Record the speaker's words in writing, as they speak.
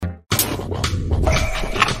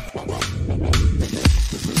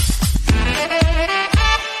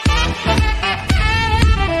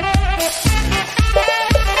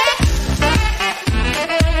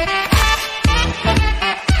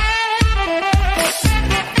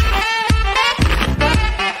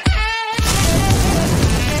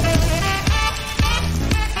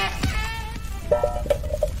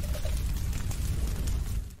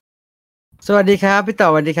วัสดีครับพี่ต่อ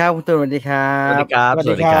สวัสดีครับคุณตูนสวัสดีครัสวัสดีบครับส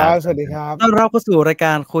วัสดีครับสวัสดีครับต้อนรับเข้าสู่รายก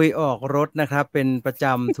ารคุยออกรถนะครับเป็นประจ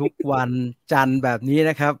ำทุกวันจันทร์แบบนี้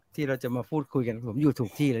นะครับที่เราจะมาพูดคุยกันผมอยู่ถู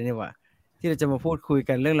กที่แล้วเนี่ยว่ะที่เราจะมาพูดคุย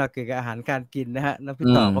กันเรื่องราวเกี่ยวกับอาหารการกินนะฮะแล้วพี่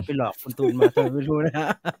ต่อก็ไปหลอกคุณตูนมาทำไมไม่รู้นะฮะ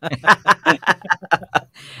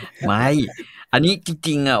ไม่อันนี้จ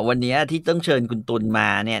ริงๆอ่ะวันนี้ที่ต้องเชิญคุณตุลมา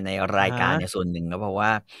เนี่ยในรายการเนี่ยส่วนหนึ่งก็เพราะว่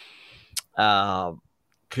า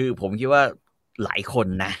คือผมคิดว่าหลายคน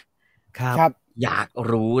นะครับอยาก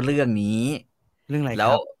รู้เรื่องนี้เรื่องอะไรแล้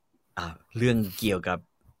วครับเรื่องเกี่ยวกับ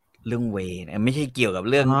เรื่องเวนะไม่ใช่เกี่ยวกับ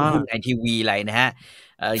เรื่องหุ้นไอทีวีอะไรนะฮะ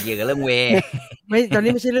เกี่ยวกับเรื่องเวไม่ตอน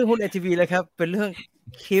นี้ไม่ใช่เรื่องหุ้นไอทีวีเลยครับเป็นเรื่อง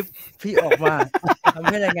คลิปที่ออกมาทำ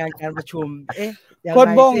ให้รายงานการประชุมโคต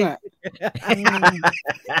รบ้งอ่ะ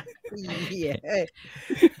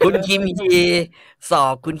คุณคิมฮีสอ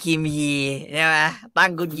บคุณคิมฮีใช่ไหมตั้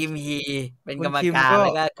งคุณคิมฮีเป็นกรรมการแ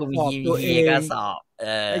ล้วก็คุณคิมฮีก็สอบ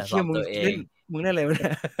สอบตัวเองมึงได้เลยวะเนี่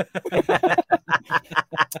ย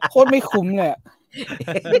โคตรไม่คุ้มเลย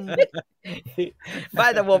ไม่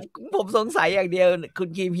แต่ผมสงสัยอย่างเดียวคุณ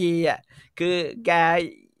คิมฮีอ่ะคือแก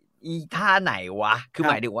อีท่าไหนวะคือ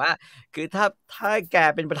หมายถึงว่าคือถ้าแก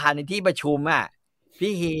เป็นประธานในที่ประชุมอ่ะ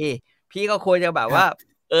พี่ก็ควรจะแบบว่า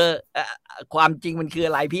ความจริงมันคืออ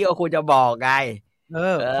ะไรพี่ก็ควรจะบอกไง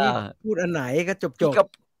พี่พูดอันไหนก็จบ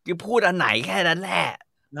คือพูดอันไหนแค่นั้นแหละ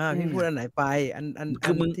พี่พูดอันไหนไปอัน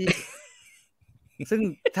คือมึงที่ซึ่ง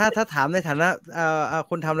ถ้าถามในฐานะ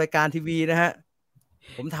คนทำรายการทีวีนะฮะ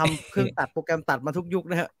ผมทำเครื่องตัดโปรแกรมตัดมาทุกยุค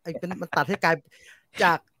นะฮะมันตัดให้กลายจ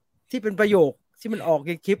ากที่เป็นประโยคที่มันออกใน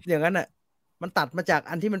คลิปอย่างนั้นน่ะมันตัดมาจาก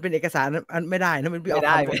อันที่มันเป็นเอกสารอันไม่ได้นะมันไม่ไ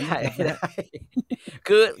ด้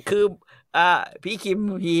คือพี่คิม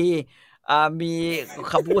พีมี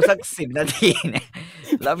คำพูดสัก10 นาทีเนี่ย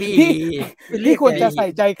แล้วพี่ควรจะใส่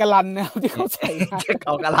ใจกะลันนะที่เขาใส่เข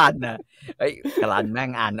ากะลันนะกะลันแม่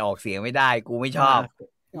งอ่านออกเสียงไม่ได้กูไม่ชอบ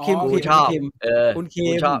กูชอบคุณคิ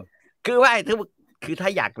มชอบคือว่าคือถ้า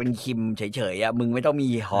อยากเป็นคิมเฉยๆมึงไม่ต้องมี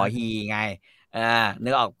หอฮีไงนึ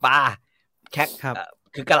กออกป่ะแค่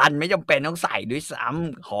คือกะลันไม่จำเป็นต้องใส่ด้วยซ้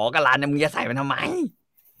ำหอกะลันมึงจะใส่มันทำไม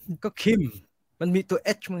ก็คิมมันมีตัว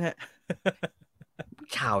H มั้งฮะ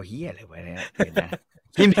ชาวเฮียอะไรวะเนี่ย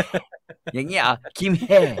คิมอย่างเงี้ยคิม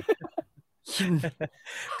คิม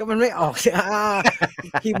ก็มันไม่ออก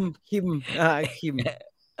คิมคิม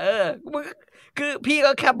คือพี่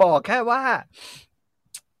ก็แค่บอกแค่ว่า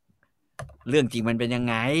เรื่องจริงมันเป็นยัง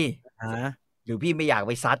ไงหรือพี่ไม่อยากไ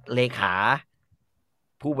ปซัดเลขา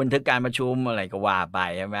ผู้บันทึกการประชุมอะไรก็ว่าไป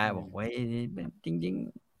ใช่ไหมบอกว่าจริง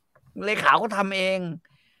ๆเลขาเขาทำเอง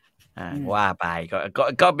ว่าไป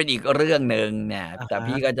ก็เป็นอีกเรื่องหนึ่งเนี่ยแต่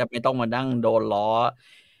พี่ก็จะไม่ต้องมานั่งโดนล้อ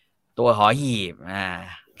ตัวหอหีบ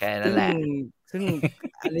แค่นั้นแหละซึ่ง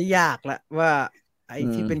อันนี้ยากละว่าไอ้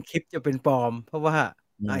ที่เป็นคลิปจะเป็นปลอมเพราะว่า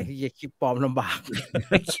ไอ้ที่จะคลิปปลอมลำบาก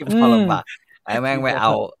คลิปปลอมลำบากไอ้แม่งไม่เอ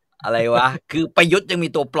าอะไรวะคือประยุทธ์ยังมี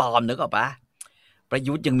ตัวปลอมนึกออกปะประ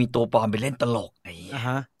ยุทธ์ยังมีตัวปลอมไปเล่นตลกไอ้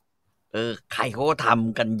ใครเขาก็ท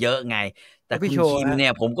ำกันเยอะไงแต่คุณคิมเนี่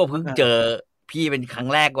ยผมก็เพิ่งเจอพี่เป็นครั้ง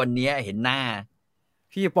แรกวันนี้เห็นหน้า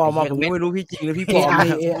พี่ปลอมมาผมไม่รู้พี่จริงหรือพี่ปลอม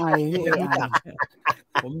AI ไม่รู้จัก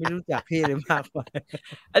ผมไม่รู้จักพี่เลยมากกว่า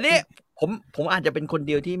อันนี้ผมอาจจะเป็นคนเ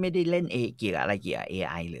ดียวที่ไม่ได้เล่นเกี่ยวอะไรเกี่ยวกับ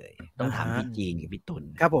AI เลยต้องถามพี่จีนกับพี่ตุล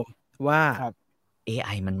ครับผมว่า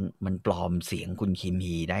AI มันปลอมเสียงคุณคิม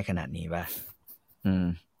ฮีได้ขนาดนี้ป่ะ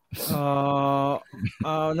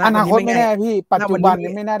อนาคตไม่แน่พี่ปัจจุบัน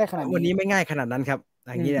นี้ไม่น่าได้ขนาดนี้วันนี้ไม่ง่ายขนาดนั้นครับ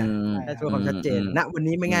อย่างนี้แหละให้ตัวความชัดเจนณวัน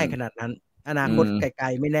นี้ไม่ง่ายขนาดนั้นอนาคตไกล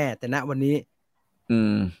ๆไม่แน่แต่ณวันนี้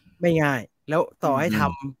ไม่ง่ายแล้วต่อให้ท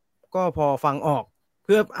ำก็พอฟังออกเ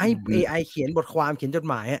พื่อให้ AI เขียนบทความเขียนจด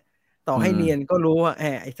หมายต่อให้เนียนก็รู้ว่า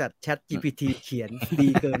ไอ้สัตว์ Chat GPT เขียนดี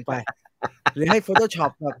เกินไปหรือให้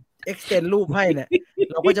Photoshop แบบ extend รูปให้เนี่ย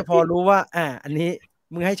เราก็จะพอรู้ว่าอันนี้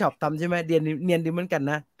มึงให้ช็อปทำใช่ไหมเนียนดีเหมือนกัน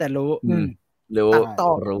นะแต่รู้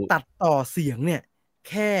ตัดต่อเสียงเนี่ย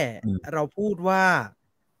แค่เราพูดว่า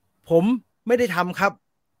ผมไม่ได้ทำครับ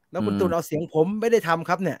แล้วคุณตูนเอาเสียงผมไม่ได้ทำ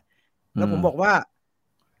ครับเนี่ยแล้วผมบอกว่า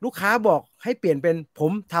ลูกค้าบอกให้เปลี่ยนเป็นผ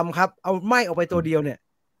มทำครับเอาไม่ออกไปตัวเดียวเนี่ย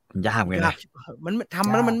ยากเลยนะมันท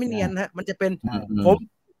ำแล้วมันไม่เนียนฮะมันจะเป็นผม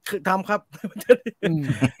คือทำครับ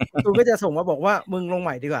ตูนก็จะส่งมาบอกว่ามึงลงให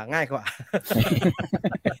ม่ดีกว่าง่ายกว่า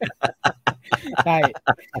ใช่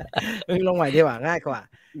ลงใหม่ดีกว่าง่ายกว่า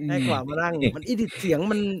มานั่งมันอีดิทเสียง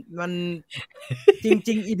มันจ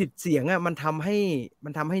ริงอีดิทเสียงมันทำใ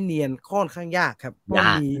ห้เนียนค่อนข้างยากครับเพราะ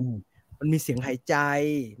มันมีเสียงหายใจ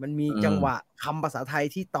มันมีจังหวะคำภาษาไทย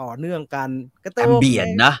ที่ต่อเนื่องกันก็แอมเบียน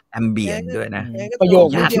นะแอมเบียนด้วยนะประโยค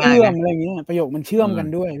มันเชื่อมอะไรอย่างเงี้ยประโยคมันเชื่อมกัน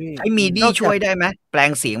ด้วยพี่ไอ้มีดี้ช่วยได้ไหมแปล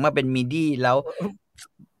งเสียงมาเป็นมีดี้แล้ว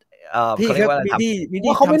พี่ เขาเรี ค ย รั ก บ ว่าอะไร มิ ท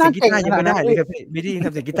ดี้ เขาไม่ ทำ น่า เสียงกี เก่ง ตาร์ ข ยัง นาด ไม่ นั้ ได้ น เลยครับพี่ มิดี้ ท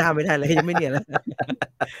ำเสียงกีตาร์ไม่ได้เลย ยังไม่เนียนเลย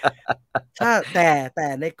ถ้า แต่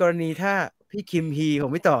ในกรณีถ้าพี่คิมฮีขอ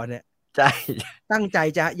งพี่ต่อเนี่ย ใช่ ตั้งใจ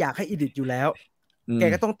จะอยากให้ edit อยู่แล้ว อื แก ม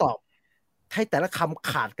ก็ต้องตอบให้แต่ละคำ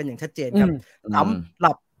ขาดกันอย่างชัดเจน อื ครับ ม สำห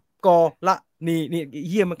รับ ก ละ นี นี่ ไอ้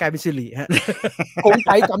เหี้ย มันกลายเป็นสิริครับ กงไ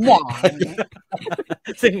ตกำหว่า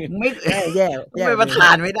ซึ่ง ไม่ แย่ ก็เป็นประธา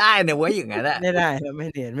นไม่ได้นะเว้ย อย่างงั้นน่ะ ไม่ได้ครับ ไม่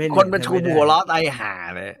เนียน ไม่เนียน คนประชุม ไม่ได้ หัวเราะตายห่า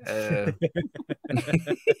เลย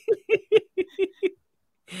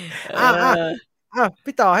อา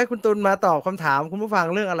พี่ต่อให้คุณตุลมาตอบคำถามคุณผู้ฟัง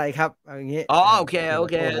เรื่องอะไรครับ? เอาอย่างงี้ อ๋อ โอเค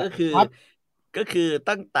ครับ ก็คือ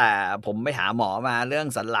ตั้งแต่ผมไปหาหมอมาเรื่อง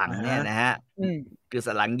สันหลังเนี่ยนะฮะ คือ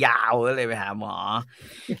สันหลังยาวก็เลยไปหาหมอ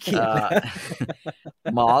เขียน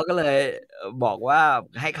หมอก็เลยบอกว่า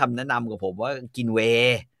ให้คำแนะนำกับผมว่ากินเว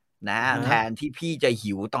ย์นะ แทนที่พี่จะ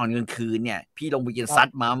หิวตอนกลางคืนเนี่ย พี่ลงไปกินซัด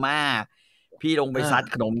มาม่า พี่ลงไปซัด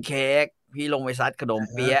ขนมเค้ก พี่ลงไปซัดขนม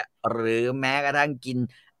เปี๊ยะ หรือแม้กระทั่งกิน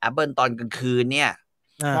แอปเปิลตอนกลางคืนเนี่ย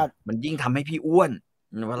มันยิ่งทำให้พี่อ้วน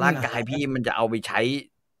เพราะร่างกายพี่มันจะเอาไปใช้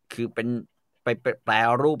คือเป็นไปแปร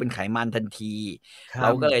รูปเป็นไขมันทันที เรา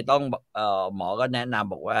ก็เลยต้อง หมอก็แนะน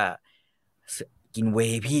ำบอกว่า กินเว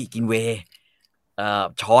ย์พี่ กินเวย์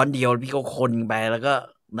ช้อนเดียวพี่ก็คนไป แล้วก็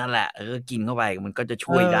นั่นแหละ ก็กินเข้าไป มันก็จะ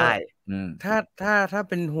ช่วยได้ ถ้า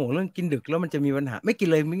เป็นห่วงเรื่องกินดึกแล้วมันจะมีปัญหา ไม่กิน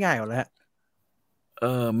เลยไม่ง่ายเหรอครับ?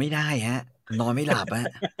 ไม่ได้ครับ นอนไม่หลับอะ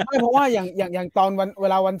ไม่ เพราะว่าอย่างตอนเว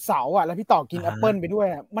ลาวันเสาร์อะ แล้วพี่ต่อกินแอปเปิลไปด้วย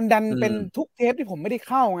อะ มันดันเป็นทุกเทปที่ผมไม่ได้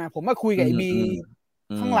เข้าไง ผมมาคุยกับไอ้บี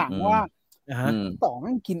ข้างหลังว่า ต่อแ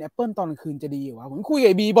ม่งกินแอปเปิลตอนกลางคืนจะดีเหรอวะ ผมคุยกับ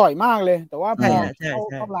ไอ้บีบ่อยมากเลย แต่ว่าพอ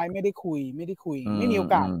เข้าไลน์ไม่ได้คุย ไม่มีโอ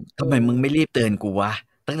กาส ทำไมมึงไม่รีบเตือนกูวะ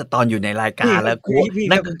ตั้งแต่ตอนอยู่ในรายการแล้ว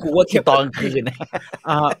นั่นคือกูว่าคือตอนกลางคืนนะ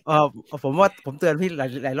ผมว่าผมเตือนพี่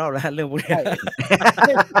หลายรอบแล้วเรื่องพวกนี้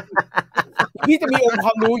พี่จะมีองค์คว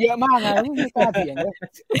ามรู้เยอะมากนะ ไม่กล้าเถียงเลย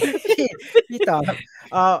พี่ต่อครับ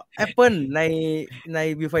แอปเปิลใน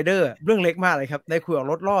Viewfinder เรื่องเล็กมากเลยครับ ในคุยออก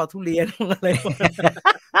รถล่อทุเรียน อะไร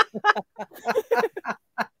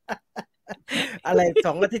อะไร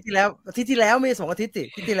 2 อาทิตย์ที่แล้วไม่ใช่2 อาทิตย์สิ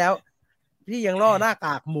อาทิตย์ที่แล้ว พี่ยังล่อหน้าก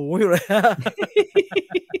ากหมูอยู่เลย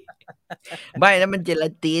ไม่ นั่นมันเจลา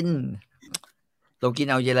ติน เรากิน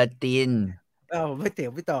เอาเจลาติน ผมไม่เถียง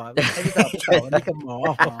พี่ต่อ ให้พี่ต่อนี่กับหมอ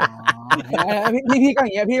พี่ก็อ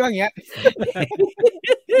ย่างเงี้ย พี่ก็อย่างเงี้ย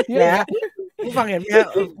นะผู้ฟังเห็นไหมครับ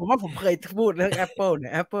ผมว่าผมเคยพูดเรื่องแอปเปิลเนี่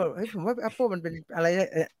ยแอปเปิลผมว่าแอปเปิลมันเป็นอะไรเนี่ย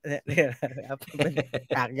เป็น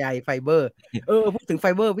กากใยไฟเบอร์ พูดถึงไฟ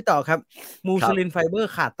เบอร์พี่ต่อครับ มูสลินไฟเบอ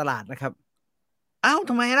ร์ขาดตลาดนะครับ อ้าว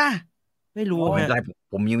ทำไมล่ะ? ไม่รู้ ไม่ ฮะ เป็นไร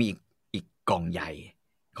ผมยังมีอีกกล่องใหญ่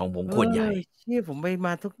ของผมขวดใหญ่ ผมไปม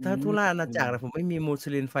าทุกราชอาณาจักรแต่ผมไม่มีมูส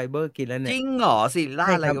ลินไฟเบอร์กินแล้วเนี่ จ ย ริงเหรอ? ศิริราช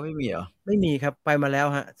อะไรก็ไม่มีเหรอ? ไม่มีครับ ไปมาแล้ว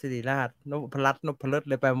ครับ ศิริราช นพรัตน์นพฤตน์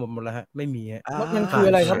เลยไปหมดแล้วครับ ไม่มีครับ มันคือ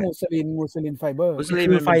อะไรครับ มูสลินไฟเบอร์ มูสลิน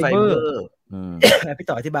มันเป็นไฟเบอร์ พี่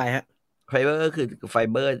ต่ออธิบายครับ ไฟเบอร์ก็คือไฟ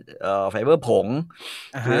เบอร์ผง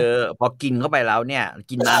คือพอกินเข้าไปแล้วเนี่ย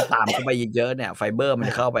กินน้ำตามเข้าไปเยอะๆเนี่ย ไฟเบอร์มัน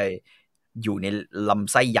จะเข้าไปอยู่ในล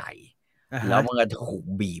ำไส้ใหญ่ แล้วมันก็จะถูก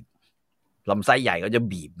บีบ ลำไส้ใหญ่ก็จะ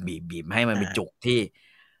บีบให้มันไปจุกที่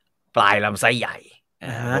ปลายลำไส้ใหญ่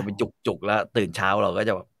พอไปจุกแล้วตื่นเช้าเราก็จ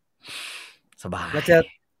ะแบบสบาย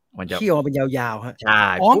มันจะขี้ออกเป็นยาวๆฮะ ใช่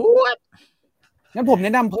งั้นผมแน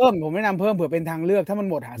ะนำเพิ่มเผื่อเป็นทางเลือกถ้ามัน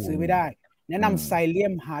หมดหาซื้อไม่ได้ แนะนำไซเลีย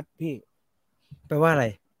มฮัทพี่ แปลว่าอะไร?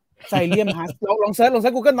 ไซเลียมฮัท ลองเซิร์ช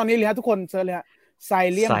Google ตอนนี้เลยครับทุกคนเซิร์ชเลยฮะ ไซ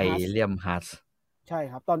เลียมฮัท ใช่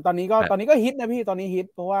ครับ ตอนนี้ก็ฮิตนะพี่ ตอนนี้ฮิต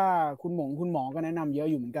เพราะว่าคุณหมอก็แนะนำเยอะ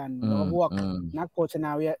อยู่เหมือนกัน แล้วก็พวกนักโภช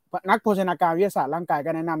นาการวิทยาศาสตร์ร่างกายก็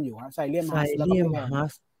แนะนำอยู่ครับ ไซเลียมฮั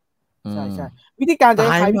ท ใช่ๆวิธีการจะ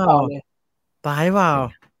คล้ายพี่ต่อเลย ตายเปล่า?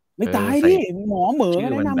 ไม่ตายพี่ หมอเหมอแ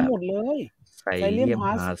นะนำหมดเลย ไซเลียม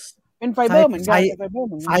ฮัท เป็นไฟเบอร์เหมือนกัน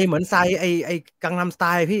ไซเหมือนไซไอ้กังนัมสไต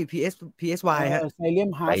ล์พี่ PSY ฮะ ไซเลีย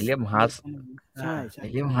มฮัท ใช่ ไซ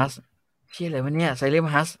เลียมฮัท ชื่ออะไรวะเนี่ยไซเลียม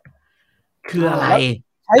ฮัท คืออะไร?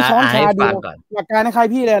 ใช้ช้อนชาเดียวหลักการคล้าย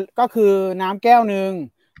พี่เลยก็คือน้ำแก้วนึง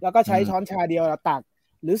แล้วก็ใช้ช้อนชาเดียวตัก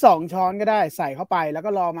หรือ2ช้อนก็ได้ใส่เข้าไปแล้วก็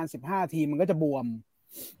รอมัน15 นาทีมันก็จะบวม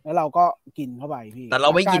แล้วเราก็กินเข้าไปพี่แต่เรา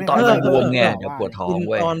ไม่กินตอนบวมไงเดี๋ยวปวดท้อง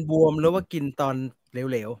เว้ย กินตอนบวมหรือว่ากินตอนเ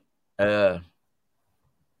หลวๆ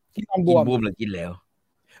กินตอนบ กิ วน ม บวมหรือกินเหลว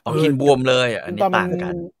กินบวมเลยอันนี้ต่างกั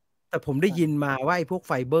นแต่ผมได้ยินมาว่าไอ้พวกไ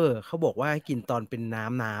ฟเบอร์เขาบอกว่าให้กินตอนเป็นน้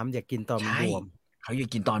ำอย่ากินตอนบวมเขาอย่า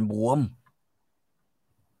กินตอนบวม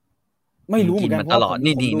ไม่รู้เหมือนกันตลอด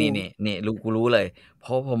นี่กูรู้เลยเพร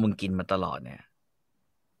าะพอมึงกินมาตลอดเนี่ย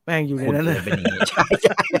แม่งอยู่ในนั้นเลยเป็นอย่างนี้ใช่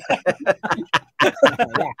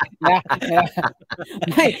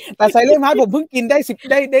ไม่แต่ไซเลนฮาร์ทผมเพิ่งกินได้2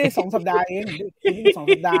 สัปดาห์เองกิน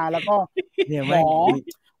2 สัปดาห์แล้วก็เนี่ยห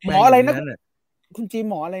มออะไรนะคุณจี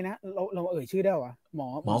หมออะไรนะเราชื่อได้วะหมอ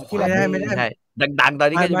ที่ไม่ได้ดังๆตอน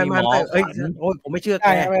นี้ก็จะมีหมอโอ้ยผมไม่เชื่อแก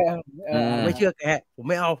ผมไม่เชื่อแกผมไ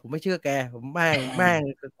ม่เชื่อแกผมแม่ง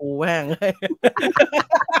กูแม่ง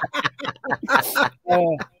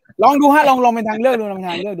ลองดูฮะลองเป็นทางเลือกดูลองท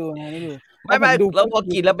างเลือกดูนะไม่ดูไม่แล้วพอ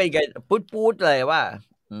กินแล้วเป็นไงปูดเลยว่า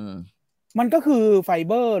มันก็คือไฟ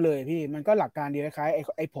เบอร์เลยพี่มันก็หลักการเดียวคล้าย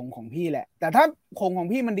ไอ้ผงของพี่แหละแต่ถ้าผงของ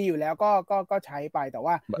พี่มันดีอยู่แล้วก็ใช้ไปแต่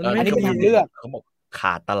ว่าอันนี้เป็นทางเลือกเขาบอกข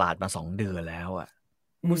าดตลาดมา2 เดือนแล้วอ่ะ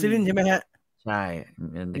มูซิลินใช่ไหมฮะใช่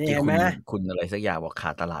เมื่อกี้คุณอะไรสักอย่างบอกขา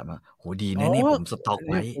ดตลาดมาโหดีนะนี่ผมสต็อก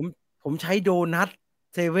ไว้ผมใช้โดนัท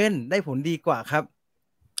เซเว่นได้ผลดีกว่าครับ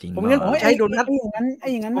ผมงั้นใช้โดนัทอย่าง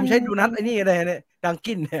นั้นผมใช้โดนัทไอ้นี่อะไรเนี่ยดัง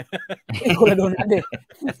กินเนี่ยคนละโดนัทเด็ก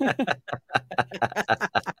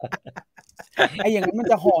ไอ้อย่างนั้นมัน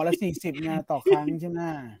จะห่อละ40ไงต่อครั้งใช่ไหม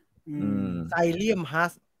ไซเลียมฮั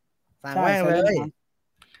สสั่งแม่งเลย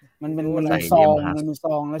มันซอ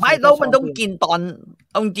งแล้วไม่แล้วมันต้องกินตอน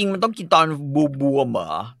เอาจริงมันต้องกินตอนบวมเหรอ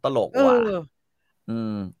ตลกว่ะ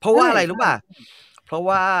เพราะว่าอะไรรู้ป่ะเพราะ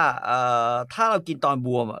ว่าถ้าเรากินตอนบ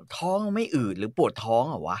วมท้องไม่อืดหรือปวดท้อง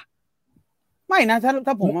เหรอวะไม่นะ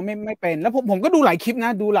ถ้าผมมันไม่เป็นแล้วผมก็ดูหลายคลิปน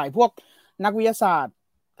ะดูหลายพวกนักวิทยาศาสตร์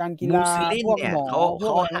การกีฬาพวกหมอเขา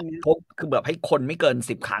คือแบบให้คนไม่เกิน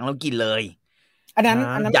10 ครั้งแล้วกินเลยอันนั้น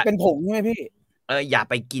เป็นผงใช่ไหมพี่อย่า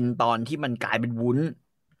ไปกินตอนที่มันกลายเป็นวุ้น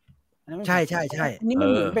ใช่นี่มัน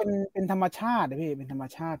เหมือนเป็นธรรมชาตินะพี่เป็นธรรม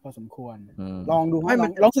ชาติพอสมควรลองดูให้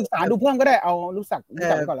ลองศึกษาดูเพิ่มก็ได้เอารู้จัก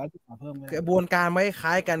ก่อนแล้วศึกษาเพิ่มกระบวนการไม่ค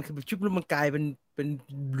ล้ายกันคือชุบแล้วมันกลายเป็น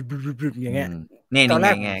อย่างเงี้ยนี่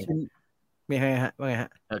ไงไม่ไงฮะว่าไงฮะ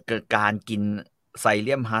เกิดการกินไซเ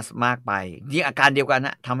ลียมฮัสมากไปยิ่งอาการเดียวกันน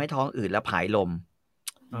ะทำให้ท้องอืดและผายลม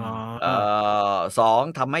2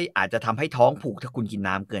อาจจะทำให้ท้องผูกถ้าคุณกิน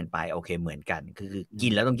น้ำเกินไปโอเคเหมือนกันคือกิ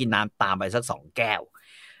นแล้วต้องกินน้ำตามไปสัก2 แก้ว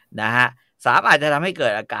นะฮะ3อาจจะทำให้เกิ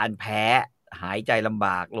ดอาการแพ้หายใจลำบ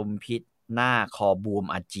ากลมพิษหน้าคอบวม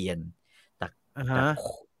อาเจียนแต่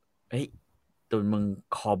เฮ้ยตัวมึง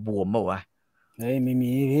คอบวมเปล่าวะเฮ้ยไม่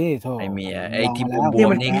มีพี่โทษไม่มีไอ้ที่บวม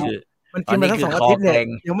นี่คือมันกินมาทั้ง2 อาทิตย์เนี่ย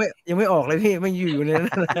ยังไม่ออกเลยพี่ไม่อยู่ใน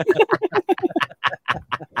นั้น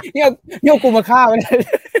เนี่ยกูมาฆ่าไปเลย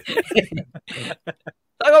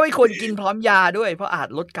แล้วก็ไม่ควรกินพร้อมยาด้วยเพราะอาจ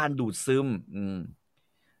ลดการดูดซึม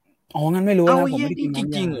งั้นไม่รู้นะผมไม่ได้กินจ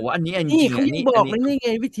ริงๆอันนี้เขาบอกแล้วนี่ไง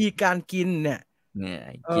วิธีการกินเนี่ย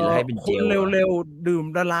กินแล้วให้เป็นเจลเร็วๆดื่ม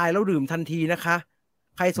ละลายแล้วดื่มทันทีนะคะ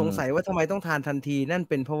ใครสงสัยว่าทำไมต้องทานทันทีนั่น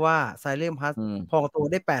เป็นเพราะว่าไซเลมฮัสพองตัว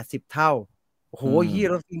ได้80 เท่าโอ้โห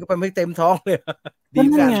เรากินเข้าไปไม่เต็มท้องเลยดี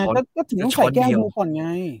กันก็ถึงต้องใส่แก้วดูก่อนไง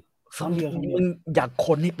มึงอยากค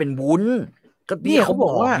นให้เป็นวุ้นก็นี่เขาบ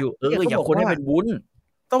อกว่าอยู่อยากคนให้เป็นวุ้น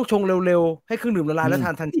ต้องชงเร็วๆให้เครื่องดื่มละลายแล้วท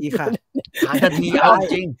านทันทีค่ะทานทันทีเอา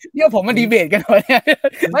จริงเนี่ยผมมาดีเบตกันเลย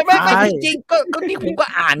ไม่จริงๆก็นี่ผมก็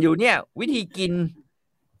อ่านอยู่เนี่ยวิธีกิน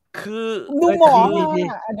คือดูหมอ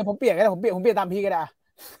เดี๋ยวผมเปลี่ยนก็ได้ผมเปลี่ยนตามพี่ก็ได้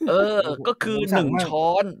ก็คือ1 ช้อ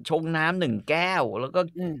นชงน้ำ1 แก้วแล้วก็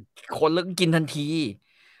คนแล้วก็กินทันที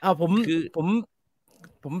ผม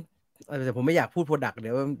แต่ผมไม่อยากพูดโปรดักต์เ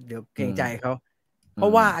ดี๋ยวเกรงใจเขาเพรา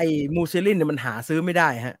ะว่าไอ้มูซิลินเนี่ยมันหาซื้อไม่ได้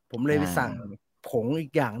ฮะผมเลยไปสั่งผงอี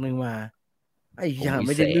กอย่างนึงมาไอ้อย่างไ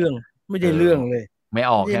ม่ได้เรื่องเลยไม่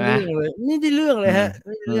ออกใช่ไหมไม่ได้เรื่องเลยฮะไ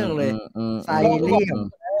ม่ได้เรื่องเลยไซเลียม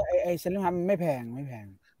ไอ้ไซเลียมไม่แพง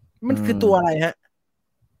มันคือตัวอะไรฮะ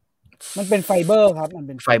มันเป็นไฟเบอร์ครับมันเ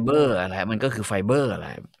ป็นไฟเบอร์อะไรมันก็คือไฟเบอร์อะไร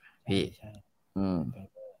พี่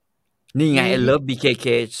นี่ไงเลิฟ BKK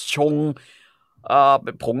ชงเ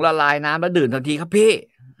ป็นผงละลายน้ำแล้วดื่มทันทีครับพี่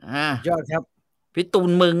ยอดครับพี่ตู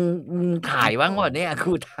นมึงถ่ายว่างหมดเนี่ย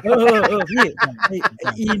คือพี่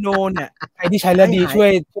อีโนเนี่ยใครที่ใช้แล้วดีช่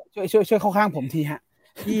วยเข้าข้างผมทีฮะ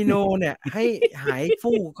อีโนเนี่ยให้หาย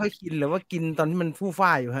ฟู่ค่อยกินหรือว่ากินตอนที่มันฟู่ฟ้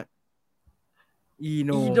าอยู่ฮะอีโ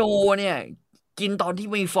นเนี่ยกินตอนที่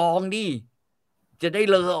มีฟองดิจะได้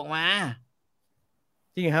เลอออกมา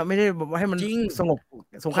จริงครับไม่ได้บอกว่าให้มันสงบ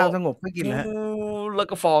สงครามสงบไม่กินนะแล้ว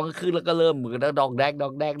ก็ฟองก็คือแล้วก็เริ่มเหมือนดอกแดกแล้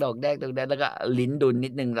วก็ลิ้นดุนนิ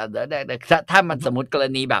ดนึงแล้วถ้ามันสมมติกร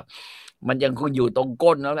ณีแบบมันยังคงอยู่ตรง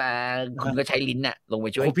ก้นแล้วนะคุณก็ใช้ลิ้นน่ะลงไป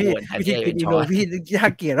ช่วยกวนพี่กินอีโนพี่ยา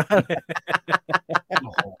กเกลียดมากเลย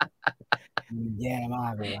แย่มา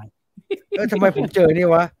กเลยทำไมผมเจอนี่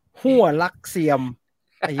วะหัวลักเสียม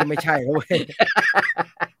ไอ้ยังไม่ใช่แล้วเว้ย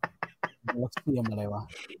ลักเสียมอะไรวะ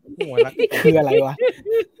หัวลักคืออะไรวะ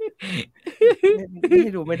ไ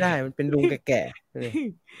ม่ดูไม่ได้มันเป็นลุงแก่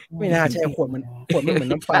ๆไม่น่าใช่ขวดมันเหมือน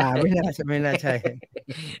น้ำปลาไม่น่าใช่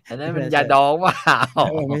อันนั้นมันยาดองว่า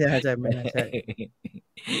ไม่น่าใช่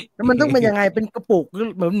แล้วมันต้องเป็นยังไงเป็นกระปุกหรือ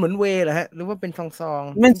เหมือนเวเหรอฮะหรือว่าเป็นซอง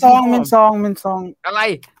เป็นซองอะไร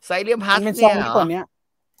ไซเลียมฮัสเป็นซองเนี่ยเหรอกว่านี้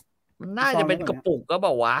มันน่าจะเป็นกระปุกก็บ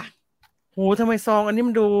อกว่าโหทำไมซองอันนี้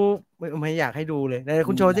มันดูไม่อยากให้ดูเลยไหน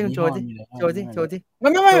คุณโชว์สิคุณโชว์สิไ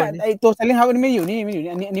ม่ไอตัวไซเลนเฮาส์อันนี้ไม่อยู่นี่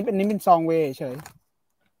อันนี้เป็นซองเวเฉย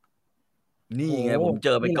นี่ไงผมเจ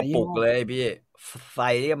อเป็นกระปุกเลยพี่ไซ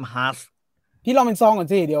เลียมฮัสพี่ลองเป็นซองก่อน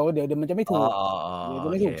สิเดี๋ยวมันจะไม่ถูกเดี๋ยวจะ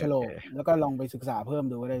ไม่ถูกโฉลกแล้วก็ลองไปศึกษาเพิ่ม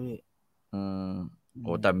ดูก็ได้พี่โ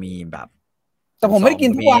อ้แต่มีแบบแต่ผมไม่ได้กิ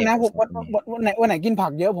นทุกวันนะผมวันไหนกินผั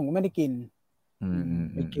กเยอะผมก็ไม่ได้กิน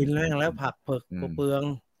ไม่กินแล้วผักเปลือง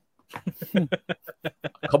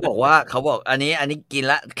เขาบอกอันนี้กิน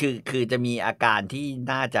ละคือจะมีอาการที่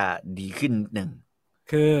น่าจะดีขึ้นหนึ่ง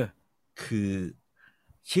คือ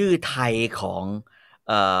ชื่อไทยของ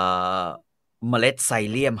เมล็ดไซ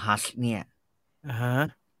เลียมฮัสเนี่ย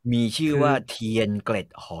มีชื่อว่าเทียนเกล็ด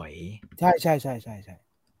หอยใช่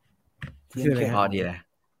ชื่ออะไรดีเลย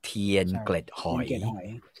เทียนเกล็ดหอย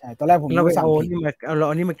ใช่ตอนแรกผมเราไปสั่งนี่มาเอา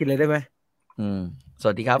อันนี้มากินเลยได้ไหมส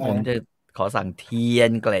วัสดีครับผมจะขอสั่งเทีย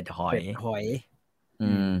นเกล็ดหอย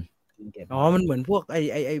มันเหมือนพวกไอ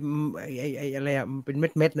อะไรอ่ะมันเป็นเ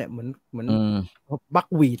ม็ดเนี่ยเหมือนบัก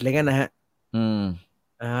วีดอะไรกันนะฮะ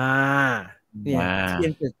เนี่ยเทีย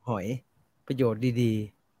นเกล็ดหอยประโยชน์ดี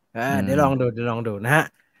ๆเดี๋ยวลองดูนะฮะ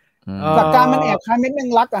หลักการมันแอบคล้ายเม็ดแมง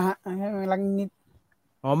ลักอะฮะแมงลักนิด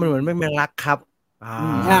มันเหมือนแมงลักครับ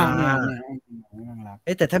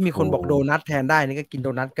แต่ถ้ามีคนบอกโดนัทแทนได้นี่ก็กินโด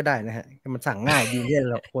นัทก็ได้นะฮะมันสั่งง่ายดีเนี่ย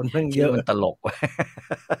เราคนเพิ่งเยอะมันตลก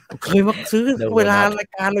เคยมาซื้อเวลาราย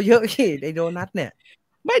การเราเยอะที่ไอโดนัทเนี่ย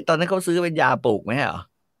ไม่ตอนนั้นเขาซื้อเป็นยาปลูกไหมเหรอ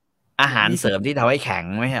อาหารเสริมที่ทำให้แข็ง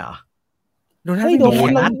ไหมเหรอโดนัทไม่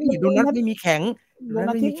มีแข็งโด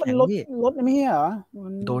นัทที่มันลดไม่ใช่เหรอ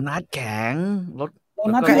โดนัทแข็งลดโด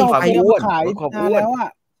นัทที่เราขายนานแล้วอ่ะ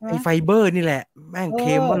ไอไฟเบอร์นี่แหละแม่งเ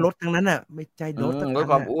ค็มว่าลดทั้งนั้นอ่ะไม่ใจลด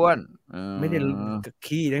ความอ้วนไม่ได้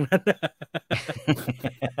ขี้ทั้งนั้น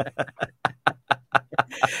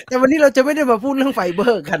แต่วันนี้เราจะไม่ได้มาพูดเรื่องไฟเบอ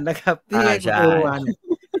ร์กันนะครับที่คุณวัน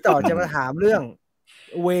ต่อจะมาถามเรื่อง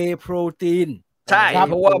เวย์โปรตีนใช่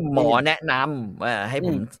เพราะว่าหมอแนะนำให้ผ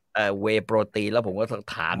มเวย์โปรตีนแล้วผมก็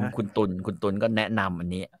ถามคุณตุลก็แนะนำอัน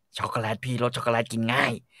นี้ช็อกโกแลตพี่รสช็อกโกแลตกินง่า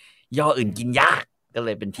ยย่ออื่นกินยากก็เล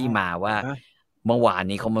ยเป็นที่มาว่าเมื่อวาน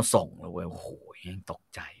นี้เขามาส่งแล้วเว้ยโอ้โหตก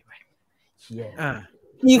ใจไป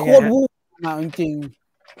มีโคตรวูบจริง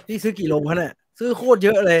ๆที่ซื้อกี่โลคะเนี่ยซื้อโคตรเย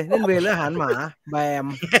อะเลยเล่นเวรและอาหารหมาแบม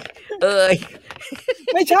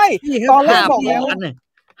ไม่ใช่ตอนแรกบอกแล้ว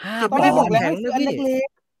ตอนแรกบอกแล้วอันเล็ก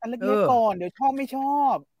ก่อนเดี๋ยวชอบไม่ชอ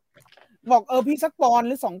บบอกพี่สักปอนห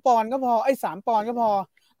รือ2 ปอนก็พอ3 ปอนก็พอ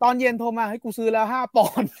ตอนเย็นโทรมาให้กูซื้อแล้ว5 ปอ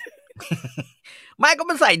นไม่ก็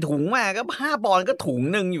มันใส่ถุงมาก็5 ปอนก็ถุง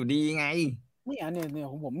นึงอยู่ดีไงนี่เนี่ย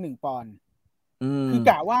ของผม1 ปอนคือ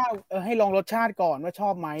กะว่าให้ลองรสชาติก่อนว่าชอ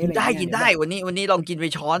บไหมอะไรกินได้วันนี้ลองกินไป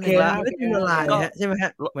ช้อนนึงแล้วไม่ติมละลายใช่ไหมฮ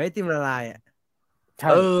ะไม่ติมละลาย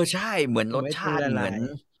ใช่เหมือนรสชาติ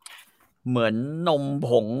เหมือนนมผ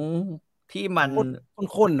งที่มัน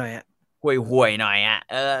ข้นๆหน่อยห่วยๆหน่อย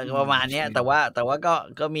ประมาณนี้แต่ว่า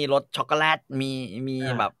ก็มีรสช็อกโกแลตมี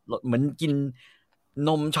แบบเหมือนกินน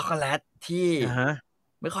มช็อกโกแลตที่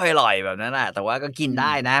ไม่ค่อยอร่อยแบบนั้นแต่ว่าก็กินไ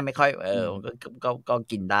ด้นะไม่ค่อยก็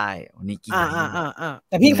กินได้วันนี้กิน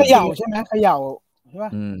แต่พี่เขย่าใช่ไหมเขย่าใช่ป่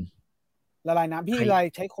ะละลายน้ำพี่อะไร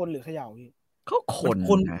ใช้คนหรือเขย่าพี่ก็คน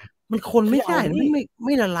มันคนไม่ได้ไ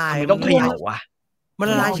ม่ละลายต้องเขย่าวะมัน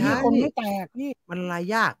ละลายช้าคนไม่แตกพี่มันละลาย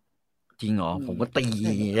ยากจริงเหรอผมก็ตี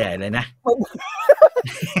ใหญ่เลยนะ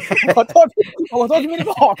ขอโทษที่ไม่ได้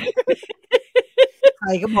บอกใ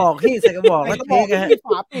ส่กระบอกที่ใส่กระบอกแล้วเช็คฝ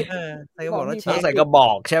าปิดใส่กระบอกแล้วเช็คใส่กระบอ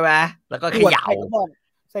กใช่ไหมแล้วก็เขย่า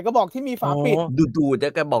ใส่กระบอกที่มีฝาปิดดูดแล้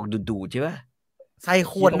วกระบอกดูดใช่ไหมใส่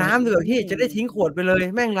ขวดน้ำเลยที่จะได้ทิ้งขวดไปเลย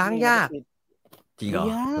แม่งล้างยากจริงเหรอ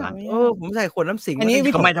ผมใส่ขวดน้ำสิงอันนี้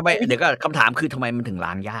ทำไมเดี๋ยวก็คำถามคือทำไมมันถึงล้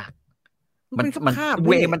างยากมันเ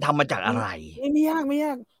วมันทำมาจากอะไรไม่ยาก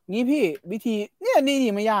งี้พี่วิธีเนี่ยนี่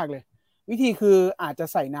ไม่ยากเลยวิธีคืออาจจะ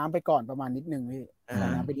ใส่น้ำไปก่อนประมาณนิดนึงพี่ใส่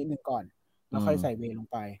น้ำไปนิดนึงก่อนแล้วค่อยใส่เวลง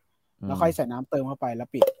ไปแล้วค่อยใส่น้ำเติมเข้าไปแล้ว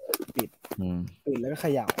ปิดแล้วก็เข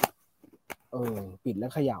ย่าปิดแล้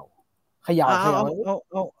วเขย่าเ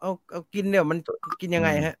อากินเนี่ยมันกินยังไง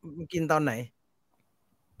ฮะมันกินตอนไหน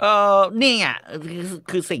นี่ไง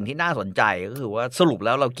คือสิ่งที่น่าสนใจก็คือว่าสรุปแ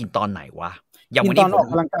ล้วเรากินตอนไหนวะอย่างวันนี้ผมออก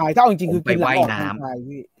กำลังกายถ้าจริงๆคือไปว่ายน้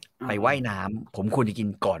ำไปว่ายน้ำผมควรจะกิน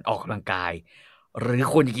ก่อนออกกำลังกายหรือ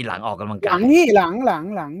ควรจะกินหลังออกกำลังกายหลัง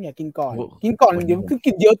อย่ากินก่อนเดี๋ยวคือ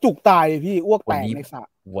กินเยอะจุกตายพี่อ้วกแตกในสระ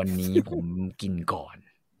วันนี้ผมกินก่อน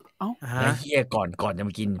แล้วเหี้ยก่อนจะ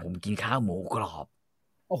มากินผมกินข้าวหมูกรอบ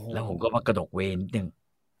แล้วผมก็มากระดกเวนิดนึง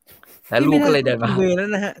แล้วลูกก็เลยเดินมาเวแล้ว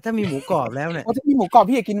นะฮะถ้ามีหมูกรอบแล้วเนี่ยถ้ามีหมูกรอบ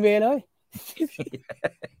พี่อยากกินเวเลย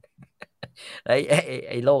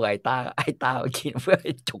ไอ้โรคไอ้ตากินเพื่อ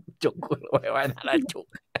จุกไว้นั่นจุก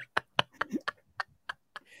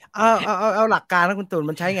เอาหลักการนะคุณตุ่น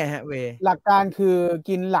มันใช้ไงฮะเวหลักการคือ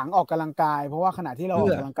กินหลังออกกำลังกายเพราะว่าขณะที่เราออ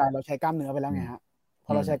กกำลังกายเราใช้กล้ามเนื้อไปแล้วไงฮะพ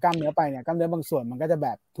อเราใช้กล้ามเนื้อไปเนี่ยกล้ามเนื้อบางส่วนมันก็จะแบ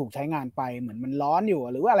บถูกใช้งานไปเหมือนมันร้อนอยู่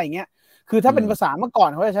หรือว่าอะไรเงี้ยคือถ้าเป็นภาษาเมื่อก่อน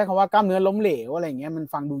เขาจะใช้คำว่ากล้ามเนื้อล้มเหลวอะไรเงี้ยมัน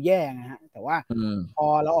ฟังดูแย่นะฮะแต่ว่าพอ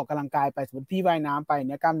เราออกกำลังกายไปสมมติพี่ว่ายน้ำไปเ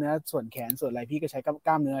นี่ยกล้ามเนื้อส่วนแขนส่วนอะไรพี่ก็ใช้ก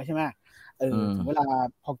ล้ามเนื้อใช่ไหมเวลา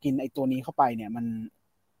พอกินไอ้ตัวนี้เข้าไปเนี่ย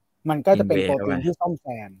มันก็จะเป็นโปรตีนที่ซ่อมแซ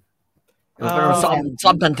มซ่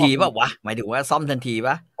อมทันทีป่ะวะหมายถึงว่าซ่อมทันที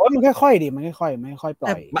ป่ะโอ้ยมันค่อยๆดิมันค่อยๆไม่ค่อยปล่อ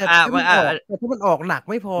ยแต่ถ้ามันออกหนัก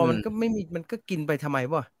ไม่พอมันก็ไม่มีมันก็กินไปทำไม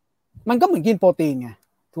วะมันก็เหมือนกินโปรตีนไง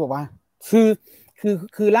ถูกป่ะ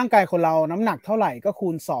คือร่างกายคนเราน้ำหนักเท่าไหร่ก็คู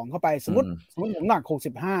ณ2เข้าไปสมมติผมหนัก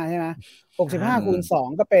65ใช่ไหม65คูณ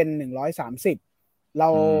2ก็เป็น130เรา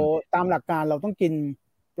ตามหลักการเราต้องกิน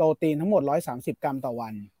โปรตีนทั้งหมด130 กรัมต่อวั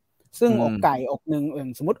นซึ่งอกไก่อกนึง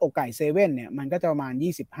สมมติอกไก่เซเว่นเนี่ยมันก็จะประมาณ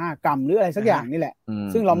25 กรัมหรืออะไรสักอย่างนี่แหละ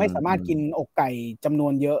ซึ่งเราไม่สามารถกินอกไก่จำนว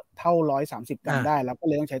นเยอะเท่า130 กรัมได้แล้วก็เ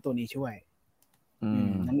ลยต้องใช้ตัวนี้ช่วย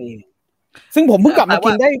นั่นเองซึ่งผมเพิ่งกลับมา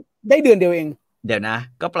กินได้เดือนเดียวเองเดี๋ยวนะ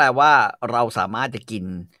ก็แปลว่าเราสามารถจะกิน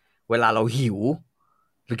เวลาเราหิว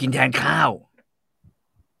หรือกินแทนข้าว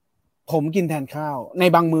ผมกินแทนข้าวใน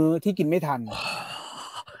บางมื้อที่กินไม่ทัน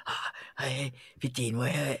เฮ้ยพี่จีนเว้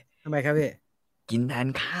ยทำไมครับพี่กินแทน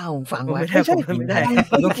ข้าวฟังไว้ไม่ได้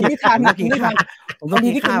ผมต้องกินไม่ทันผมต้อง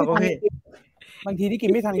กินข้าวก็พี่บางทีที่กิ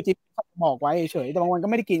นไม่ทันจริงๆบอกไว้เฉยแต่บางวันก็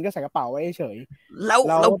ไม่ได้กินก็ใส่กระเป๋าไว้เฉยแล้ว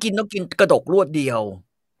เรากินต้องกินกระดกรวดเดียว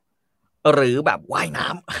หรือแบบว่ายน้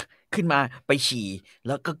ำขึ้นมาไปฉี่แ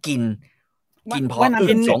ล้วก็กิกินพอ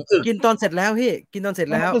กินตอนเสร็จแล้วพี่กินตอนเสร็จ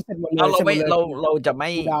แล้วเราจะไ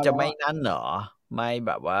ม่นั่นเหรอไม่แ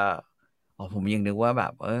บบว่าผมยังนึกว่าแบ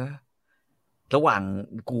บระหว่าง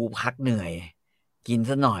กูพักเหนื่อยกิน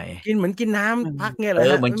ซะหน่อยกินเหมือนกินน้ำพักเงี้ยเหรอ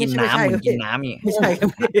เหมือนกินน้ำนี่ไม่ใช่ครับ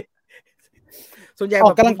พี่ส่วนใหญ่อ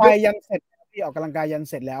อกกำลังกายยันเสร็จพี่ออกกำลังกายยัน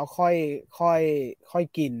เสร็จแล้วค่อย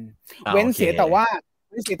กินเว้นเสียแต่ว่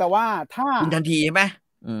าถ้ากินทันทีใช่ไหม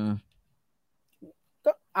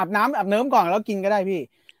ก็อาบน้ำก่อนแล้วกินก็ได้พี่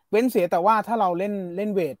เว้นเสียแต่ว่าถ้าเราเล่น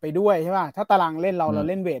เวทไปด้วยใช่ป่ะถ้าตารางเล่นเรา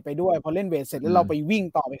เล่นเวทไปด้วยพอเล่นเวทเสร็จแล้วเราไปวิ่ง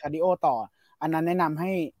ต่อไปคาร์ดิโอต่ออันนั้นแนะนำใ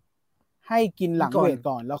ห้กินหลังเวท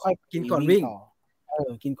ก่อนแล้วค่อยกินก่อนวิ่ง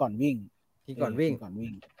กินก่อนวิ่ง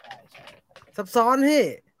ซับซ้อนพี่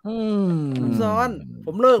ซับซ้อนผ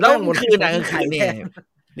มเลิกแล้วหมดคือหนังไข่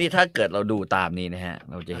นี่ถ้าเกิดเราดูตามนี้นะฮะ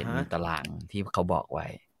เราจะเห็นมีตารางที่เขาบอกไว้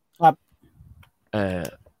ครับ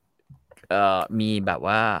มีแบบ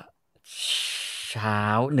ว่าเช้า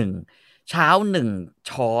หนึ่ง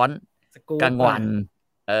ช้อนกลางวัน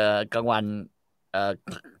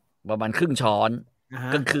ประมาณครึ่งช้อน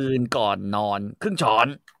กลางคืนก่อนนอนครึ่งช้อน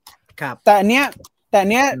ครับแต่อันเนี้ย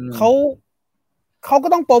เขาก็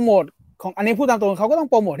ต้องโปรโมทของอันนี้พูดตามตรงเขาก็ต้อง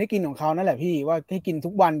โปรโมทให้กินของเขานั่นแหละพี่ว่าให้กินทุ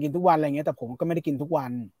กวันอะไรเงี้ยแต่ผมก็ไม่ได้กินทุกวั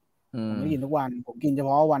นผมไม่กินทุกวันผมกินเฉพ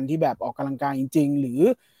าะวันที่แบบออกกำลังกายจริงๆหรือ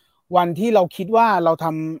วันที่เราคิดว่าเราท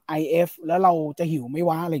ำ IF แล้วเราจะหิวไม่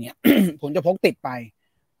ว่าอะไรเงี้ย ผมจะพกติดไป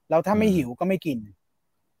แล้วถ้าไม่หิวก็ไม่กิน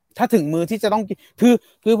ถ้าถึงมือที่จะต้องกินคื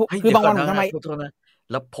อบางวันผมทำไม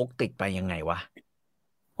แล้วพกติดไปยังไงวะ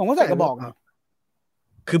ผมก็ใส่กระบอก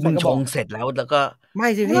คือมึงชงเสร็จแล้วก็ไม่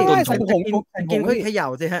สิพี่กินก็เขย่า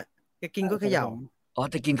สิฮะจะกินก็เขย่า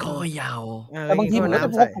จะกินข้อเขย่าแต่บางทีผมก็จะ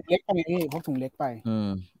พกถุงเล็กไปพี่พกถุงเล็กไป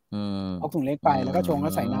พกถุงเล็กไปแล้วก็ชงแล้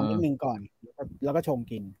วใส่น้ำนิดนึงก่อนแล้วก็ชง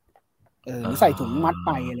กินใส่ถุงมัดไ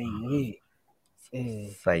ปอะไรอย่างเงี้ยพี่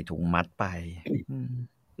ใส่ถุงมัดไป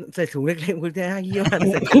ใส่ถุงเล็กๆคุณแค่เหี้ยมัน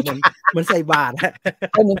ใส่ถุงเหมือนใส่บาตรฮะ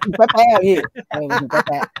เหมือนถุงแป๊ะๆพี่เหมือนถุงแ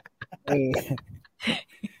ป๊ะ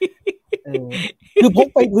คือพก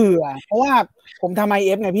ไปเผื่อเพราะว่าผมทำ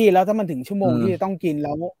IF ไงพี่แล้วถ้ามันถึงชั่วโมงที่จะต้องกินแ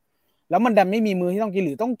ล้วมันดันไม่มีมือที่ต้องกินห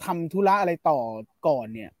รือต้องทำธุระอะไรต่อก่อน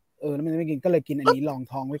เนี่ยแล้วมันไม่กินก็เลยกินอันนี้ลอง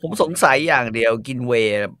ท้องไว้ผมสงสัยอย่างเดียวกินเว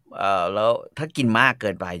ย์แล้วถ้ากินมากเกิ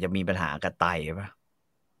นไปจะมีปัญหากับไตป่ะ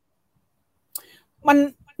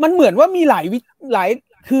มันเหมือนว่ามีหลาย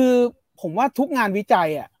คือผมว่าทุกงานวิจัย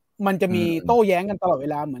อ่ะมันจะมีโต้แย้งกันตลอดเว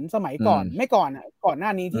ลาเหมือนสมัยก่อนไม่ก่อนอ่ะก่อนหน้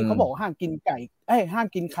านี้ที่เขาบอกห้ามกินไก่ห้าม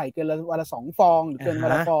กินไข่เกินวันละ2 ฟองหรือเกินวั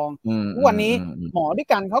นละฟองทุกวันนี้หมอด้วย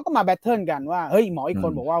กันเขาก็มาแบทเทิลกันว่าเฮ้ยหมออีกค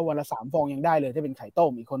นบอกว่าวันละ3 ฟองยังได้เลยถ้าเป็นไข่ต้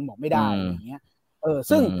มอีกคนบอกไม่ได้อย่างเงี้ย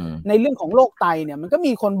ซึ่งในเรื่องของโรคไตเนี่ยมันก็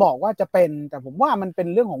มีคนบอกว่าจะเป็นแต่ผมว่ามันเป็น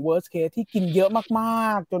เรื่องของ worst case ที่กินเยอะม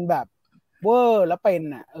ากๆจนแบบเวอร์แล้วเป็น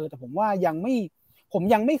อ่ะแต่ผมว่าผม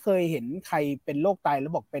ยังไม่เคยเห็นใครเป็นโรคไตแล้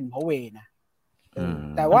วบอกเป็นเพราะเวนะ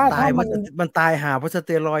แต่ว่าถ้ามันตายหาเพราะสเ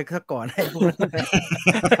ตียรอยด์ซะก่อนให้พวกนั้น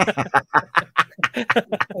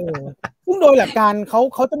ซึ่งโดยหลักการเ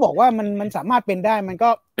ขาจะบอกว่ามันสามารถเป็นได้มันก็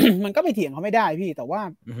มันก็ไปเถียงเขาไม่ได้พี่แต่ว่า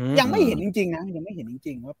ยังไม่เห็นจริงๆนะยังไม่เห็นจ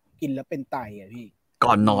ริงๆว่ากินแล้วเป็นไตอ่ะพี่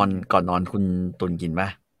ก่อนนอนคุณตุนกินป่ะ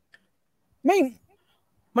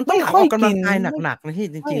มันต้องออกกำลังกายหนักๆนะที่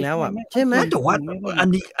จริงๆแล้วอ่ะใช่ไหมแต่ว่าอัน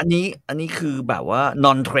นี้คือแบบว่า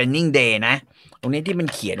non training day นะตรงนี้ที่มัน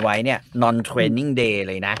เขียนไว้เนี่ย non training day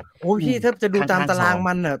เลยนะโอ้พี่ถ้าจะดูตามตาราง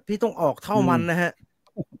มันอ่ะพี่ต้องออกเท่ามันนะฮะ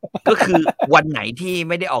ก็คือวันไหนที่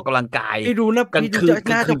ไม่ได้ออกกำลังกายพี่ดูนะพี่ดู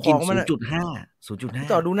หน้าเจ้าของมัน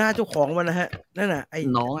 0.5 ต่อดูหน้าเจ้าของมันนะฮะนั่นน่ะไอ้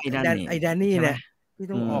น้องไอ้แดนนี่เนี่ยพี่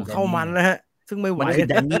ต้องออกเท่ามันนะฮะซึ่งไม่ไหว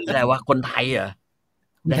แดนนี่อะไรวะคนไทยเหรอ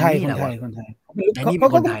คนไทยแดนนี่เป็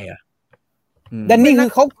นคนไทยเหรอแดนนี่คือ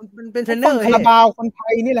เขาเป็นเทรนเนอร์คาราบาวคนไท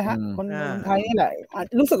ยนี่แหละฮะคนไทยนี่แหละ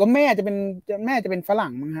รู้สึกว่าแม่จะเป็นฝรั่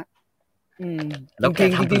งมั้งฮะแล้วแก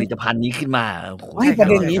ทำผลิตภัณฑ์นี้ขึ้นมาประ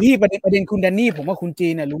เด็นนี้พี่ประเด็นคุณแดนนี่ผมว่าคุณจี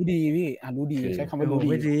นน่ะรู้ดีพี่รู้ดีใช้คำว่ารู้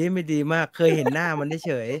ดีไม่ดีมากเคยเห็นหน้ามันเ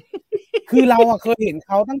ฉยคือเราเคยเห็นเ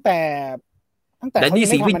ขาตั้งแต่แดนนี่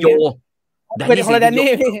สีพิโยเป็นคนละแดนนี่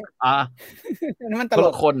พี่มันตล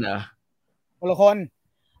กคนเหรอคนละคน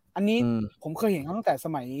อันนี้ผมเคยเห็นเขาตั้งแต่ส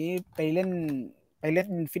มัยไปเล่น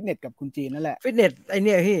ฟิตเนสกับคุณจีนนั่นแหละฟิตเนสไอเ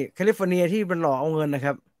นี่ยพี่แคลิฟอร์เนียที่มันหลอกเอาเงินนะค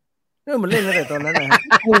รับมันเล่นตั้งแต่ตอนนั้นนะ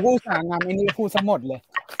กูสางงานไอ้นี่พูดซะหมดเลย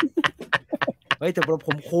เฮ้ยแต่ผ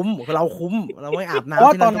มคุ้มเราคุ้มเราไม่อาบน้ำ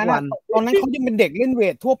ที่นั่นทุกวันตอนนั้นเขายังเป็นเด็กเล่นเว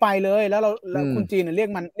ททั่วไปเลยแล้วคุณจีนเรียก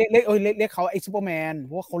มันเรียกเขาไอ้ซูเปอร์แมนเพ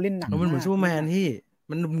ราะว่าเขาเล่นหนังมันเหมือนซูเปอร์แมนที่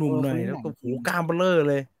มันหนุ่มๆหน่อยแล้วก็หูกล้ามเบลอ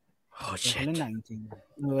เลยเล่นหนังจริง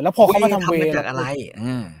แล้วพอเขามาทำเวทจากอะไร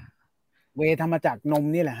เวทำมาจากนม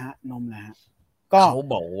นี่แหละฮะนมแหละก็เขา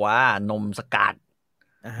บอกว่านมสกัด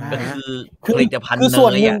ก็คือผลิตภัณฑ์เน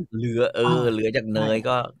ยเหลือจากเนย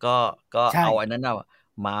ก็เอาอันนั้น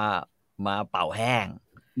มาเป่าแห้ง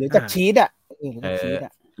หรือจากชีส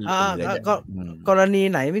ก็กรณี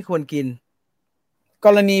ไหนไม่ควรกินก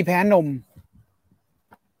รณีแพ้นม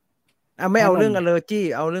ไม่เอาเรื่องอลเลอร์จี้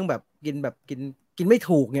เอาเรื่องแบบกินไม่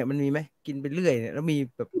ถูกเนี่ยมันมีไหมกินไปเรื่อยเนี่ยแล้วมี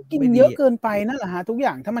แบบกินเยอะเกินไปนั่นแหละฮะทุกอ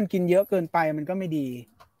ย่างถ้ามันกินเยอะเกินไปมันก็ไม่ดี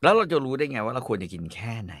แล้วเราจะรู้ได้ไงว่าเราควรจะกินแ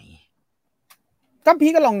ค่ไหนก็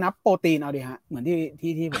พี่ก็ลองนับโปรตีนเอาดิฮะเหมือน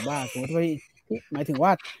ที่ผมว่าสมมติว่าหมายถึงว่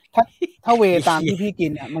าถ้าเวตามที่พี่กิ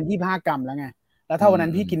นเนี่ยมัน25 กรัมแล้วไงแล้วถ้าวันนั้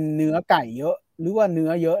นพี่กินเนื้อไก่เยอะหรือว่าเนื้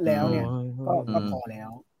อเยอะแล้วเนี่ยก็พอแล้ว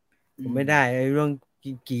ผมไม่ได้เรื่อง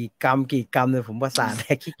กี่กรัมเนี่ยผมประสาทแ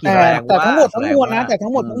ต่ขี้เกียจแต่ทั้งหมดทั้งมวล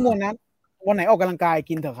นะวันไหนออกกำลังกาย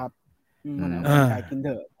กินเถอะครับวันไหนออกกำลังกายกินเถ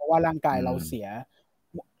อะเพราะว่าร่างกายเราเสีย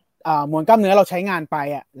มวลกล้ามเนื้อเราใช้งานไป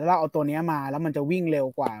แล้วเราเอาตัวนี้มาแล้วมันจะวิ่งเร็ว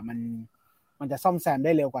กว่ามันจะซ่อมแซมไ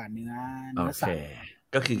ด้เร็วกว่าเนื้อสัตว์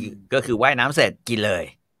ก็คือว่ายน้ำเสร็จกินเลย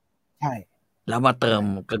ใช่แล้วมาเติม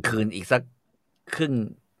กลางคืนอีกสักครึ่ง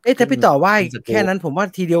ถ้าพี่ต่อว่ายแค่นั้นผมว่า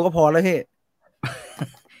ทีเดียวก็พอแล้ว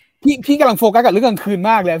พี่กำลังโฟกัสกับเรื่องกลางคืน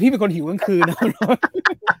มากเลยพี่เป็นคนหิวกลางคืน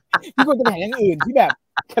พี่ควรจะไปหาอย่างอื่นที่แบบ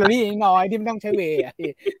แคลอรี่น้อยที่ไม่ต้องใช้เวย์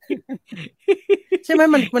ใช่ไหม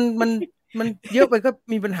มันเยอะไปก็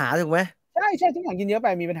มีปัญหาถูกไหมใช่ทุกอย่างกินเยอะไป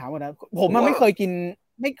มีปัญหาหมดนะผมมันไม่เคย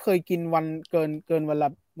กินวันเกินวันละ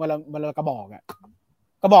กระบอก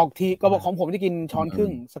กระบอกของผมจะกินช้อนครึ่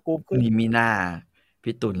งสกู๊ปครึ่งนี่มีหน้า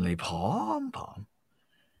พี่ตุ่นเลยผอม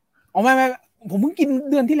ไม่ผมเพิ่งกิน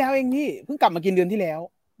เดือนที่แล้วเองพี่เพิ่งกลับมากินเดือนที่แล้ว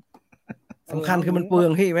สำคัญคือมันเปลือ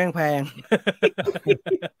งพี่แม่งแพง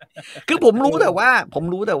คือผมรู้แต่ว่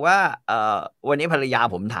าวันนี้ภรรยา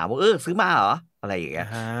ผมถามว่าซื้อมาเหรออะไรอย่างเงี้ย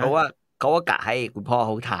เพราะว่าเขาก็กะให้คุณพ่อเข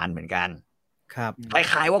าทานเหมือนกันครับค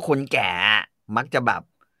ล้ายๆว่าคนแก่มักจะแบบ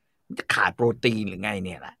จะขาดโปรตีนหรือไงเ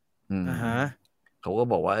นี่ยแหละเขาก็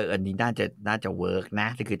บอกว่าอันนี้น่าจะเวิร์กนะ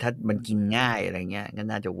คือถ้ามันกินง่ายอะไรเงี้ยก็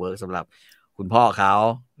น่าจะเวิร์กสำหรับคุณพ่อเขา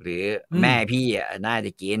หรือแม่พี่น่าจ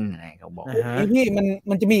ะกินอะไรเขาบอกพี่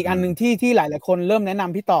มันจะมีอีกอันนึงที่หลายๆคนเริ่มแนะน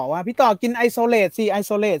ำพี่ต่อว่าพี่ต่อกินไอโซเลต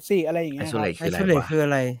สิอะไรอย่างเงี้ยไอโซเลตคืออ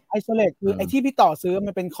ะไรไอโซเลตคือไอที่พี่ต่อซื้อ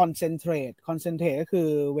มันเป็นคอนเซนเทรตก็คือ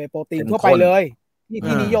เวย์โปรตีนทั่วไปเลย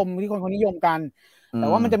ที่นิยมที่คนนิยมกันแต่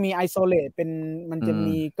ว่ามันจะมีไอโซเลตมันจะ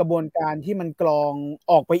มีกระบวนการที่มันกรอง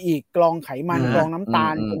ออกไปอีกกรองไขมันกรองน้ำตา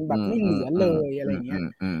ลจนแบบไม่เหลือเลยอะไรเงี้ย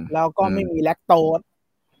แล้วก็ไม่มีแลคโตส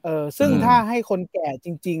ซึ่งถ้าให้คนแก่จ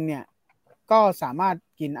ริงๆเนี่ยก็สามารถ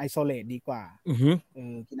กินไอโซเลตดีกว่า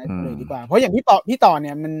กินไอโซเลตดีกว่าเพราะอย่างพี่ต่อเ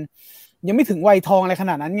นี่ยมันยังไม่ถึงวัยทองอะไรข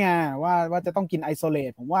นาดนั้นไงว่าจะต้องกินไอโซเล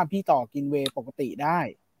ตผมว่าพี่ต่อกินเวย์ปกติได้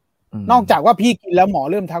นอกจากว่าพี่กินแล้วหมอ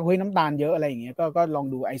เริ่มทักเฮ้ยน้ำตาลเยอะอะไรอย่างเงี้ยก็ลอง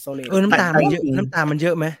ดูไอโซเลตน้ำตาลมันเย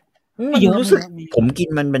อะไหมรู้สึกผมกิน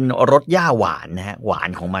มันเป็นรสหญ้าหวานนะฮะหวาน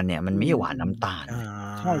ของมันเนี่ยมันไม่ใช่หวานน้ำตาล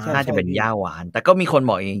ใช่น่าจะเป็นหญ้าหวานแต่ก็มีคน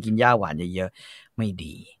บอกเองกินหญ้าหวานเยอะ ไม่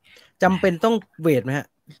ดีจำเป็นต้องเวทไหมฮะ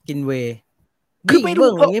กินเวย์ คือไม่รู้อ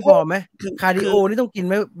ย่างนี้พอไหมคาร์ดิโอนี่ต้องกินไ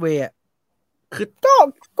หมเวย์คือ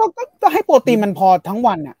ก็ให้โปรตีนมันพอทั้ง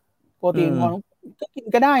วันอ่ะโปรตีนพอก็กิน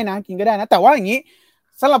ก็ได้นะแต่ว่าอย่างนี้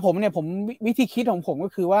สำหรับผมเนี่ยผมวิธีคิดของผมก็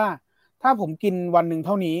คือว่าถ้าผมกินวันหนึ่งเ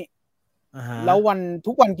ท่านี้แล้ว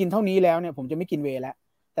ทุกวันกินเท่านี้แล้วเนี่ยผมจะไม่กินเวย์แล้ว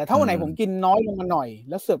แต่ถ้าวันไหนผมกินน้อยลงมาหน่อย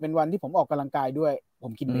แล้วเสือกเป็นวันที่ผมออกกำลังกายด้วยผ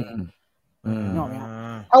มกินเวย์นึกออกไหมครับ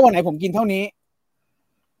ถ้าวันไหนผมกินเท่านี้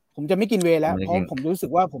ผมจะไม่กินเวย์แล้วเพราะผมรู้สึ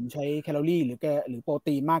กว่าผมใช้แคลอรี่หรือโปร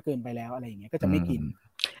ตีนมากเกินไปแล้วอะไรอย่างเงี้ยก็จะไม่กิน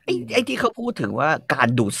ไอ้ที่เขาพูดถึงว่าการ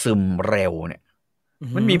ดูดซึมเร็วเนี่ย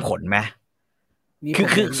มันมีผลไหม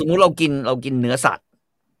คือสมมุติเรากินเนื้อสัตว์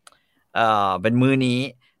เป็นมื้อนี้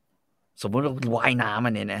สมมุติเราว่ายน้ำ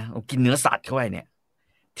อันนี้นะเรากินเนื้อสัตว์เข้าไปเนี่ย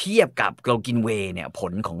เทียบกับเรากินเวย์เนี่ยผ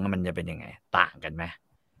ลของมันจะเป็นยังไงต่างกันไหม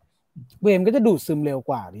เวย์มันก็จะดูดซึมเร็ว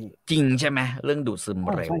กว่าพี่จริงใช่ไหมเรื่องดูดซึม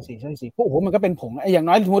เร็วใช่สิโอ้โหมันก็เป็นผงอย่าง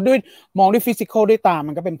น้อยสมมติด้วยมองด้วยฟิสิกอลด้วยตา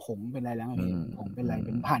มันก็เป็นผงเป็นอะไรแล้วผงเป็นอะไรเ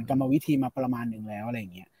ป็นผ่านกรรมวิธีมาประมาณหนึ่งแล้วอะไรอย่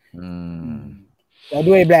างเงี้ยแล้ว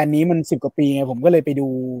ด้วยแบรนด์นี้มัน10 กว่าปีไงผมก็เลยไปดู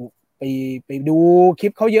คลิ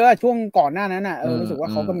ปเขาเยอะช่วงก่อนหน้านั้นน่ะรู้สึกว่า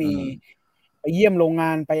เขาก็มีไปเยี่ยมโรงง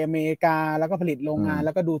านไปอเมริกาแล้วก็ผลิตโรงงานแ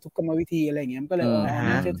ล้วก็ดูทุกกรรมวิธีอะไรอย่างเงี้ยก็เลย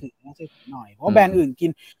น่าเชื่อถือหน่อยเพราะแบรนด์อื่นกิ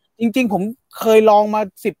นจริงๆผมเคยลองมา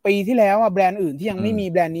10 ปีที่แล้วอ่ะแบรนด์อื่นที่ยังไม่มี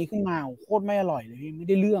แบรนด์นี้ขึ้นมาโคตรไม่อร่อยเลยพี่ไม่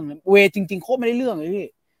ได้เรื่องเลยเวจริงๆโคตรไม่ได้เรื่องเลยพี่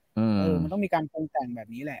มันต้องมีการปรุงแต่งแบบ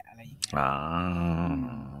นี้แหละอะไรอย่างเงี้ย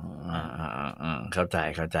เข้า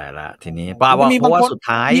ใจละทีนี้เพราะว่าสุด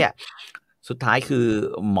ท้ายคือ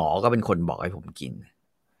หมอก็เป็นคนบอกให้ผมกิน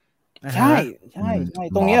ใช่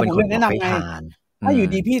ตรงนี้ผมเลยแนะนำไงถ้าอยู่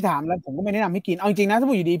ดีพี่ถามแล้วผมก็ไม่แนะนำให้กินเอาจริงนะถ้า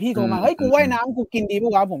อยู่ดีพี่โทรมาเฮ้ยกูว่ายน้ำกูกินดีป่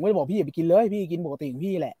ะวะผมก็จะบอกพี่อย่าไปกินเลยพี่กินปกติของ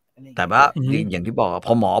พี่แหละแต่ว่าอย่างที่บอกพ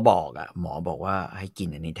อหมอบอกว่าให้กิน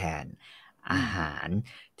อันนี้แทนอาหาร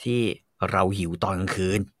ที่เราหิวตอนกลางคื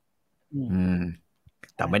น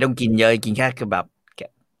แต่ไม่ต้องกินเยอะกินแค่คือแบบ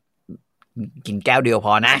กินแก้วเดียวพ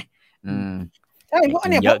อนะใช่เพราะ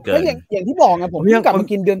เนี่ยอย่างที่บอกไงผมกลับมา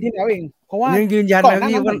กินเดือนที่แล้วเองเพราะว่ายืนยันนะ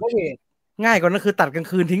พี่ว่าง่ายกว่านั้นคือตัดกลาง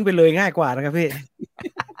คืนทิ้งไปเลยง่ายกว่านะครับพี่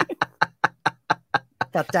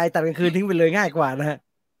ตัดกลางคืนทิ้งไปเลยง่ายกว่านะฮะ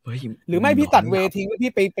หรือไม่พี่ตัดเวทิ้งแล้ว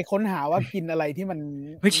พี่ไปค้นหาว่ากินอะไรที่มัน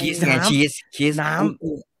ชีสน้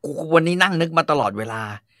ำกูวันนี้นั่งนึกมาตลอดเวลา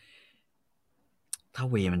ถ้า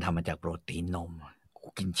เวมันทำมาจากโปรตีนนมกู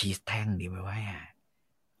กินชีสแท่งดีไหมวะ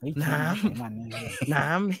น้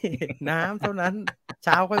ำเท่านั้นเ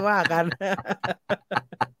ช้าค่อยว่ากัน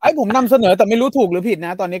ไอ้ผมนำเสนอแต่ไม่รู้ถูกหรือผิดน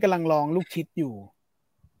ะตอนนี้กำลังลองลูกชิดอยู่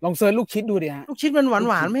ลองเซิร์ชลูกชิดดูดิฮะลูกชิดมัน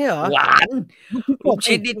หวานไม่เหรอหวานลูก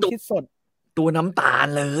ชิดนี่ตัวน้ำตาล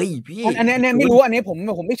เลยพี่อันนี้ไม่รู้อันนี้ผม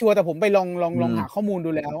ไม่ชัวร์แต่ผมไปลองหาข้อมูลดู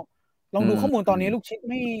แล้วลองดูข้อมูลตอนนี้ลูกชิด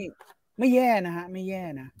ไม่แย่นะฮะไม่แย่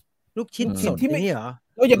นะลูกชิดสดที่ไม่เหรอ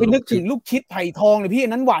เราอย่าไปนึกถึงลูกชิดไผ่ทองเลยพี่อั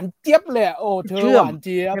นนั้นหวานเจี๊ยบเลยโอ้เธอหวานเ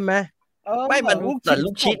จี๊ยบใช่ไหมไม่มันแต่ลู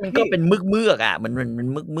กชิดมันก็เป็นเมือกอ่ะมัน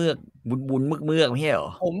เมือกบุญเมือกไม่ใช่เหร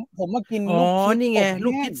อผมมากินลูกชิดนี่ไงลู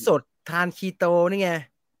กชิดสดทานคีโตนี่ไง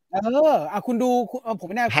คุณดูผม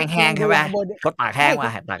ไม่แน่แห้งๆใช่ไหมเขาตากแห้ง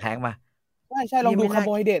มาใช่ลองดูคาร์โบ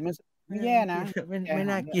ไฮเดรตมันไม่แย่นะไม่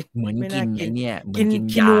น่ากินเหมือนกินไอ้เนี่ยกิน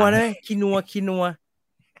คีนัวนะคีนัว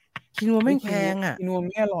ไม่แพงอ่ะคีนัวไ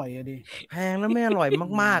ม่อร่อยดิแพงแล้วไม่อร่อย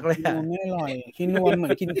มากๆเลยคีนัวไม่อร่อยคีนัวเหมือ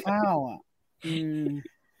นกินข้าวอ่ะ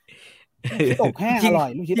ลูกชิ้นอบแห้งอร่อย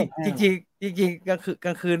ลูกชิ้นอบแห้งจริงกล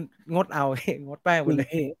างคืนงดเอางดแป้งไปเลย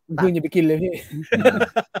คืนอย่าไปกินเลยพี่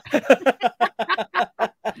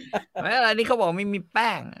ไม่อะไรนี่เขาบอกไม่มีแ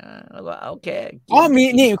ป้งแล้วก็โอเคมี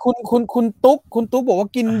นี่คุณตุ๊กบอกว่า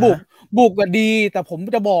กินบุกก็ดีแต่ผม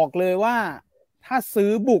จะบอกเลยว่าถ้าซื้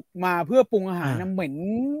อบุกมาเพื่อปรุงอาหารนะเหม็น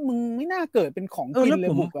มึงไม่น่าเกิดเป็นของกินเล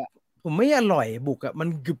ยบุกอ่ะผมไม่อร่อยบุกอ่ะมัน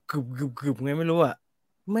กึบไงไม่รู้อ่ะ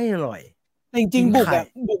ไม่อร่อยจริงๆบุกอ่ะ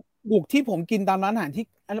บุกที่ผมกินตามร้านอาหารที่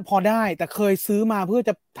พอได้แต่เคยซื้อมาเพื่อจ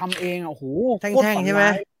ะทำเองโอ้โหแท่งใช่ไหม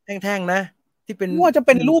แท่งนะที่เป็นว่าจะเ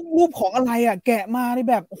ป็นรูปของอะไรอ่ะแกะมาได้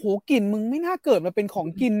แบบโอ้โหกลิ่นมึงไม่น่าเกิดมาเป็นของ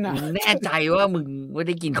กินอ่ะแน่ใจว่ามึงไม่ไ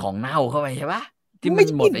ด้กินของเน่าเข้าไปใช่ปะที่มัน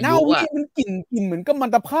หมดอายุอ่ะมันกลิ่นเหมือนกับมัน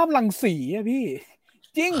ตภาพรังสีอ่ะพี่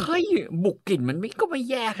จริงเฮ้ยบุกกลิ่นมันก็ไม่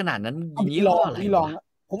แย่ขนาดนั้นพี่ลอง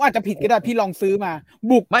ผมอาจจะผิดก็ได้พี่ลองซื้อมา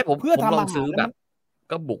บุกไม่ผมเพื่อทำอาหารแบบ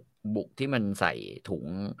ก็บุกที่มันใส่ถุง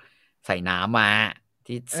ใส่น้ำมา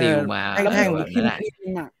ที่ซีลมาแท่งๆนั่นแหละ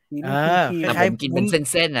แต่ผมกินเป็น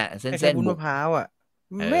เส้นๆอ่ะเส้นบุกมะพร้าวอ่ะ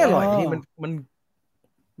ไม่อร่อยที่มัน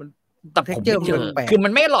แต่ผมไม่เจอคือมั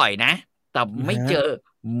นไม่อร่อยนะแต่ไม่เจอ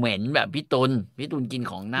เหม็นแบบพี่ตุลกิน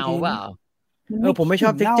ของเน่าเปล่าผมไม่ชอ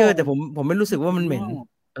บ texture แต่ผมไม่รู้สึกว่ามันเหม็น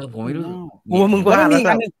ผมไม่รู้มึงว่าแล้ว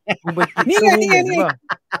มึงไปนี่ไง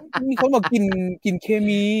มีคนบอกกินเค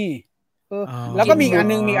มีแล้วก็มีอีกอัน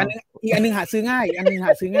นึงหาซื้อง่าย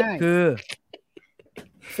คือ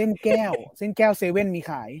เส้นแก้วเซเว่นมี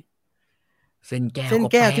ขายเส้นแ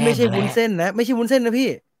ก้วที่ไม่ใช่วุ้นเส้นนะไม่ใช่วุ้นเส้นนะพี่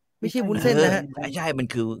ไม่ใช่วุ้นเส้นนะฮะใช่มัน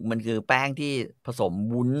คือแป้งที่ผสม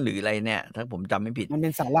วุ้นหรืออะไรเนี่ยถ้าผมจำไม่ผิดมันเป็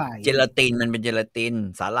นสาหร่ายเจลาตินมันเป็นเจลาติน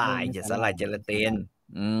สาหร่ายเจลาตินสาหร่าย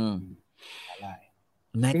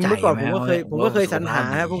แน่ใจ เมื่อก่อนผมก็เคยสรรหา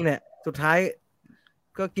ฮะพวกเนี้ยสุดท้าย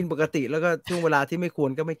ก็กินปกติแล้วก็ช่วงเวลาที่ไม่ควร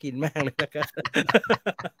ก็ไม่กินแม่งเลยแล้วก็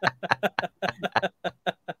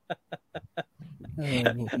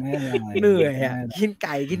เหนื่อยอ่ะกินไ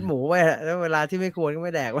ก่กินหมูไปแล้วเวลาที่ไม่ควรก็ไ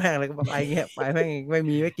ม่แดกแม่งเลยก็ไปเงี้ยไปแม่งไม่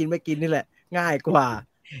กินนี่แหละง่ายกว่า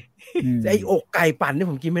ไอ้อกไก่ปั่นนี่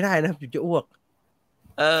ผมกินไม่ได้นะผมจะอ้วก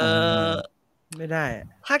ไม่ได้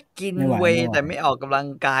ถ้ากินเวย์แต่ไม่ออกกำลัง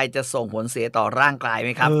กายจะส่งผลเสียต่อร่างกายไหม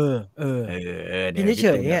ครับกินเฉ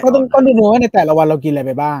ยๆก็ต้องดูว่าในแต่ละวันเรากินอะไรไ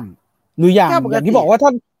ปบ้างหรืออย่างที่บอกว่า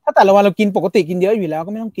ถ้าแต่ละวันเรากินปกติกินเยอะอยู่แล้ว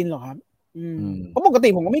ก็ไม่ต้องกินหรอกครับเพราะปกติ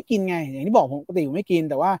ผมก็ไม่กินไงอย่างที่บอกผมปกติผมไม่กิน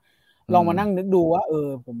แต่ว่าลองมานั่งนึกดูว่า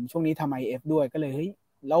ผมช่วงนี้ทำ IF ด้วยก็เลยเฮ้ย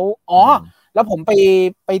แล้วแล้วผม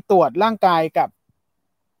ไปตรวจร่างกายกับ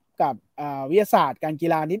วิทยาศาสตร์การกี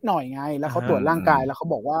ฬานิดหน่อยไงแล้วเขาตรวจร่างกายแล้วเขา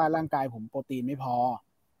บอกว่าร่างกายผมโปรตีนไม่พอ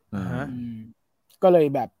ก็เลย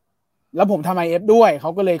แบบแล้วผมทำ IF ด้วยเข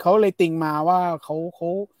าเลยติงมาว่าเข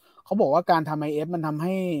าบอกว่าการทำ IF มันทำใ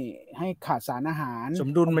ห้ขาดสารอาหารสม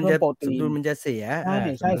ดุลมันจะเสีย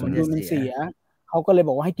ใช่สมดุลมันเสียเขาก็เลยบ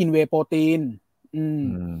อกว่าให้กินเวย์โปรตีน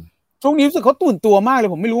ช่วงนี้รู้สึกเขาตื่นตัวมากเลย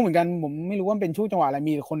ผมไม่รู้เหมือนกันผมไม่รู้ว่าเป็นช่วงจังหวะอะไร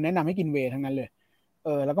มีคนแนะนำให้กินเวย์ทั้งนั้นเลย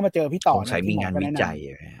แล้วก็มาเจอพี่ต่อใช้มีงานวิจัย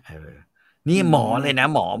นี่หมอเลยนะ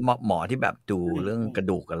หมอที่แบบดูเรื่องกระ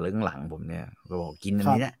ดูกกับเรื่องหลังผมเนี่ยก็บอกกินอัน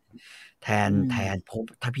นี้นะแทนพบ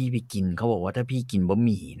ถ้าพี่ไปกินเขาบอกว่าถ้าพี่กินบะห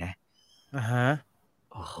มี่นะ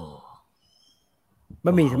โอ้โหบ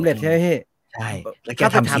ะหมี่สำเร็จใช่ไหมพี่ใช่แล้วแก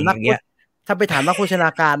ทำสิ่งอย่างเงี้ยถ้าไปถามนักโภชนา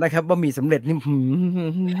การนะครับบะหมี่สำเร็จนี่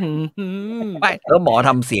ไม่แล้วหมอท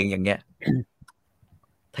ำเสียงอย่างเงี้ย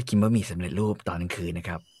ถ้ากินบะหมี่สำเร็จรูปตอนกลางคืนนะ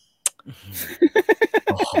ครับ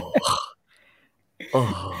โอ้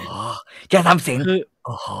โหแกทำเสียงคือโ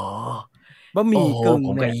อ้โหบะหมี่กึ่ง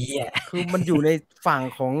เนี่ยคือมันอยู่ในฝั่ง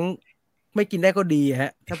ของไม่กินได้ก็ดีฮ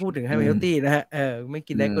ะถ้าพูดถึงให้เฮลตี้นะฮะไม่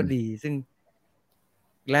กินได้ก็ดีซึ่ง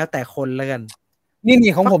แล้วแต่คนแล้วกัน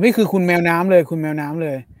นี่ของผมนี่คือคุณแมวน้ำเลย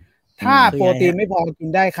ถ้าโปรตีนไม่พอกิน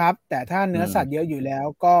ได้ครับแต่ถ้าเนื้อสัตว์เยอะอยู่แล้ว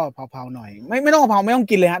ก็เผาๆหน่อยไม่ต้องเผาไม่ต้อง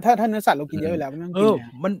กินเลยฮะถ้าเนื้อสัตว์เรากินเยอะอยู่แล้วไม่ต้องกิน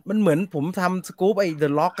มันเหมือนผมทำสกู๊ปไอ้เด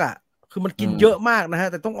อะล็อกอ่ะคือมันกินเยอะมากนะฮะ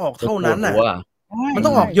แต่ต้องออกเท่านั้นน่ะมันต้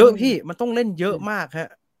องออกเยอะพี่มันต้องเล่นเยอะมากฮะ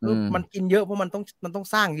มันกินเยอะเพราะมันต้อง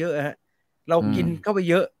สร้างเยอะฮะเรากินเข้าไป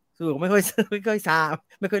เยอะคือไม่ค่อยซา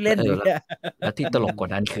ไม่ค่อยเล่นเลยแล้วที่ตลกกว่า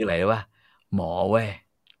นั้นคืออะไรวะหมอเว้ย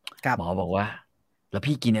หมอบอกว่าแล้ว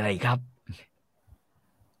พี่กินอะไรครับ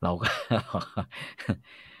เราก็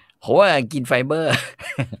ผมว่ากินไฟเบอร์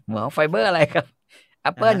หมอไฟเบอร์อะไรครับแอ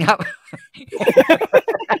ปเปิลครับ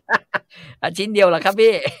ชิ้นเดียวเหรอครับ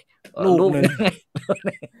พี่ลูกนึง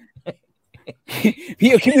พี่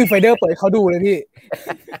เอาคลิปไฟเดอร์เปิดเขาดูเลยพี่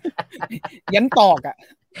ยันตอกอ่ะ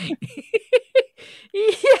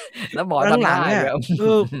แล้วหมอหลังๆอ่ะ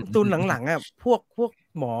ตุนหลังๆอ่ะพวก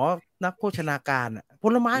หมอนักโภชนาการอ่ะผ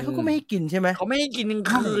ลไม้เขาก็ไม่ให้กินใช่ไหมเขาไม่ให้กินกลา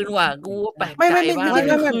งคืนว่ะกูแปลกใจไม่ใช่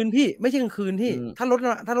กลางคืนพี่ไม่ใช่กลางคืนที่ถ้า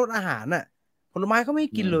ลดอาหารน่ะผลไม้เขาไม่ใ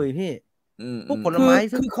ห้กินเลยพี่พวกผลไม้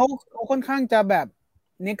คือเขาค่อนข้างจะแบบ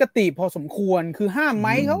เนกาทีฟพอสมควรคือห้ามไหม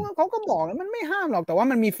เขาก็บอกแล้วมันไม่ห้ามหรอกแต่ว่า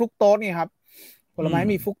มันมีฟรุกโตสนี่ครับผลไม้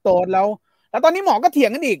มีฟรุกโตสแล้วตอนนี้หมอก็เถีย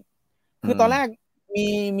งกันอีกคือตอนแรก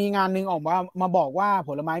มีงานนึงออกมาบอกว่าผ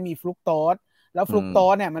ลไม้มีฟรุกโตสแล้วฟรุกโต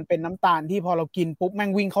สเนี่ยมันเป็นน้ำตาลที่พอเรากินปุ๊บแม่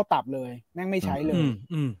งวิ่งเข้าตับเลยแม่งไม่ใช้เลย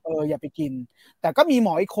อย่าไปกินแต่ก็มีหม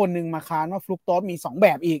ออีกคนนึงมาค้านว่าฟรุกโตสมี2แบ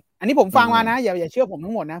บอีกอันนี้ผมฟังมานะอย่าเชื่อผม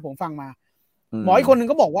ทั้งหมดนะผมฟังมาหมออีกคนนึง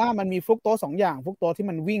ก็บอกว่ามันมีฟรุกโตส2อย่างฟรุกโตสที่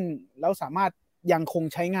มันวิ่งแล้วสามารถยังคง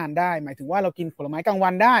ใช้งานได้หมายถึงว่าเรากินผลไม้กลางวั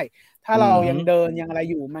นได้ถ้าเรายังเดินยังอะไร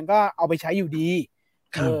อยู่มันก็เอาไปใช้อยู่ดี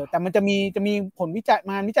แต่มันจะมีผลวิจั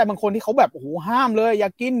ยบางคนที่เขาแบบโอ้โหห้ามเลยอย่า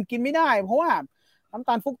กินไม่ได้เพราะว่าน้ำต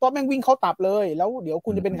าลฟรุกโตสแม่งวิ่งเข้าตับเลยแล้วเดี๋ยวคุ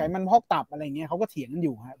ณจะเป็นไขมันพอกตับอะไรเงี้ยเขาก็เถียงกันอ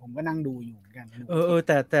ยู่ฮะผมก็นั่งดูอยู่เหมือนกัน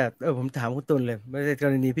แต่ผมถามคุณตุลเลยไม่ใช่ก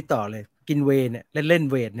รณีพี่ต่อเลยกินเวย์เนี่ยเล่น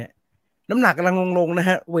เวทเนี่ยน้ำหนักกำลังลงนะ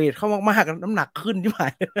ฮะเวทเข้ามากๆน้ำหนักขึ้นที่ไหน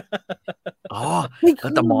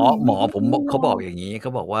แต่หมอผมเขาบอกอย่างนี้เข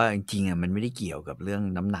าบอกว่าจริงๆมันไม่ได้เกี่ยวกับเรื่อง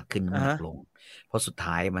น้ำหนักขึ้นน้ำหนักลงเพราะสุด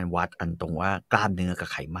ท้ายมันวัดอันตรงว่ากล้ามเนื้อกับ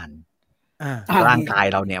ไขมันร่างกาย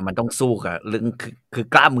เราเนี่ยมันต้องสู้กับเรื่องคือ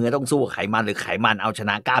กล้ามเนื้อต้องสู้กับไขมันหรือไขมันเอาช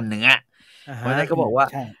นะกล้ามเนื้อเพราะฉะนั้นเขาบอกว่า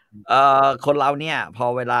คนเราเนี่ยพอ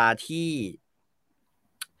เวลาที่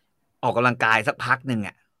ออกกำลังกายสักพักหนึ่ง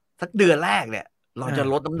อ่ะสักเดือนแรกเนี่ยเราจะ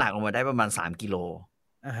ลดน้ำหนักลงมาได้ประมาณ3 กิโล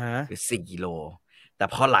หรือ4 กิโลแต่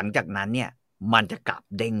พอหลังจากนั้นเนี่ยมันจะกลับ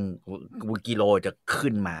เด้งกิโลจะ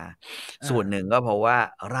ขึ้นมาส่วนหนึ่งก็เพราะว่า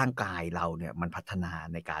ร่างกายเราเนี่ยมันพัฒนา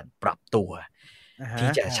ในการปรับตัวที่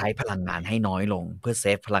จะใช้พลังงานให้น้อยลงเพื่อเซ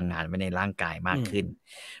ฟพลังงานไว้ในร่างกายมากขึ้น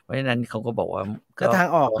เพราะฉะนั้นเขาก็บอกว่าก็ทาง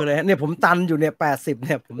ออกคือเลยเนี่ยผมตันอยู่เนี่ย80เ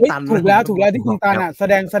นี่ยผมตันถูกแล้วที่คุณตันอ่ะแส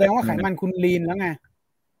ดงว่าไขมันคุณลีนแล้วไง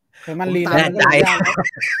ไขมันลีนแน่ใจ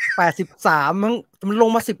83มันลง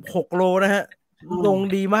มา16 โลนะฮะลง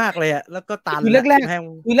ดีมากเลยอ่ะแล้วก็ตันคือแ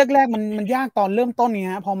รกมันยากตอนเริ่มต้น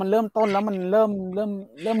นี่ฮะพอมันเริ่มต้นแล้วมันเ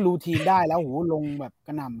ริ่มรูทีนได้แล้วโหลงแบบก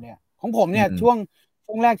ระหน่ำเลยของผมเนี่ยช่วง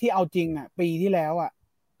แรกที่เอาจริงอ่ะปีที่แล้วอ่ะ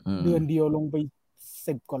เดือนเดียวลงไป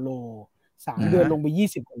10 กว่าโล3 เดือนลงไป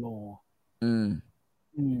20 กว่าโล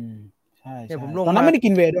ใช่ผมลงตอนนั้นไม่ได้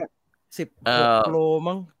กินเวทด้วย16 โล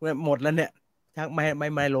มั้งหมดแล้วเนี่ยชักไ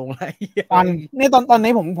ม่ลงเลยนี่ตอน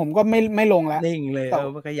นี้ผมก็ไม่ลงแล้วนิ่งเลย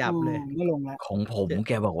ไม่ขยับเลยไม่ลงแล้วของผมแ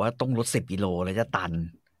กบอกว่าต้องลด10 กิโลแล้วจะตัน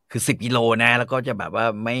คือ10 กิโลนะแล้วก็จะแบบว่า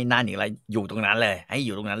ไม่น่าหนีอะไรอยู่ตรงนั้นเลยให้อ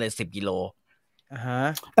ยู่ตรงนั้นเลย10 กิโล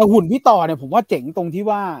แต่หุ่นพี่ต่อเนี่ยผมว่าเจ๋งตรงที่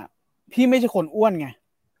ว่าพี่ไม่ใช่คนอ้วนไง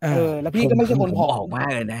แล้วพี่ก็ไม่ใช่คนผอมออกมาก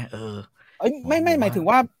เลยนะไม่หมายถึง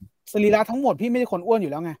ว่าสรีระทั้งหมดพี่ไม่ใช่คนอ้วนอ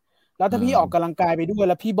ยู่แล้วไงแล้วถ้าพี่ออกกำลังกายไปด้วย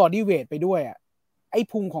แล้วพี่บอดี้เวทไปด้วยอ่ะไอ้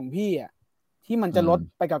พุงของพี่อ่ะที่มันจะลด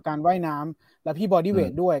ไปกับการว่ายน้ำแล้วพี่บอดี้เว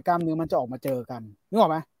ทด้วยกล้ามเนื้อมันจะออกมาเจอกันนึกออ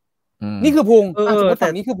กไหมนี่คือพุงแต่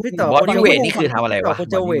นี่คือพี่ต่อบอดี้เวทนี่คือทำอะไรวะ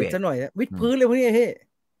จะเวทซะหน่อยวิดพื้นเลยพวกนี้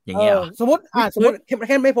อย่างเงี้ยสมมติแ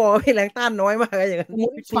ค่ไม่พอพี่แรงต้านน้อยมากอะไรอย่างเงี้ย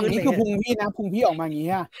ฝั่งนี้คือพุงพี่นะพุงพี่ออกมาอย่างงี้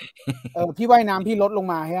ฮะพี่ว่ายน้ำพี่ลดลง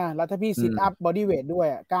มาฮะแล้วถ้าพี่ซิทอัพบอดี้เวทด้วย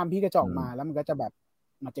กล้ามพี่ก็จะออกมาแล้วมันก็จะแบบ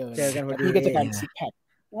มาเจอกันพี่ก็จะกลายเป็นซิกแพค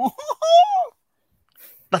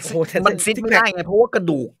มันซิทไม่ได้ไงเพราะว่ากระ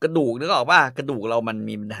ดูกนึกออกป่ะกระดูกเรามัน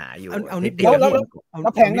มีปัญหาอยู่เอานิดเดียวแล้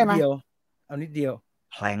วแพงได้ไหมเอานิดเดียว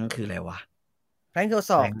แพลงคืออะไรวะแพลงคือ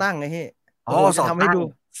ศอกตั้งไงพี่ศอกทำให้ดู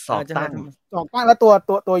ศอกตั้งแล้ว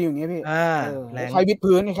ตัวอยู่อย่างงี้พี่ใครวิด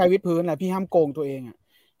พื้นแหละพี่ห้ามโกงตัวเองอ่ะ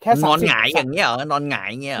แค่นอนหงายอย่างเงี้ยเหรอนอนหงาย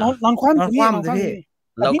เงี้ยนอนคว่ำพี่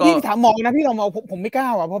แล้วพี่ถามหมอนะพี่เรามาผมไม่กล้า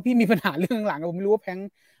อ่ะเพราะพี่มีปัญหาเรื่องหลังผมไม่รู้ว่าแพง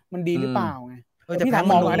มันดีหรือเปล่าไงพี่ถาม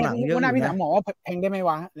หมอว่าพี่ถามหมอว่าแพงได้ไหม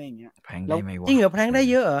วะอะไรอย่างเงี้ยแพงได้ไหมวะจริงเหรอแพงได้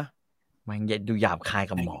เยอะเหรอมันดูหยาบคาย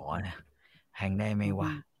กับหมอนะแพงได้ไหมว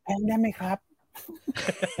ะแพงได้ไหมครับ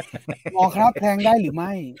หมอครับแพงได้หรือไ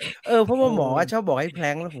ม่เพราะว่าหมอชอบบอกให้แพล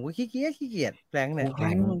งแล้วผมก็ขี้เกียจแพลงเนี่ยแพล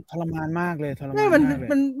งมันทรมานมากเลย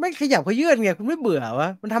มันไม่ขยับขยื่นไงคุณไม่เบื่อวะ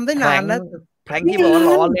มันทำได้นานแล้วแพลงที่บอกว่า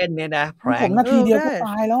ล้อเล่นเนี่ยนะแพลงผมนาทีเดียวก็ต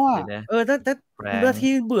ายแล้วอ่ะถ้านาที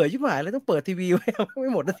เบื่อชิบหายแล้วต้องเปิดทีวีไว้ไม่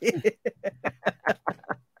หมดนาที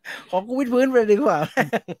ขอกูวิดพื้นไปดีกว่า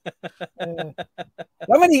แ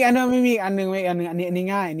ล้วมันอีกอันนึงไม่มีอันนึงอันนี้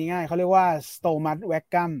ง่ายเขาเรียกว่า stomach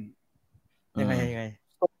vacuum ยังไง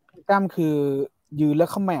กล้ามคือยืนแล้ว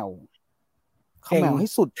เขม่าให้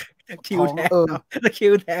สุดคิวแท็กแล้วคิ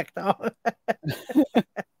วแท็กต่อ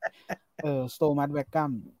stomach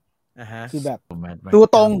vacuum คือแบบตัว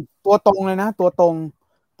ตรงเลยนะตัวต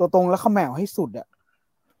รงแล้วเขม่าให้สุดอ่ะ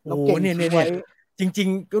แล้วเก่งเนี่ยจริง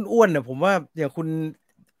ๆอ้วนๆเนี่ยผมว่าอย่างคุณ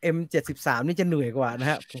M73 นี่จะเหนื่อยกว่านะ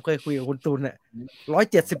ฮะผมเคยคุยกับคุณตูนอ่ะ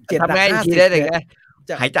177ทำไงทีได้เลยไง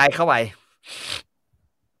หายใจเข้าไป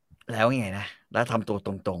แล้วไงนะแล้วทำตัวต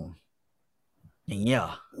รงๆอย่างนี้เหร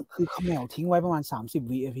อคือเขม่าทิ้งไว้ประมาณ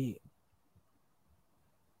30 วิอ่ะ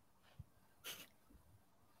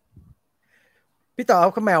พี่ต่อ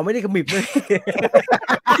เขม่าไม่ได้ขมิบเลย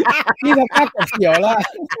พี่ทำภาพเสียวแล้ว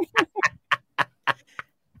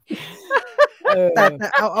แต่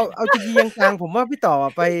เอาจริงๆกลางผมว่าพี่ต่อ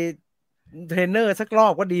ไปเทรนเนอร์สักรอ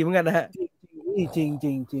บก็ดีเหมือนกันนะฮะจริง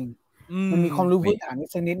มันมีความรู้พื้นฐาน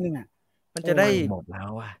สักนิดนึงอ่ะมันจะได้หมดแล้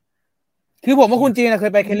วอ่ะคือผมว่าคุณจีนเค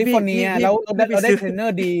ยไปแคลิฟอร์เนียแล้วเราได้เทรนเนอ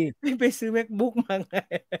ร์ดีไปซื้อ MacBook มาไง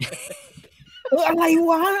อะไร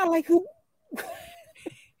วะอะไรคือ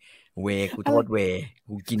กูโทษ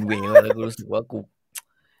กูกินแล้วกูรู้สึกว่ากู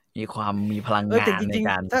มีพลังงานใน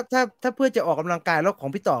การถ้าเพื่อจะออกกำลังกายแล้วของ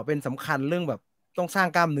พี่ต่อเป็นสำคัญเรื่องแบบต้องสร้าง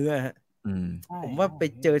กล้ามเนื้อฮะผมว่าไป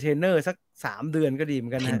เจอเทรนเนอร์สัก3 เดือนก็ดีเหมือ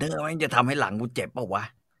นกันนะเทรนเนอร์มันจะทำให้หลังกูเจ็บเปล่าวะ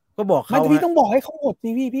ก็บอกเขาพี่ต้องบอกให้เขาหมดสิ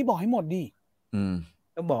พี่บอกให้หมดดิ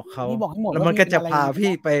ก็บอกเขาแล้วมันก็จะพา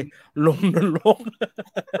พี่ไปลงนรก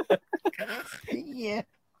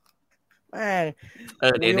แม่ง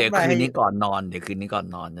เดี๋ยวคืนนี้ก่อนนอ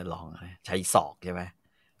นจะลองใช้ศอกใช่ไหม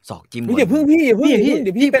ศอกจิ้มเดี๋ยวพี่เดี๋ยว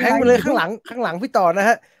พี่แพงไปเลยข้างหลังพี่ต่อนะ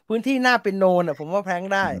ฮะพื้นที่หน้าเป็นโนนผมว่าแพง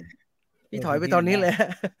ได้พี่ถอยไปตอนนี้เลย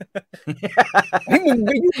ให้มึงไ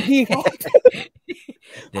ม่ยุ่งพี่เขา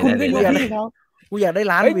คุณก็ยกพี่เขากูอยากได้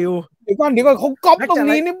ล้านวิวเดี๋ยวก่อนเขาก๊อปตรง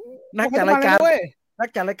นี้นี่นักจัดรา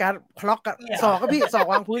ยการพล็อกอะสอกก็พี่สอก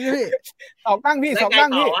วางพื้นพี่สอกตั้งพี่สอกตั้ง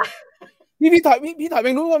พี่ถอยไป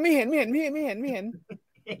รู้ว่าไม่เห็นพี่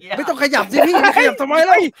ไม่ต้องขยับสิพี่ขยับทำไม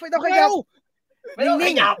ล่ะไม่ต้องขยับไม่ต้องข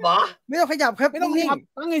ยับเหรอไม่ต้องขยับครับไม่ต้องขยับ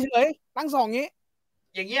ตั้งเฉยๆตั้งสองงี้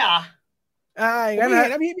อย่างนี้เหรองั้น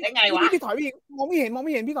นะพี่ถอยไปอีกมองไม่เห็น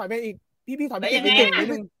พี่ถอยไปอีกพี่ถอยไปอีกนิด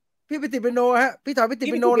นึงพี่ไปติดเป็นโนฮะพี่ถอยไปติด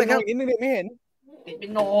เป็นโนเลยครับนิดนึงไม่เห็นติดเป็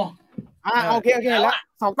นโนโอเคแล้ว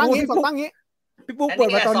สองตั้งงี้พี่ปุ๊กเปิด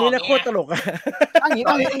มาตอนนี้นะโคตรตลกอะตั้ง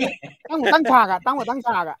ฉากอะตั้งฉ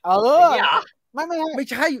ากอะไม่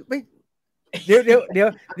ใช่ไม่เดี๋ยว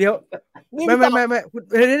ไม่คุณ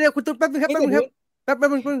เดี๋ยวคุณตุ๊ดแป๊บนึงครับแป๊บ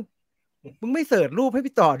นึงมึงไม่เสิร์ชรูปให้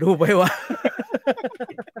พี่ต่อดูไปวะ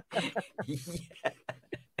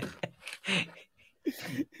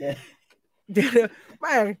เดี๋ยวแ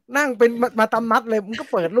ม่งนั่งเป็นมาตำนัดเลยมึงก็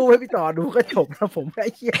เปิดรูปให้พี่ต่อดูก็จบแล้วผมไ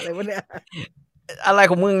อ้เหี้ยอะไรวะเนี่ยอะไร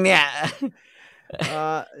ของมึงเนี่ย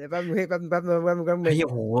เดี๋ยวแป๊บนึงโ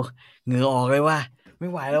อ้โหเหงื่อออกเลยว่ะไม่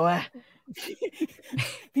ไหวแล้วว่ะ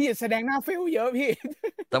พี่แสดงหน้าเฟลเยอะพี่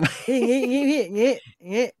ทำไม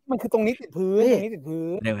งี้มันคือตรงนี้ติดพื้น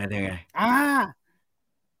ยังไง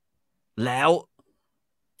แล้ว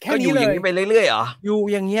แค่นี้เลยไปเรื่อยๆเหรออยู่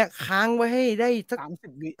อย่างเงี้ยค้างไว้ให้ได้สัก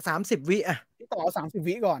30 วิอ่ะพี่ต่อ30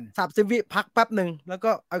 วิก่อน30 วิพักแป๊บนึงแล้ว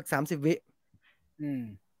ก็เอาอีก30 วิ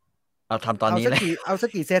เอาทำตอนนี้เลยเอาสัก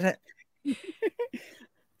กี่เซตฮะ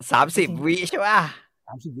30 วิใช่ป่ะ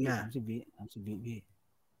30 วิพี่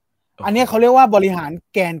อันนี้เขาเรียกว่าบริหาร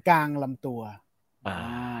แกนกลางลำตัว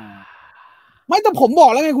ไม่แต่ผมบอ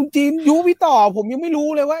กแล้วไงคุณจีนยูพี่ต่อผมยังไม่รู้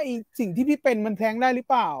เลยว่าสิ่งที่พี่เป็นมันแพงได้หรือ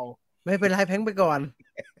เปล่าไม่เป็นไรแพงไปก่อน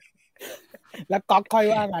แล้วก๊อกค่อย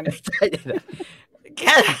ว่ากันแ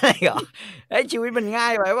ค่ไหนเหรอไอ้ชีวิตมันง่า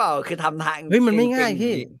ยไปเปล่าคือทำทางเฮ้ยมันไม่ง่าย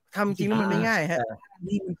พี่ทำจริงแล้วมันไม่ง่ายฮะ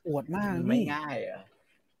นี่มันปวดมากไม่ง่ายอ่ะ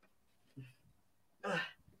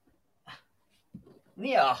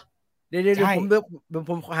นี่เหรอเดี๋ยว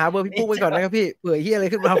ผมหาเบอร์พี่ปุ๊กไว้ก่อนนะครับพี่เผื่อเฮียอะไร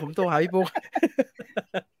ขึ้นมาผมโทรหาพี่ปุ๊ก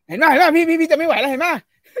เห็นไหมพี่จะไม่ไหวแล้วเห็นไหม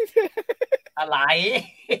อะไร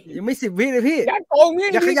ยังไม่10 วิเลยพี่อย่าโกงพี่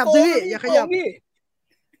อย่าขยับสิพี่อย่าขยับพี่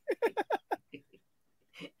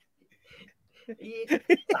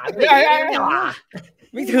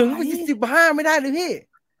ไม่ถึง15ไม่ได้เลยพี่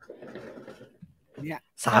เนี่ย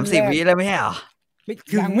30 วิแล้วไม่ใช่เหรอ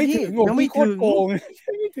ยังไม่ถึงโกง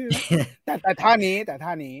แต่ท่านี้ท่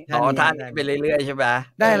าไปเรื่อยๆใช่ไหม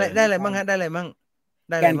ได้อะไรมั่งฮะได้อะไรมั่ง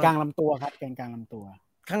แกนกลางลำตัวครับแกนกลางลำตัว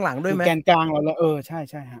ข้างหลังด้วยไหมแกนกลางเราใ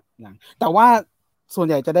ช่ฮะหลังแต่ว่าส่วน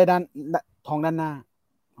ใหญ่จะได้ท้องด้านหน้า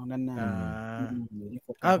เ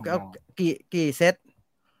อากี่เซต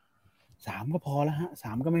3ก็พอแล้วฮะ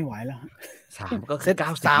3ก็ไม่ไหวแล้วฮะ3ก็เซต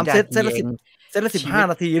3เซตละ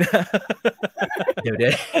15 นาทีนะเดี๋ยว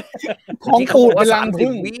ของปูดเป็นลังพึ่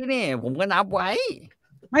งวินี่ผมก็นับไว้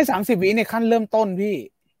ไม่30 วิในขั้นเริ่มต้นพี่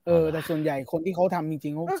แต่ส่วนใหญ่คนที่เขาทำจริ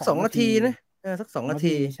งๆเขา2 นาทีนะสัก2 นา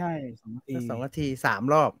ทีใช่2 นาที2 นาที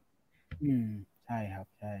3 รอบใช่ครับ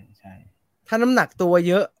ใช่ถ้าน้ำหนักตัว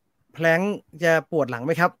เยอะแพลงจะปวดหลังไห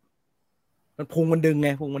มครับมันพุงมันดึงไง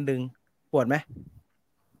พุงมันดึงปวดไหม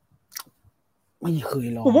ไม่เคย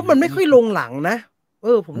ลองผมว่ามันไม่ค่อยลงหลังนะ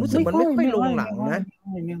ผมรู้สึกมันไม่ค่อยลงหลังนะ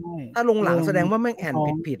ถ้าลงหลังแสดงว่าแม่งแอน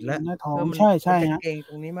ผิดแล้วใช่ฮะเก่งต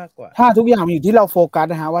รงนี้มากกว่าถ้าทุกอย่างอยู่ที่เราโฟกัส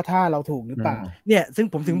นะฮะว่าถ้าเราถูกหรือเปล่าเนี่ยซึ่ง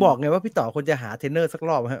ผมถึงบอกไงว่าพี่ต่อควรจะหาเทรนเนอร์สักร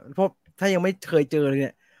อบฮะเพราะถ้ายังไม่เคยเจอเลยเ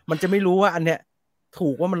นี่ยมันจะไม่รู้ว่าอันเนี้ยถู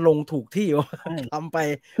กว่ามันลงถูกที่ว่าทำไป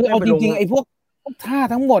คือเอาจริงๆไอ้พวกท่า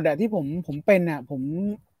ทั้งหมดอะที่ผมเป็นอะผม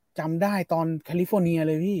จำได้ตอนแคลิฟอร์เนียเ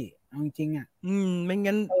ลยพี่เอาจริงอะไม่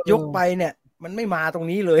งั้นยกไปเนี่ยมันไม่มาตรง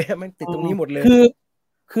นี้เลยมันติดตรงนี้หมดเลย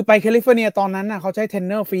คือไปแคลิฟอร์เนียตอนนั้นน่ะเขาใช้เทรน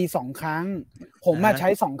เนอร์ฟรี2 ครั้งผมมาใช้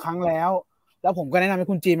2 ครั้งแล้วผมก็แนะนำให้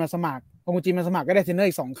คุณจีนมาสมัครพอคุณจีนมาสมัครก็ได้เทรนเนอร์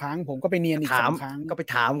อีก2 ครั้งผมก็ไปเนียนอีก2 ครั้งก็ไป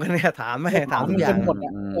ถามกันเนี่ยถามทุกอย่างจนหมดอ่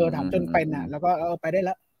ะถามจนเป็นอ่ะแล้วก็ไปได้แ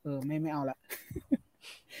ล้วไม่เอาละ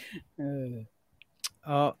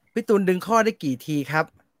พี่ตูนดึงข้อได้กี่ทีครับ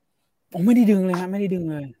ผมไม่ได้ดึงเลยฮะไม่ได้ดึง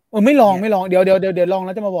เลยไม่ลองเดี๋ยวลองแ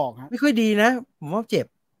ล้วจะมาบอกฮะไม่ค่อยดีนะผมว่าเจ็บ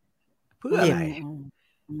เพื่ออะไร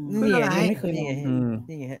นี่ไม่เคย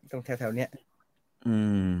นี่ไงฮะตรงแถวๆเนี้ย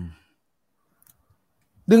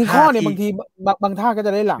ดึงข้อเนี่ยบางทีบางท่าก็จ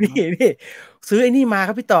ะได้หลังนี่ซื้อไอ้นี่มาค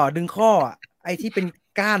รับพี่ต่อดึงข้อไอ้ที่เป็น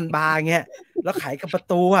ก้านบาเงี้ยแล้วไขกับประ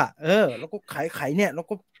ตูแล้วก็ไขเนี่ยแล้ว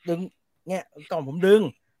ก็ดึงเงี้ยตอนผมดึง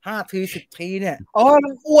5 ที 10 ทีเนี่ยมั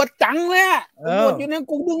นอวดจังเลยอวดอยู่เนี่ย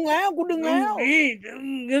กูดึงแล้ว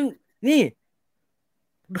นี่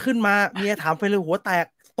ขึ้นมาเมียถามไปเลยหัวแตก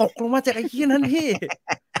ตกลงมาจากไอ้ขี้นั้นพี่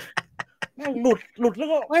หลุดแล้ว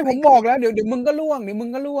ก็ไม่ผมบอกแล้วเดี๋ยวมึงก็ล่วง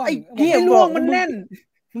ไอ้เหี้ยล่วงมันแน่น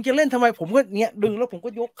มึงจะเล่นทำไมผมก็เนี้ยดึงแล้วผมก็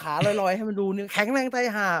ยกขาลอยๆให้มันดูเนี่ยแข็งแรงใต้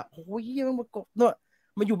ห่าโอ้ยมันมากบเนี่ย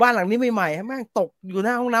มาอยู่บ้านหลังนี้ใหม่ๆให้แม่งตกอยู่ห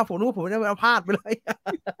น้าห้องน้ำผมนึกว่าผมจะเอาพลาดไปเลย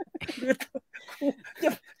เ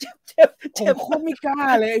จ็บโคตรไม่กล้า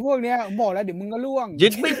เลยไอ้พวกเนี้ยผมบอกแล้วเดี๋ยวมึงก็ล่วงยึ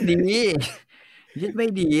ดไม่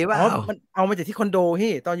ดีป่ะมันเอามาจากที่คอนโด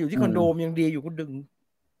พี่ตอนอยู่ที่คอนโดยังดีอยู่ก็ดึง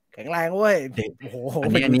แข็งแรงเว้ยโอ้โห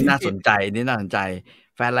อันนี้น่าสนใจ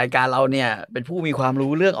แฟนรายการเราเนี่ยเป็นผู้มีความ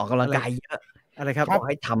รู้เรื่องออกกำลังกายเยอะอะไรครับบอกใ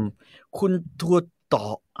ห้ทำคุณทัวต่อ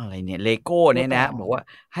อะไรเนี่ยเลโก้เนี่ยนะบอกว่า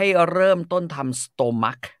ให้เริ่มต้นทำสโต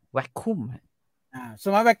มัคแวคคุมส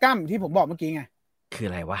มาร์ทแวคกัมที่ผมบอกเมื่อกี้ไงคือ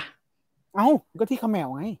อะไรวะก็ที่ขมแมว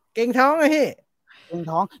ไงเก่งท้องไงพี่เก่ง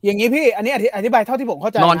ท้องอย่างนี้พี่อันนี้อธิบายเท่าที่ผมเข้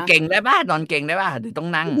าใจนอนเก่งได้ป่ะหรือต้อง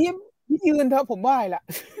นั่งยืนเถอะผมว่าแหละ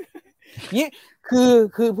นี่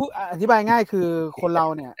คือผู้อธิบายง่ายคือคนเรา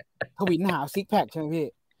เนี่ยทวินหาซิกแพคใช่ไหมพี่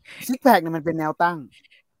ซิกแพคเนี่ยมันเป็นแนวตั้ง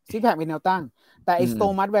ซิกแพคเป็นแนวตั้งแต่ไอ้สโต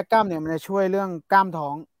มัสแวคกัมเนี่ยมันจะช่วยเรื่องกล้ามท้อ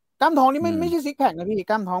งนี่ไม่ใช่ซิกแพคนะพี่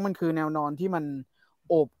กล้ามท้องมันคือแนวนอนที่มัน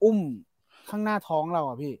โอบอุ้มข้างหน้าท้องเรา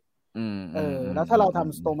อ่ะพี่แล้วถ้าเราท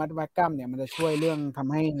ำสโตมัสแวคกัมเนี่ยมันจะช่วยเรื่องท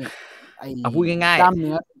ำให้ไอ้พูดง่ายๆกล้ามเ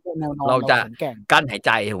นื้อแนวนอนเราจะกั้นหายใ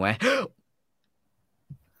จถูกไหม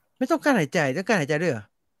ไม่ต้องกั้นหายใจต้องกั้นหายใจด้วยเหรอ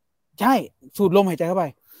ใช่สูดลมหายใจเข้าไป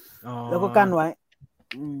แล้วก็กั้นไว้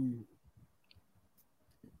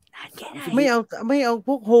ไม่เอาพ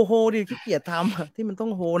วกโฮดิขี้เกียจทำที่มันต้อ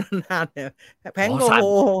งโฮนานๆเนี่ยแพงก็โฮ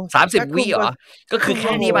30 วิเหรอก็คือแ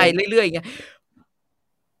ค่นี้ไปเรื่อยๆไง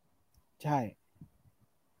ใช่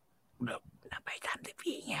ไป30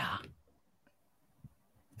 วิไง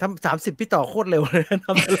ทำ30พี่ต่อโคตรเร็วเลยท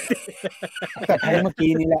ำแต่ใช้เมื่อ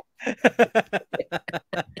กี้นี่แหละ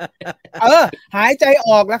หายใจอ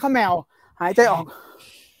อกแล้วข้าแมวหายใจออก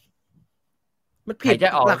มันผิด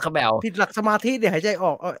หลักข้าแมวผิดหลักสมาธิเดี๋ยวหายใจอ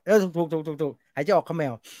อกถูกหายใจออกข้าแม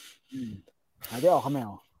วหายใจออกข้าแมว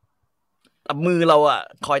แต่มือเรา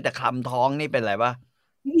คอยแต่คลำท้องนี่เป็นไรปะ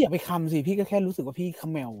พี่อย่าไปคลำสิพี่ก็แค่รู้สึกว่าพี่ข้า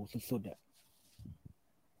แมวสุดๆ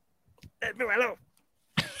ไม่ไหวแล้ว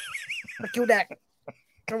ตะคิวแดก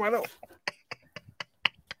ไม่ไหวแล้ว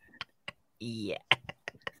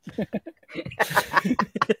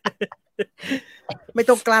ไม่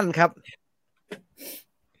ต้องกลั้นครับ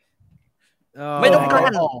ไม่ต้องกลั้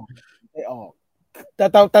นไม่ออกแ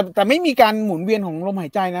ต่ไม่มีการหมุนเวียนของลมหา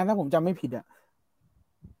ยใจนะถ้าผมจำไม่ผิด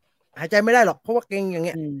หายใจไม่ได้หรอกเพราะว่าเก่งอย่างเ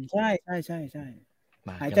งี้ยใช่หายใ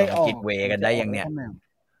จออกกินเวกันได้อย่างเนี้ย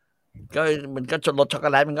ก็มันก็รสช็อกโก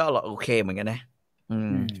แลตมันก็โอเคเหมือนกันนะ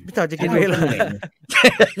พี่ต่อจะกินเวลเลย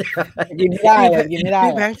กินไม่ได้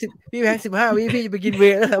พี่แพง15 วิพี่จะไปกินเว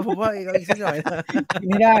แล้วผมว่าอีกสักหน่อยกิน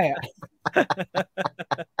ไม่ได้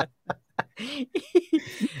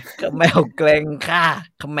ขมแมวเกรงค่ะ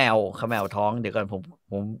ขมแมวท้องเดี๋ยวก่อน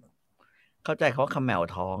ผมเข้าใจเขาขมแมว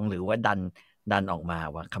ท้องหรือว่าดันออกมา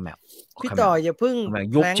ว่าขมแมวพี่ต่ออย่าพึ่ง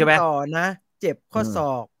ยุบใช่ไหมต่อนะเจ็บข้อศ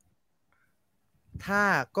อกถ้า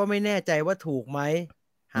ก็ไม่แน่ใจว่าถูกไหม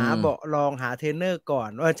หาเบาะรองหาเทรนเนอร์ก่อน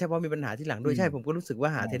ว่าใช่เพราะมีปัญหาที่หลังด้วยใช่ผมก็รู้สึกว่า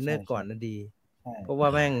หาเทรนเนอร์ก่อนน่ะดีเพราะว่า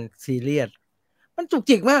แม่งซีเรียสมันจุก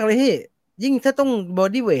จิกมากเลยพี่ยิ่งถ้าต้องบอ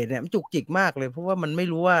ดี้เวทเนี่ยมันจุกจิกมากเลยเพราะว่ามันไม่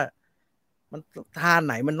รู้ว่ามันท่าไ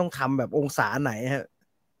หนมันต้องทำแบบองศาไหนฮะ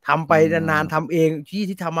ทำไปนานๆทำเอง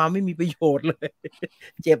ที่ทำมาไม่มีประโยชน์เลย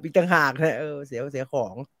เจ็บอีกต่างหากนะเสียขอ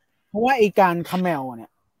งเพราะว่าไอการขมแมวเนี่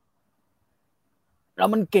ยแล้ว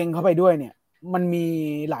มันเก่งเข้าไปด้วยเนี่ยมันมี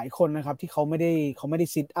หลายคนนะครับที่เขาไม่ได้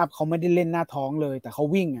ซิทอัพเขาไม่ได้เล่นหน้าท้องเลยแต่เขา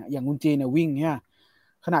วิ่งอย่างคุณจีนเนี่ยวิ่งเนี่ย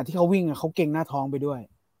ขณะที่เขาวิ่งเขาเก่งหน้าท้องไปด้วย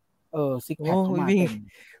ซิกแพคเขามา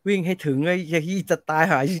วิ่งให้ถึงไอ้ที่จะตาย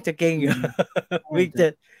หายจะเก่งอยู่วิ่งจะ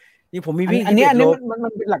นี่ผมมีวิ่งอันนี้มั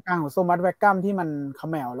นเป็นหลักการของโซมัสแวคกัมที่มันขม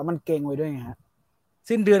แมวแล้วมันเก่งไว้ด้วยไงฮะ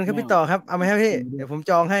สิ้นเดือนครับพี่ต่อครับเอาไหมครับพี่เดี๋ยวผม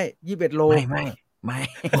จองให้21 โลไม่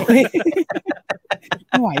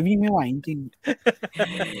ไหววิ่งไม่ไหวจริงๆ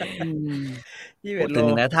ถึง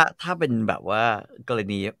นะถ้าเป็นแบบว่ากร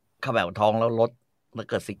ณีขมแมวท้องแล้วลดแล้ว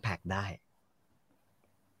เกิดซิกแพคได้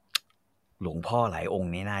หลวงพ่อหลายอง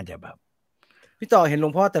ค์นี้น่าจะแบบพี่ต่อเห็นหลว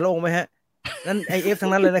งพ่อแต่ละองค์ไหมฮะนั่น IF ทั้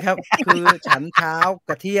งนั้นเลยนะครับคือฉันเช้า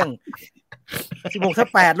กับเที่ยง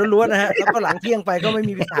16-8ล้วนๆนะฮะแล้วก็หลังเที่ยงไปก็ไม่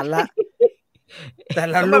มีวิสันละแต่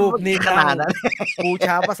ละรูปนี่ขนาดนั้นปูช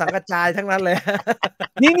าประสังกระจายทั้งนั้นเลย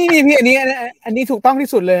นี่พี่อันนี้ถูกต้องที่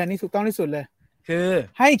สุดเลยอันนี้ถูกต้องที่สุดเลยคือ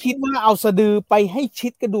ให้คิดว่าเอาสะดือไปให้ชิ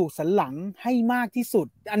ดกระดูกสันหลังให้มากที่สุด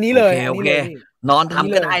อันนี้เลยโอเคนอนท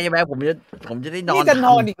ำก็ได้ใช่ไหมผมจะได้นอนนี่จะน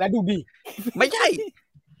อนอีกแล้วดูดิไม่ใช่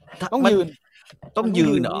ต้องยื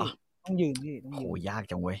นเหรอต้องยืนพี่โหยาก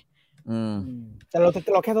จังเว้ยแต่เร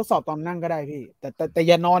าแค่ทดสอบตอนนั่งก็ได้พี่แต่อ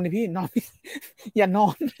ย่านอนดิพี่นอนอย่านอ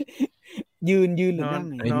น ยืนหรือนั่ง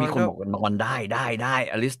มีคนบอกว่านอนได้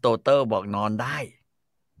อริสโตเติลบอกนอนได้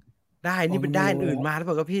นี่เป็นได้อื่นมาหรือเป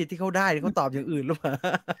ล่าครับพี่ที่เขาได้เขาตอบอย่างอื่นหรือเปล่า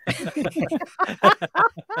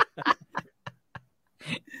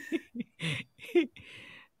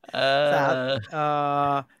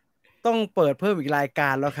ต้องเปิดเพิ่มอีกรายกา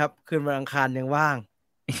รแล้วครับคืนวันอังคารยังว่าง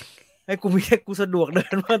ให้กูมีแค่กูสะดวกเดิ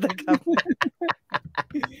นมาแต่ครับ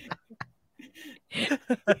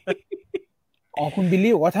คุณบิล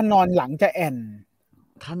ลี่บอกว่าถ้านอนหลังจะแอน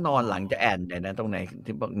นะตรงไหน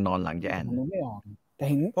ที่บอกนอนหลังจะแอนไม่ออกแต่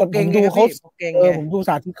เห็นผมดูเขาผมดูส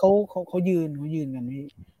าธิตเขายืนกันพี่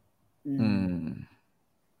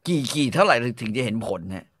กี่เท่าไหร่ถึงจะเห็นผล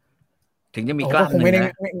ฮะถึงจะมีกล้ามไ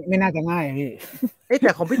ม่น่าจะง่ายพี่แ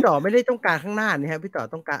ต่ของพี่ต่อไม่ได้ต้องการข้างหน้านี่ฮะพี่ต่อ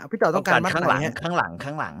ต้องการมัดข้างหลัง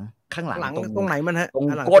ตรงไหนมันฮะตรง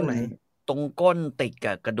ก้นติด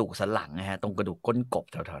กับกระดูกสันหลังนะฮะตรงกระดูกก้นกบ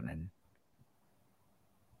แถวๆนั้น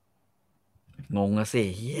งงอะสิ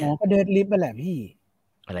ก็เดดลิฟต์ไปแหละพี่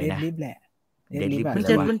อะไรนะเดดลิฟต์แหละเดดลิฟต์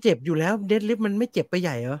มันเจ็บอยู่แล้วเดดลิฟต์มันไม่เจ็บไปให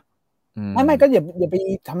ญ่เหรอไม่ก็อย่าไป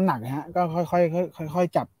ทำหนักฮะก็ค่อย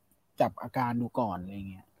จับอาการดูก่อนอะไร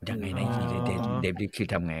เงี้ยยังไงนะเดดลิฟต์คือ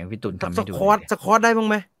ทำไงพี่ตุลทำให้ดูสควอตได้บ้าง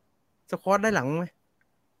ไหมสควอตได้หลังไหม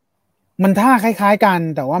มันท่าคล้ายๆกัน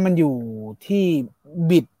แต่ว่ามันอยู่ที่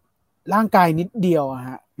บิดร่างกายนิดเดียวฮ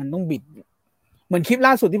ะมันต้องบิดเหมือนคลิป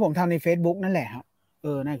ล่าสุดที่ผมทำใน Facebook นั่นแหละฮะ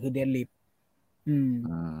นั่นคือเดดลิฟต์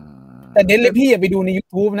แต่เดดลิฟต์พี่อย่าไปดูใน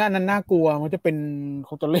YouTube นะนั่นน่ากลัวมันจะเป็นเข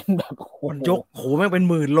าจะเล่นแบบมันยกแม่งเป็น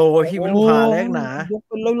10,000 โลพี่ไม่รู้พาแรงหนายกเ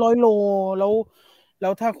ป็น100 โลแล้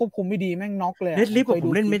วถ้าควบคุมไม่ดีแม่งน็อกเลยเดดลิฟต์ผ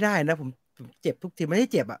มเล่นไม่ได้นะผมเจ็บทุกทีไม่ได้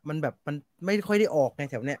เจ็บอ่ะมันแบบมันไม่ค่อยได้ออกใน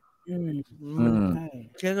แถวเนี้ย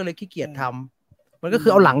เชื่อก็เลยขี้เกียจทำมันก็คื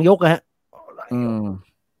อเอาหลังยกฮะ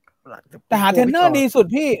แต่หาเทรนเนอร์ดีสุด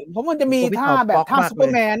พี่เพราะมันจะมีท่าแบบท่าซูเปอ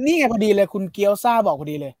ร์แมนนี่ไงพอดีเลยคุณเกียวซ่าบอกพอ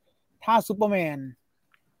ดีเลยท่าซูเปอร์แมน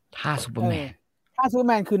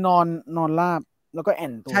คือนอนราบแล้วก็แอ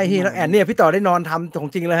นตัวใช่ที่แล้วแอนเนี่ยพี่ต่อได้นอนทำของ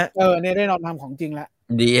จริงแล้วฮะเนี่ยได้นอนทำของจริงแล้ว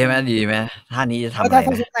ดีไหมท่านี้จะทำอะไรท่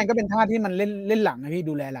าซูเปอร์แมนก็เป็นท่าที่มันเล่นหลังนะพี่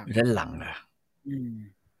ดูแลหลังนะ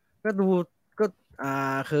ก็ดูก็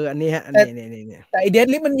คืออันนี้ฮะนี่แต่ไอเดด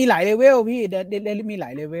ลิฟต์มันมีหลายเลเวลพี่เดดลิฟต์มีหลา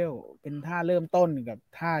ยเลเวลเป็นท่าเริ่มต้นกับ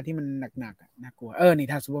ท่าที่มันหนักน่ากลัวนี่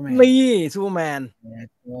ท่าซูเปอร์แมนซูเปอร์แมน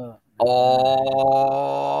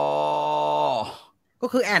ก็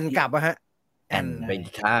คือแอนกลับอะฮะแอนไป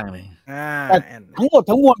ข้างเลยแต่ทั้งหมด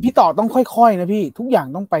ทั้งมวลพี่ต่อต้องค่อยๆนะพี่ทุกอย่าง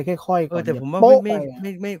ต้องไปค่อยๆก่อนแต่ผมว่า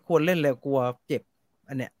ไม่ควรเล่นเลยกลัวเจ็บ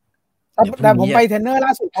อันเนี้ยแต่ผมไปเทรนเนอร์ล่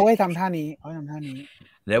าสุดเขาให้ทำท่านี้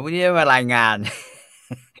เดี๋ยววันนี้มารายงาน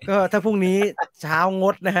ก็ถ้าพรุ่งนี้เช้าง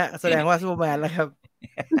ดนะฮะแสดงว่าซูเปอร์แมนแล้วครับ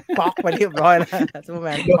ป๊อกไปเรียบร้อยแล้วซูเปอร์แม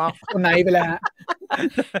นป๊อกคนไหนไปแล้วฮะ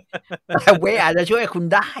แต่เวอาจจะช่วยคุณ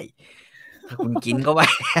ได้ถ้าคุณกินเข้าไป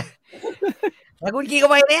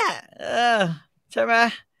เนี่ยใช่ไหม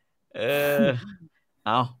เอ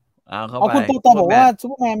าเข้าไปคุณต่อบอกว่าซู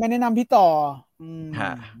เปอร์แมนไม่แนะนำพี่ต่อ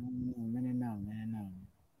ไม่แนะนำ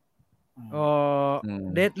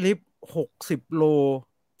เดดลิฟต์60 โล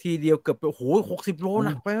ทีเดียวเกือบ60 โลห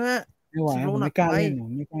นักไปไหม10 โลหนักไป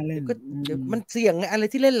ไม่กล้าเล่นก็มันเสี่ยงไงอะไร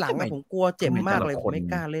ที่เล่นหลังผมกลัวเจ็บมากเลยผมไม่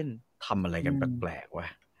กล้าเล่นทำอะไรกันแปลกๆวะ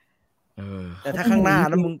แต่ถ้าข้างหน้า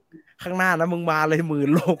นะมึงมาเลย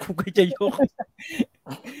10,000 โลกูก็จะยก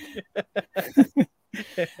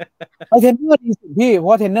ไปเทรนเนอร์ดีสุดพี่เพรา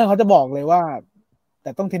ะเทรนเนอร์เขาจะบอกเลยว่าแ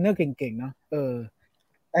ต่ต้องเทรนเนอร์เก่งๆเนาะแ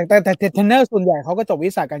ต่เทรนเนอร์ส่วนใหญ่เขาก็จบวิ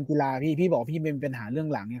ชาการกีฬาพี่บอกพี่เป็นปัญหาเรื่อง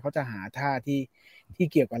หลังเนี่ยเขาจะหาท่าที่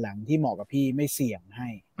เกี่ยวกับหลังที่เหมาะกับพี่ไม่เสี่ยงให้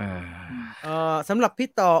สำหรับพี่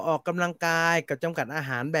ต่อออกกำลังกายกับจำกัดอาห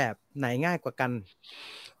ารแบบไหนง่ายกว่ากัน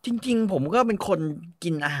จริงๆผมก็เป็นคน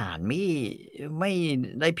กินอาหารไม่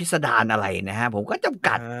ได้พิสดารอะไรนะฮะผมก็จำ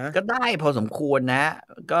กัดก็ได้พอสมควรนะ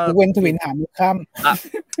ก็เว้นทวินหามือค่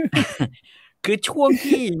ำคือช่วง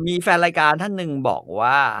ที่มีแฟนรายการท่านหนึ่งบอก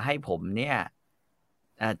ว่าให้ผมเนี่ย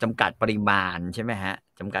จำกัดปริมาณใช่ไหมฮะ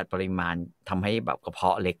จำกัดปริมาณทำให้แบบกระเพา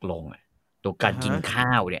ะเล็กลงตัวการกินข้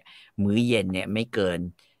าวเนี่ยมื้อเย็นเนี่ยไม่เกิน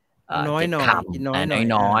7 คำ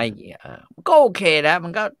น้อยก็โอเคนะมั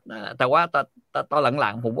นก็แต่ว่าตอนหลั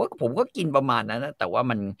งๆผมก็กินประมาณนั้นนะแต่ว่า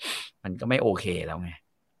มันก็ไม่โอเคแล้วไง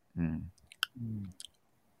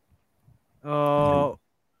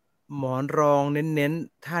หมอนรองเน้น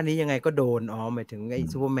ท่านี้ยังไงก็โดนหมายถึงไอ้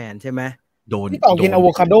ซูเปอร์แมนใช่ไหมโดนพี่ต่อกินอะโว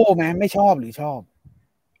คาโดไหมไม่ชอบหรือชอบ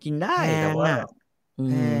กินได้แต่ว่า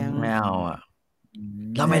แพงไม่เอา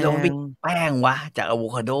ทำไมลงบิ๊กแป้งวะจากอะโว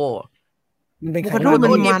คาโดมันเป็นอะโวคาโดมัน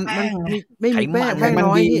ไม่มีแป้งน้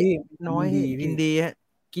อยกินดีฮะ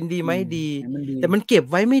กินดีไหมดีแต่มันเก็บ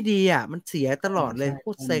ไว้ไม่ดีมันเสียตลอดเลยโค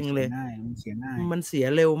ตรเซ็งเลยมันเสีย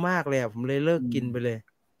เร็วมากเลยผมเลยเลิกกินไปเลย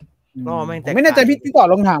ล่อแม่งแต่ไม่แน่ใจพี่ต่อ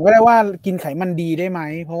ลองถามก็ได้ว่ากินไขมันดีได้ไหม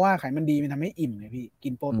เพราะว่าไขมันดีมันทำให้อิ่มไงพี่กิ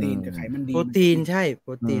นโปรตีนกับไขมันดีโปรตีนใช่โป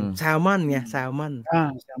รตีนแซลมอนไงแซลมอน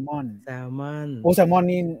แซลมอนโอ้แซลมอน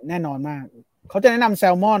นี่แน่นอนมากเขาจะแนะนำแซ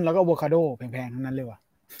ลมอนแล้วก็อะโวคาโดแพงๆทั้งนั้นเลยว่ะ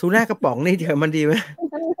ทูน่ากระป๋องนี่เดี๋ยวมันดีไหม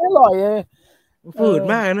อร่อยเลยฝืด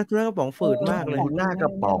มากนะทูน่ากระป๋องฝืดมากเลยทูน่ากร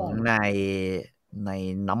ะป๋องใน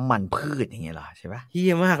น้ำมันพืชอย่างเงี้ยเหรอใช่ปะเหี้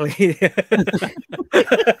ยมากเลย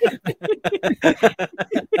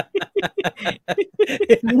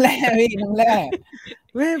น้ำแร่พี่น้ำแร่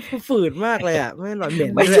ไม่ฝืดมากเลยอ่ะไม่อร่อยเหม็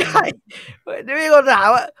นไม่ใช่ที่พี่คนถาม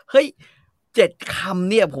ว่าเฮ้ย7 คำ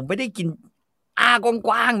เนี่ยผมไม่ได้กินก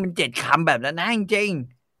ว้างๆมัน7 คำแบบนั้นนะจริงๆ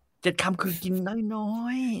7 คำคือกินน้อ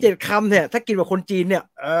ยๆ7 คำเนี่ยถ้ากินแบบคนจีนเนี่ย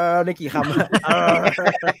ได้กี่คำ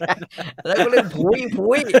แล้วก็เรื่องผุย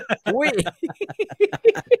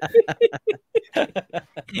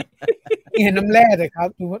เห็นน้ำแร่เลยครับ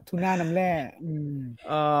ทูน่าน้ำแร่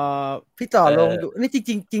พี่ต่อลงดูนี่จ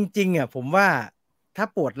ริงอ่ะผมว่าถ้า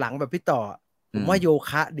ปวดหลังแบบพี่ต่อผมว่าโย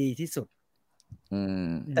คะดีที่สุด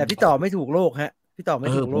แต่พี่ต่อไม่ถูกโรคฮะพี่ต่อไม่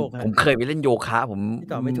ถูกโรคฮะผมเคยไปเล่นโยคะพี่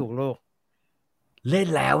ต่อไม่ถูกโรคเล่น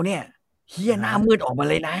แล้วเนี่ยเฮียหน้ามืดออกมา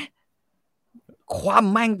เลยนะคว่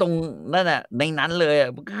ำแม่งตรงนั่นน่ะในนั้นเลย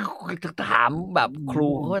ถามแบบครู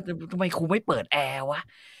ว่าทำไมครูไม่เปิดแอร์วะ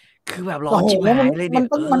คือแบบร้อนชิบหายเลยเนี่ย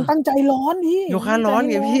มันตั้งใจร้อนพี่โยคะร้อน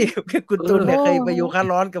ไงพี่คุณตุลเนี่ยเคยไปโยคะ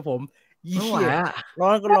ร้อนกับผมไม่ไหวร้อ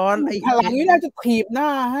นก็ร้อนไอ้หลังนี้น่าจะถีบหน้า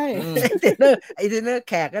ให้เทรนเนอร์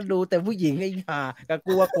แขกก็ดูแต่ผู้หญิงไอ้ห่าก็ก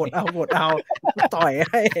ลัวกดเอาต่อย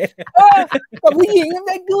ให้แต่ผู้หญิงยังไ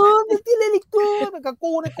งกูที่เล่นอีกกูแต่กับ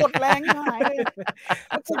กูเนี่ยกดแรงหาย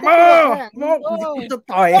มองจะ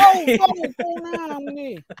ต่อยก็กูหน้ามึง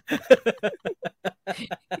นี่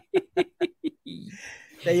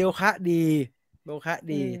แต่โยคะดี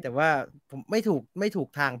แต่ว่าผมไม่ถูก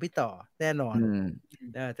ทางพี่ต่อแน่นอน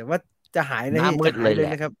แต่ว่าจะหายนะจะหายเลย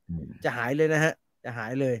นะครับจะหายเลยนะฮะจะหา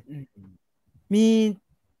ยเลยมี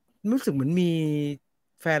รู้สึกเหมือนมี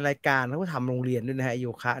แฟนรายการเขาทำโรงเรียนด้วยนะฮะโย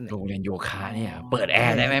คะเนี่ยโรงเรียนโยคะเนี่ยเปิดแอ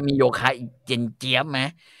ร์ได้ไหมมีโยคะอีกเจี๊ยบไหม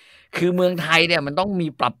คือเมืองไทยเนี่ยมันต้องมี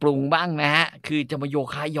ปรับปรุงบ้างนะฮะคือจะมาโย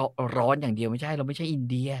คะร้อนอย่างเดียวไม่ใช่เราไม่ใช่อิน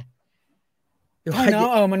เดียใช่เนาะ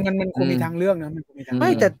มันคงมีทางเลือกนะมันมีทางไม่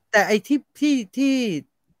แต่ไอ้ที่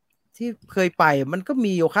เคยไปมันก็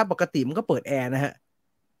มีโยคะปกติมันก็เปิดแอร์นะฮะ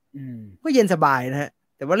ก็เย็นสบายนะฮะ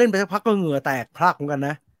แต่ว่าเล่นไปสักพักก็เหงื่อแตกพลักเหมือนกันน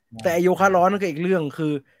ะแต่โยคะร้อนนั่นก็อีกเรื่องคื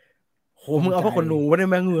อโหมึงเอาผ้าขนหนูได้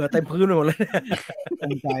ไหมเหงื่อเต็มพื้นไปหมดเลยจ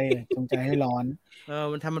งใจให้ร้อน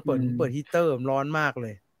มันเปิดฮีเตอร์ร้อนมากเล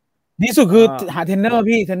ยดีสุดคือหาเทรนเนอร์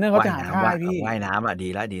พี่เทรนเนอร์เขาจะหาท่าพี่ว่ายน้ำอ่ะดี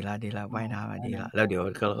ละว่ายน้ำอ่ะดีละแล้วเดี๋ยว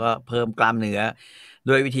ก็เพิ่มกล้ามเนื้อ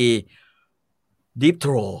ด้วยวิธี deep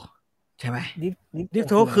throw ใช่ไหมดิฟ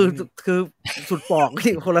โทคือสุดปอก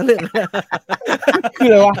ที่คนละเรื่องคือ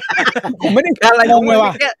อะไรวะผมไม่ได้อะไรงงเลยว่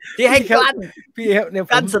ะที่ให้กลั้นพี่เนี่ย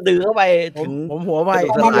กลั้นสะดือเข้าไปผมหัวไว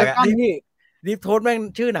ดิฟโทสแม่ง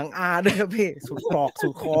ชื่อหนังด้วยครับพี่สุดปอกสุ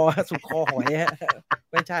ดคอหอยฮะ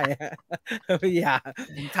ไม่ใช่ฮะพี่อย่า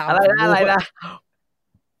อะไรนะ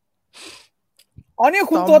อ๋อเนี่ย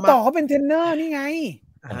คุณตัวต่อเขาเป็นเทรนเนอร์นี่ไง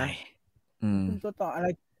อะไรคุณตัวต่ออะไร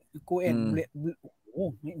กูเอ็นโอ้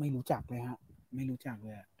ไม่รู้จักเลยฮะไม่รู้จักเล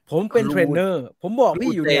ยผมเป็นเทรนเนอร์ผมบอก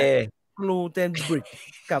พี่อยู่เนี่ยกลูเตนบริด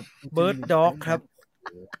กับเบิร์ดด็อกครับ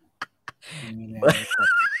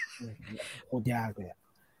โคตรยากเลย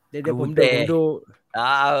เดี๋ยวผมดู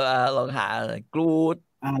ลองหากลู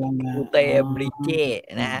เตบริเก้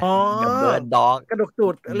นะฮะกับเบิร์ดด็อกกระดกตู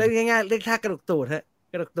ดเรียกง่ายๆเรียกท่ากระดกตูดฮะ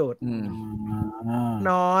กระดกตูดน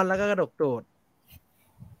อนแล้วก็กระดกตูด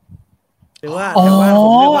หรือว่าผ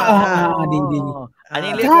มเรียกว่าดีอัน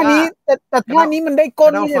นี้ท่านี้แต่ท่านี้มันได้ก้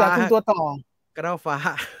นนี่แหละคุณตัวต่อกระเด้าฟ้า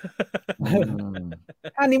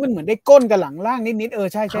ท่านี้มันเหมือนได้ก้นกับหลังล่างนิด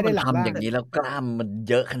ใช่ได้หลังล่างทำอย่างนี้แล้วกล้ามมัน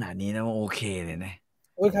เยอะขนาดนี้นะโอเคเลยนะ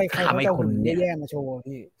โอ้ยใครเขาจะหุ่นแย่ๆมาโชว์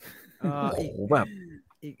พี่อีกแบบ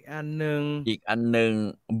อีกอันหนึ่ง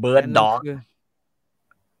เบิร์ดด็อก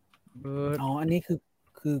อ๋ออันนี้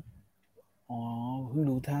คืออ๋อเพิ่ง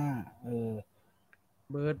รู้ท่า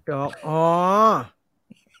เบิร์ดด็อก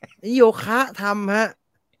โยคะทำฮะ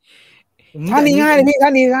ท่านี้ง่ายเลยพี่ท่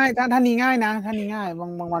านี้ง่ายท่านี้ง่ายนะท่านี้ง่าย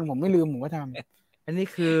บางวันผมไม่ลืมผมก็ทำอันนี้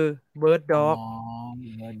คือเบิร์ดด็อก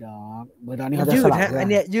เบิร์ดด็อกนี่เขาจะยืดฮะอัน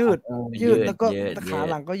เนี้ยยืดแล้วก็ขา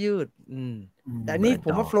หลังก็ยืดแต่นี่ผ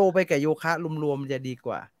มว่าโฟล์ไปกับโยคะรวมๆมันจะดีก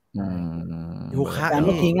ว่าโยคะเ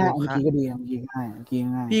มื่อกี้ง่ายเมื่อกี้ก็ดีเมื่อกี้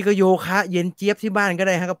ง่ายพี่ก็โยคะเย็นเจี๊ยบที่บ้านก็ไ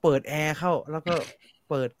ด้ฮะก็เปิดแอร์เข้าแล้วก็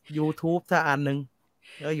เปิด YouTube สักอันนึง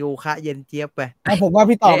แล้วโยคะเย็นเจี๊ยบไปผมว่า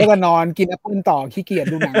พี่ต่อก็จะนอนกินแอปเปิ้ลต่อขี้เกียจ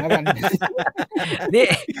ดูหนังแล้วกันนี่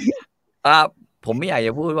ผมไม่อยากจ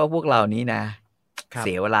ะพูดว่าพวกเรานี้นะ เ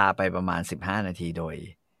สียเวลาไปประมาณ15นาทีโดย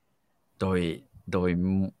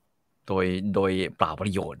เปล่าปร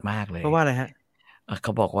ะโยชน์มากเลยเพราะว่าอะไรฮะเข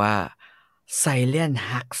าบอกว่า Silent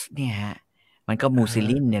Hux เนี่ยฮะมันก็มูซิ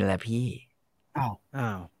ลินเนี่ยแหละพี่อ้าว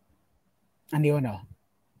อันเดียวกันเหรอ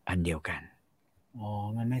อันเดียวกันอ๋อ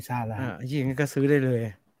มันไม่ทราบแล้วจริงก็ซื้อได้เลย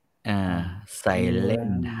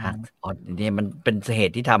Silent Hux เนี่ยมันเป็นเห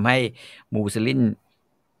ตุที่ทำให้มูซิลิน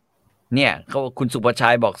เนี่ยคุณสุภชั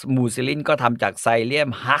ยบอกมูซิลินก็ทำจากไซเลียม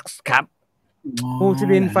ฮักส์ครับมูซิ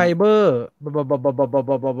ลินไฟเบอร์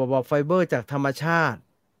ไฟเบอร์จากธรรมชาติ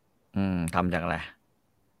ทำจากอะไร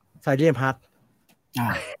ไซเลียมฮัก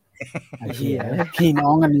ไอ้เหี้ยพี่น้อ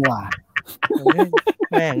งกันดีกว่า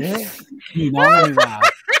แม่งพี่น้องกันดีกว่า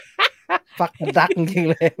ฟักดักจริง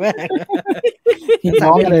เลยแม่งพี่น้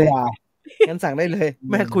องกันเลยงั้นสั่งได้เลย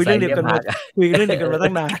แม่คุยเรื่องเดียวกันมา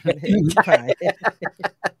ตั้งนานขา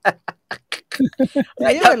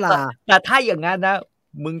ยเวลาแต่ถ้าอย่างนั้นนะ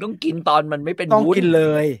มึงต้องกินตอนมันไม่เป็นต้องกินเล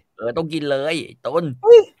ยต้องกินเลยต้น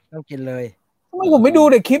ต้องกินเลยทำไมผมไม่ดู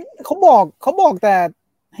เด็กคลิปเขาบอกแต่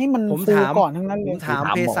ให้มันฟูก่อนทั้งนั้นเลยผมถาม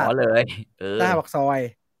เภสัชเลยหน้าปากซอย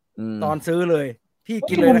ตอนซื้อเลยพี่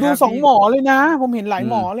กินเลยนะครับผมดู2 หมอเลยนะผมเห็นหลาย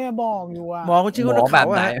หมอเลยบอกอยู่ว่าหมอเขาชื่อว่านักข่าว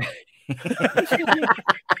ว่า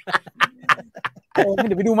โอ้เ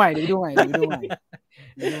ดี๋ยวไปดูใหม่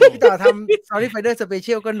พี่ต่อทำ Sorry Fighter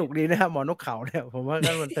Special ก็หนุกดีนะครับหมอนกเขาเนี่ยผมว่า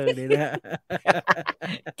ก็มันเติมดีนะฮะ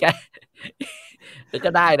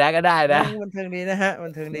ก็ได้นะมันเทิงดีนะฮะมั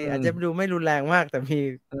นเทิงดีอาจจะดูไม่รุนแรงมากแต่มี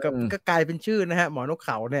ก็กลายเป็นชื่อนะฮะหมอนกเ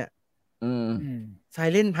ขาเนี่ย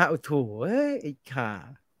Silent Hux โถ่เอ้ยไอ้ข่า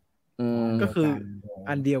ก็คือ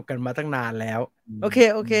อันเดียวกันมาตั้งนานแล้วโอ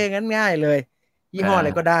เคงั้นง่ายเลยยี่ห้ออะไ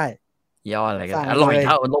รก็ได้ย่ออะไรกันอร่อยเ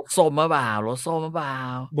ท่ารสส้มมะบ่าวรสส้มมะบ่า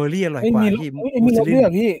วเบอร์รี่อร่อยกว่าพี่มู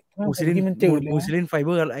ซิลินมูซิลินไฟเบ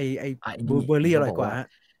อร์ไอเบอร์รี่อร่อยกว่า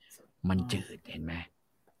มันจืดเห็นไหม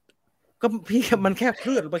ก็พี่มันแค่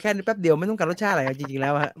พืชไปแค่นี้แป๊บเดียวไม่ต้องการรสชาติอะไรจริงๆแล้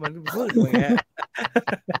วฮะมันพืชเลยฮะ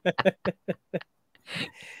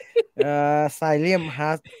ไซเลียมฮั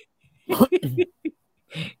ส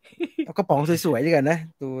เอากระป๋องสวยๆดีกันนะ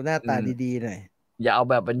ดูหน้าตาดีๆหน่อยอย่าเอา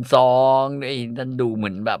แบบเป็นซองไอ้นั่นดูเหมื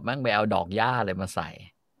อนแบบมั่งไปเอาดอกหญ้าอะไรมาใส่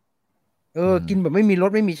กินแบบไม่มีร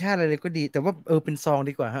สไม่มีชาติอะไรเลยก็ดีแต่ว่าเป็นซอง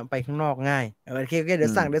ดีกว่าฮะไปข้างนอกง่ายโอเคเดี๋ย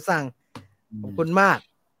วสั่งขอบคุณมาก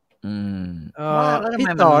พี่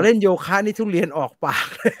ต่อเล่นโยคะนี่ทุเรียนออกปาก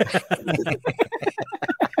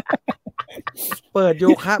เปิดโย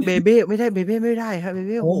คะเบเบ้ไม่ได้เบเบ้ไม่ได้ครับเบเ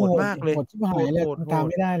บ้โหดมากเลยโหดตาม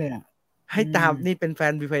ไม่ได้เลยอ่ะให้ตามนี่เป็นแฟ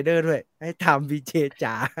นวีไฟเดอร์ด้วยให้ตามวีเจ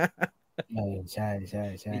จ๋าใช่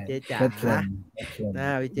วีเจจ๋า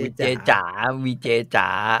วีเจจ๋าวีเจจ๋า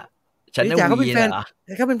ฉันจ๋าเขาเป็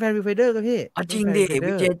นแฟนวีไฟเดอร์กับพี่จริงดิ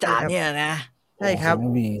วีเจจ๋าเนี่ยนะใช่ครับ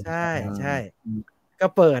ใช่ก็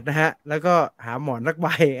เปิดนะฮะแล้วก็หาหมอนรักใบ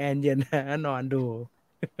แอนเย็นนอนดู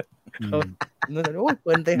โอ้ยเ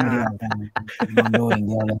ปิดไปหานอนดูอย่างเ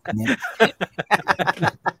ดียวเลยเนี่ย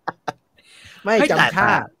ไม่จำท่า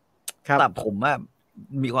ครับแต่ผมว่า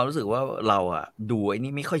มีความรู้สึกว่าเราอ่ะดูไอ้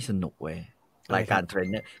นี่ไม่ค่อยสนุกเว้ยรายการเทรน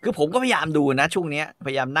เนอร์คือผมก็พยายามดูนะช่วงนี้พ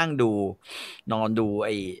ยายามนั่งดูนอนดูไ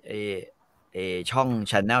อ้ช่อง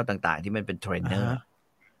channel ต่างๆที่มันเป็นเทรนเนอร์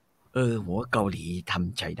ผมว่าเกาหลีท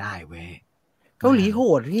ำใจได้เว้ยเกาหลีโห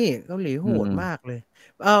ดพี่เกาหลีโหดมากเลย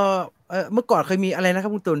เมื่อก่อนเคยมีอะไรนะครั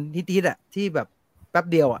บคุณตุลฮิตอ่ะที่แบบแป๊บ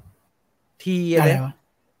เดียวอ่ะทีอะไร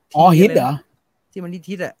ฮิตเหรอที่มัน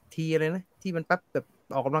ฮิตอ่ะทีอะไรนะที่มันแป๊บแบบ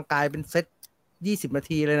ออกกำลังกายเป็นเซต20 นา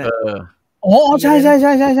ทีเลยนะใช่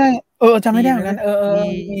จำไม่ได้เหมือนกัน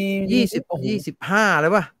มี25อะไร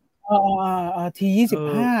ป่ะที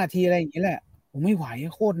25ทีอะไรอย่างนี้แหละผมไม่ไหว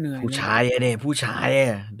โคตรเหนื่อยผู้ชายผู้ชาย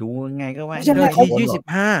ดูไงก็ว่า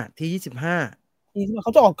ที25เข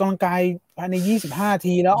าจะออกกำลังกายภายใน25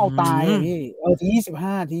ทีแล้วเอาตายพี่ที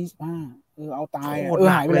25เอาตาย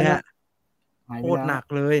หายไปเลยฮะโคตรหนัก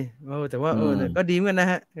เลยแต่ว่าแต่ก็ดีเหมือนกันนะ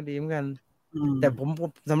ฮะก็ดีเหมือนกันแต่ผม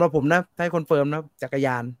สำหรับผมนะให้คอนเฟิร์มนะจักรย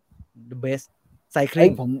าน the best ไซคลิง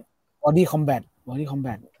ผม body combat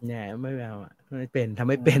เนี่ยไม่เอาไม่เป็นทำ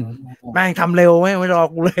ไม่เป็นแม่งทำเร็วไม่รอ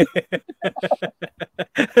กูเลย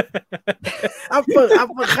อัพเปิดข้าบ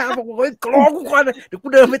อกว่ากรองกูก่อนเดี๋ยวกู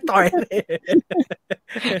เดินไปต่อยเลย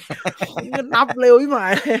มันนับเร็วที่หมา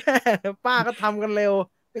ยป้าก็ทำกันเร็ว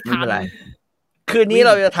ไม่ทันคืนนี้เ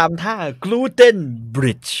ราจะทำท่า gluten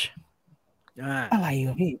bridge อะไรเหร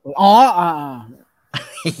อพี่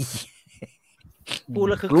พูด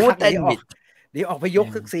แล้วคือคักเดี๋ยวออกไปยก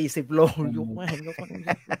สัก40 โลยกไม่ก็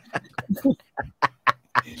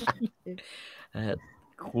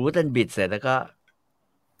gluten bridge เสร็จแล้วก็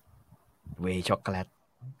เวย์ช็อกโกแลต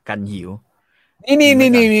กันหิวนี่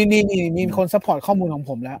มีคนซัพพอร์ตข้อมูลของ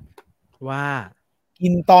ผมแล้วว่า กิ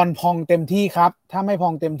นตอนพองเต็มที่ครับถ้าไม่พอ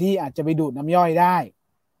งเต็มที่อาจจะไปดูดน้ำย่อยได้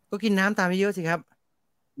ก็กินน้ำตามเยอะสิครับ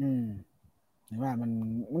เห็นว่า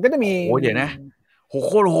มันก็จะมีโอ้เดี๋ยวนะโหโ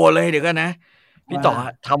คตรโหดเลยเดี๋ยวกันนะพี่ต่อ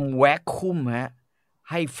ทำแวคคุมฮะ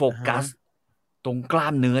ให้โฟกัสตรงกล้า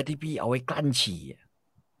มเนื้อที่พี่เอาไว้กลั้นฉี่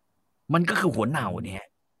มันก็คือหัวเน่าเนี่ย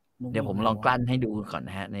เดี๋ยวผมลองกลั้นให้ดูก่อนน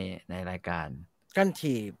ะฮะในรายการกลั้น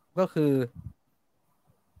ฉี่ก็คือ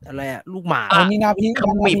อะไรอะลูกหมาอันนี้นะพี่ข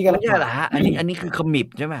มิบไม่ใช่เหรอฮะอันนี้คือขมิบ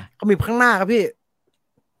ใช่ไหมขมิบข้างหน้าครับพี่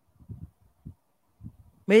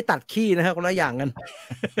ไม่ได้ตัดขี้นะครับคนละอย่างกัน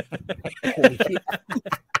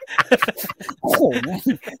โอ้โห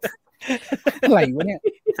อะไรวะเนี่ย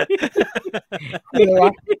คืออะไรว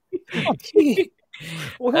ะขี้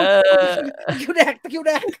ตะคิวแดก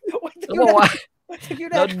เขาบอกว่า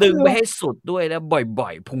เราดึงไปให้สุดด้วยแล้วบ่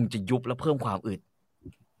อยๆพุงจะยุบแล้วเพิ่มความอึด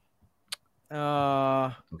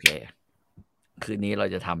โอเคคืนนี้เรา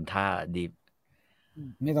จะทำท่าดิฟ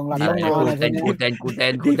ไม่ต้องรันต้องนอนเต้นกูเต้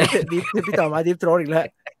นดิฟพี่ต่อมาดิฟโทรอีกแล้ว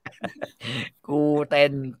กูเต้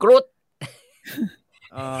นกรุด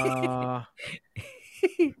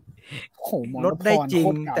ลดได้จริง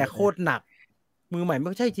แต่โคตรหนักมือใหม่ไม่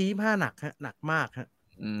ใช่ที25หนักฮะหนักมากฮะ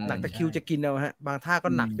หนักตะคิวจะกินเอาฮะบางท่าก็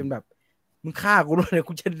หนักจนแบบมึงฆ่ากูเลย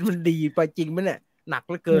กูจะมันดีไปจริงไหมเนี่ยหนักเ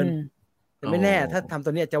หลือเกินแต่ไม่แน่ถ้าทำตั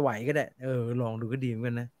วนี้จะไหวก็ได้ลองดูก็ดีเหมือน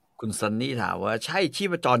กันนะคุณซันนี่ถามว่าใช่ชี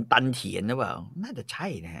พจรตันเถียนหรือเปล่าน่าจะใช่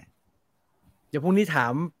นะฮะเดี๋ยวพรุ่งนี้ถา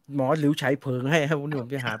มหมอหลิวไฉเพิงให้ครับพรุ่งนี้ผม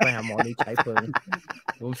จะไปหาหมอหลิวไฉเพิง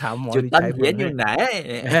ผมถามหมอหลิวไฉเพิงอยู่ไหน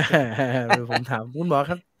ผมถามคุณหมอ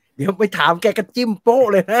ครับเดี๋ยวไปถามแกก็จิ้มโป๊ะ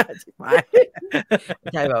เลยนะไม่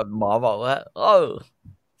ใช่แบบหมอบอกว่า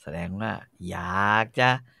แสดงว่าอยากจะ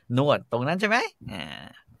นวดตรงนั้นใช่ไหม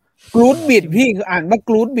กรูดบิดพี่คืออ่านว่า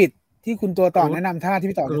กรูดบิดที่คุณตัวต่อแนะนำท่าที่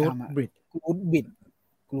พี่ต่อจะทำกรูดบิดเหรอ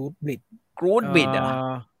กรูดบิดกรูด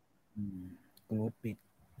บิด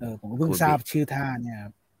ผมเพิ่งทราบชื่อท่าเนี่ยครั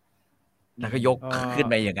บแล้วก็ยกขึ้น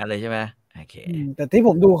ไปอย่างนั้นเลยใช่ไหมโอเคแต่ที่ผ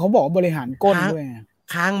มดูเขาบอกบริหารก้นด้วย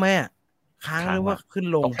ค้างไหมค้างหรือว่าขึ้น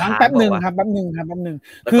ลงค้างแป๊บนึงครับแป๊บนึง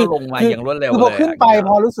คือลงมาอย่างรวดเร็วเลยพอขึ้นไปพ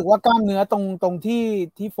อรู้สึกว่ากล้ามเนื้อตรง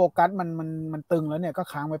ที่โฟกัสมันตึงแล้วเนี่ยก็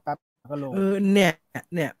ค้างไว้แป๊บก็ลงเนี่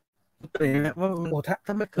ยว่า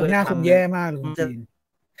ถ้าไม่เคยหน้าคุณแย่มากเลยคุณจีน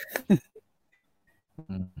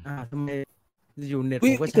ทำไมอยู่เน็ตผ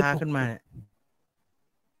มก็ช้าขึ้นมา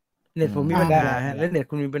เน็ตผมมีปัญหาแล้วเน็ต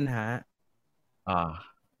คุณมีปัญหา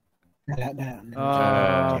ได้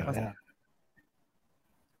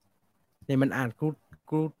เนี่ยมันอ่านกรู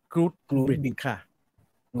ดบิดค่ะ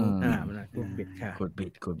มันอ่านกรูดบิดค่ะกรูด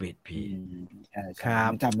บิดพี่ครับ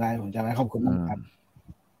ผมจำได้ขอบคุณมากครับ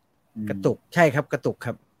กระตุกใช่ครับกระตุกค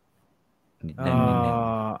รับ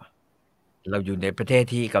เราอยู่ในประเทศ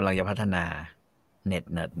ที่กำลังจะพัฒนาเน็ต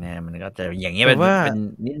เนี่ยมันก็จะอย่างเงี้ยเป็น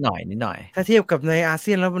นิดหน่อยถ้าเทียบกับในอาเซี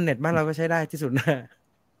ยนแล้วเน็ตบ้านเราก็ใช้ได้ที่สุดนะ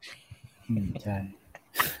ใช่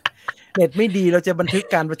เน็ตไม่ดีเราจะบันทึก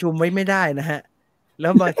การประชุมไว้ไม่ได้นะฮะแล้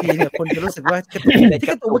วบางทีเนี่ยคนจะรู้สึกว่ากระ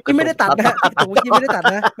ตุกเมื่อกี้ไม่ได้ตัดนะกระตุกเมื่อกี้ไม่ได้ตัด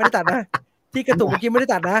นะที่กระตุกเมื่อกี้ไม่ได้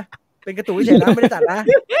ตัดนะเป็นกระตุกเฉยๆนะไม่ได้ตัดนะ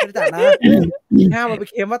ห้ามมาไป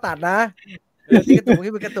เคลมว่าตัดนะที่กระตุก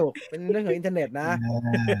ที่เป็นกระตุกเป็นเรื่องของอินเทอร์เน็ตนะ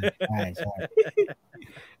ใช่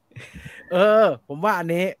ผมว่าอัน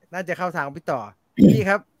นี้น่าจะเข้าทางพี่ต่อพี่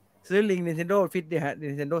ครับซื้อลิง Nintendo Fit เนี่ยฮะ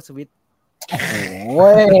Nintendo Switch โอ้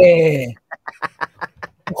ย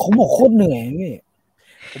เขาบอกโคตรเหนื่อยพี่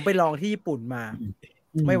ผมไปลองที่ญี่ปุ่นมา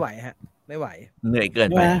ไม่ไหวฮะไม่ไหวเหนื่อยเกิน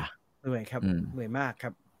ไปเหนื่อยครับเหนื่อยมากครั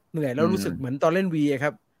บเหนื่อยแล้วรู้สึกเหมือนตอนเล่น Wii ค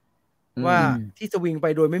รับว่าที่สวิงไป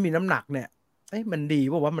โดยไม่มีน้ำหนักเนี่ยมันดี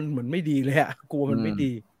ป่ะว่ามันเหมือนไม่ดีเลยอะกลัวมันไม่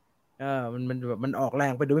ดีมันแบบมันออกแร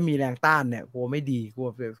งไปโดยไม่มีแรงต้านเนี่ยกลัวไม่ดีกลัว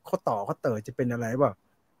ข้อต่อข้อเต๋อจะเป็นอะไรเปล่า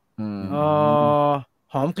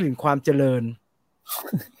หอมกลิ่นความเจริญ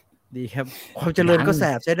ดีครับความเจริญก็แส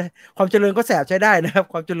บใช้ได้ความเจริญก็แสบใช้ได้นะครับ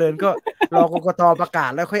ความเจริญก็รอกกต.ประกา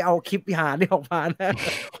ศแล้วค่อยเอาคลิปหานี่ออกมานะ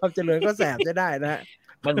ความเจริญก็แสบใช้ได้นะ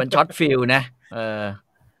มันเหมือนช็อตฟิลนะ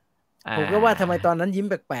ผมก็ว่าทำไมตอนนั้นยิ้ม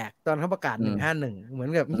แปลกๆตอนเขาประกาศ151เหมือน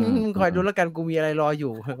กับคอยดูแล้วกันกูมีอะไรรออ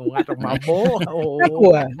ยู่ผมงัดออกมาโบ้โอ้โห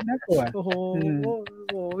น่ากลัวโอ้โห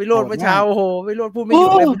วิโรจน์เมื่อเช้าโอ้โหวิโรจน์พูดไม่หยุด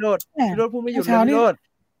เลยวิโรจน์พูดไม่หยุดเลยวิโรจน์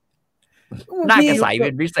น่าจะใสเป็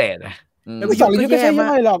นพิเศษนะแล้วก็ไม่ใช่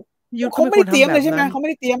หรอกเขาไม่ได้เตรียมเลยใช่ไหมเขาไม่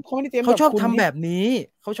ได้เตรียมเขาชอบทำแบบนี้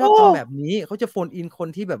เขาจะโฟนอินคน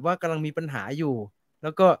ที่แบบว่ากำลังมีปัญหาอยู่แ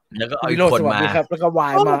ล้วก็วิโรจน์สวัสดีครับแล้วก็วา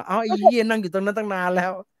ยมาไอ้เหี้ยนั่งอยู่ตรงนั้นตั้งนานแล้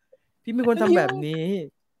วพี่ไม่ควรทำแบบนี้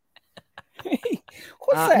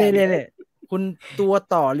เนี่ยคุณตัว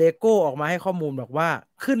ต่อเลโก้ออกมาให้ข้อมูลบอกว่า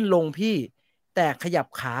ขึ้นลงพี่แต่ขยับ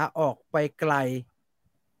ขาออกไปไกล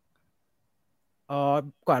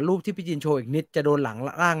กว่ารูปที่พี่จินโชว์อีกนิดจะโดนหลัง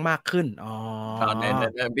ล่างมากขึ้นเนี่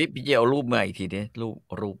ยพี่จินเอารูปมาอีกทีดิ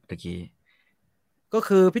รูปตะกี้ก็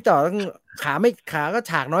คือพี่ต่อต้องขาก็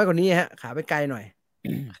ฉากน้อยกว่านี้ฮะขาไปไกลหน่อย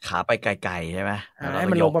ขาไปไกลๆใช่ไหมให้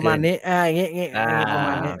มันลงประมาณนี้อย่างงี้ประม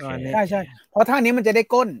าณนี้ใช่เพราะท่านี้มันจะได้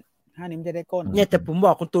ก้นเนี่ยแต่ผมบ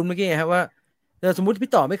อกคุณตูนเมื่อกี้ครับว่าสมมติ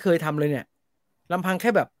พี่ต่อไม่เคยทำเลยเนี่ยลำพังแค่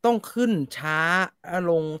แบบต้องขึ้นช้า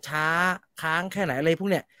ลงช้าค้างแค่ไหนอะไรพว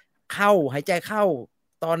กเนี้ยหายใจเข้า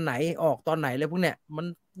ตอนไหนออกตอนไหนอะไรพวกเนี้ยมัน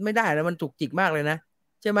ไม่ได้แล้วมันจุกจิกมากเลยนะ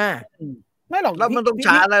ใช่ไหมไม่หรอกแล้วมันต้อง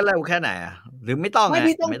ช้าแล้วแค่ไหนหรือไม่ต้องไ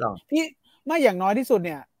ม่ต้องพี่ไม่อย่างน้อยที่สุดเ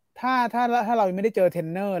นี่ยถ้าเราไม่ได้เจอเทรน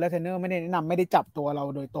เนอร์แล้วเทรนเนอร์ไม่ได้แนะนำไม่ได้จับตัวเรา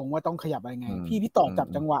โดยตรงว่าต้องขยับอะไรไงพี่ต่อจับ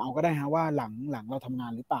จังหวะเอาก็ได้ฮะว่าหลังเราทำงา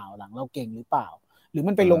นหรือเปล่าหลังเราเก่งหรือเปล่าหรือ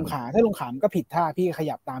มันไปลงขาถ้าลงขามันก็ผิดท่าพี่ข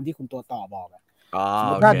ยับตามที่คุณตัวต่อบอก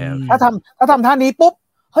ถ้าทำท่านี้ปุ๊บ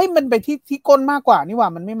เฮ้ยมันไปที่ก้นมากกว่านี่ว่า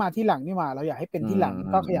มันไม่มาที่หลังนี่ว่าเราอยากให้เป็นที่หลัง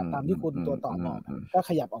ก็ขยับตามที่คุณตัวต่อบอกก็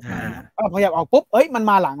ขยับออกมาขยับออกปุ๊บเอ้ยมัน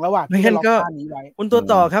มาหลังแล้วว่ะพี่ล็อกท่านี้ไว้คุณตัว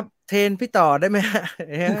ต่อครับเทรนพี่ต่อได้ไหม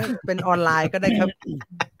เป็นออนไลน์ก็ได้ครับ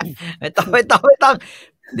ไม่ต้อง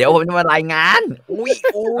เดี๋ยวผมจะมารายงาน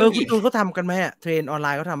คุณตูนเขาทำกันไหมเทรนออนไล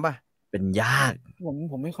น์เขาทำป่ะเป็นยาก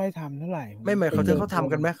ผมไม่ค่อยทำเท่าไหร่ไม่เขาท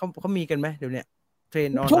ำกันไหมเขามีกันไหมเดี๋ยวเนี้ยเทรน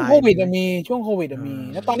ออนไลน์ช่วงโควิดมี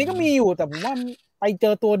แล้วตอนนี้ก็มีอยู่แต่ผมว่าไปเจ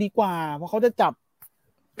อตัวดีกว่าเพราะเขาจะจับ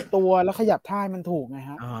ตัวแล้วขยับท่ามันถูกไง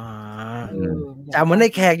ฮะจับเหมือนใน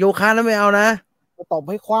แขกโยคะแล้วไม่เอานะตบ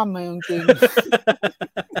ให้คว่ำเลยจริง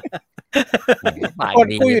กด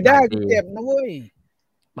กูอยู่ได้เจ็บนะเว้ย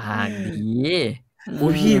ปาก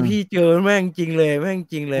ดีพี่เจอแม่งจริงเลย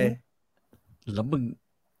แล้วมึง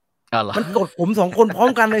มันกดผม2 คนพร้อม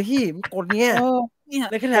กันเลยพี่มันกดเงี้ย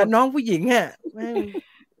ในขณะน้องผู้หญิง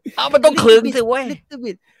มันต้องคลึงสิเว้ย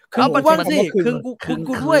ครึ่งกูบ้างสิครึ่ง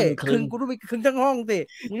กูด้วยครึ่งกูด้วยครึ่งทั้งห้องสิ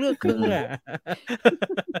มึงเลือกครึ่ง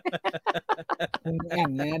พุงแอน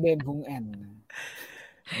นะเดินพุงแอน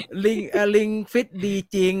ลิงฟิตดี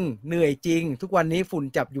จริงเหนื่อยจริงทุกวันนี้ฝุ่น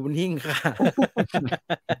จับอยู่บนหิ้งค่ะ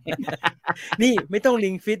นี่ไม่ต้องลิ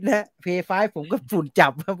งฟิตนะเพย์5ผมก็ฝุ่นจั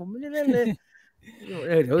บผมไม่ได้เล่นเลย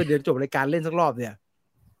เดี๋ยวจบรายการเล่นสักรอบเนี่ย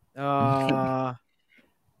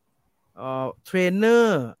เทรนเนอ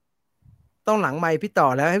ร์ต้องหลังไมค์พี่ต่อ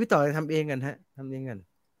แล้วให้พี่ต่อทำเองกันทำเองกัน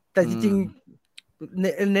แต่จริงๆ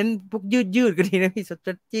เน้นพวกยืดก็ดีนะพี่สตร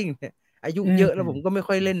ทจิ้งเนี่ยอายุเยอะแล้วผมก็ไม่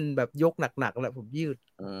ค่อยเล่นแบบยกหนักๆแล้วผมยืด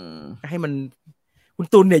ให้มันคุณ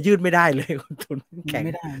ตุลเนี่ยยืดไม่ได้เลยคุณตุลแข็ง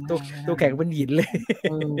ตัวแข็งเป็นหินเลย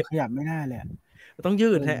ขยับไม่ได้เลยต้อง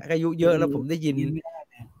ยืดฮะอายุเยอะแล้วผมได้ยิน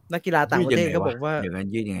นักกีฬาต่างประเทศเขาบอกว่าเดี๋ยวกัน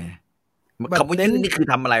ยืดยังไงคำว่ายืดนี่คือ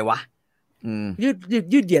ทำอะไรวะยืด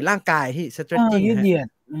เหยียดร่างกายที่ stretching ยืดเห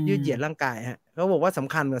ยียดร่างกายฮะเขาบอกว่าส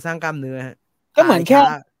ำคัญกับสร้างกล้ามเนื้อฮะก็เหมือนแค่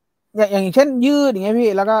อย่างเช่นยืดอย่างเงี้ยพี่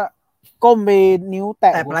แล้วก็ก้มไปนิ้วแต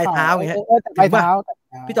ะปลายเท้าอย่างเงี้ยปลายเท้า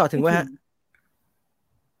พี่ต่อถึงว่าฮะ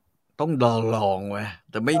ต้องลองเว้ย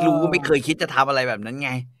แต่ไม่รู้ไม่เคยคิดจะทำอะไรแบบนั้นไ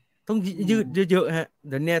งต้องยืดเยอะๆฮะเ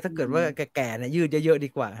ดี๋ยวนี้ถ้าเกิดว่าแก่ๆเนี่ยยืดเยอะๆดี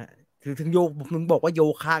กว่าฮะถึงโยกมึงบอกว่าโย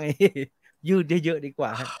คะไงยืดเยอะๆดีกว่า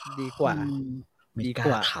ฮะดีกว่าไม่กล้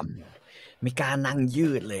าทำไม่กล้านั่งยื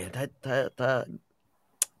ดเลยถ้า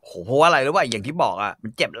โหเพราะว่าอะไรรู้ป่ะอย่างที่บอกมั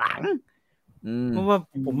นเจ็บหลังเพราะว่า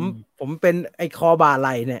ผมเป็นไอ้คอบ่าไห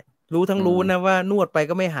ล่เนี่ยรู้นะว่านวดไป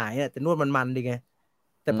ก็ไม่หายแต่นวดมันดีไง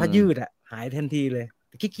แต่พอยืดหายทันทีเลย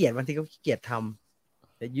ขี้เกียจบางทีก็ขี้เกียจท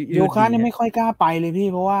ำแต่โยคะเนี่ยไม่ค่อยกล้าไปเลยพี่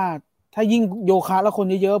เพราะว่าถ้ายิ่งโยคะแล้วคน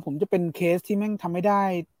เยอะๆผมจะเป็นเคสที่แม่งทำไม่ได้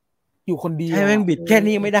อยู่คนเดียวใช่แม่งบิดแค่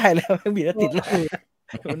นี้ไม่ได้แล้วแม่งบิดแล้วติดเลย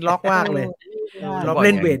มันล็อกมากเลยล็อกเ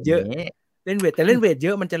ล่นเวทเยอะเล่นเวทแต่เล่นเวทเย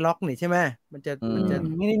อะมันจะล็อกนี่ใช่ไหมมันจะ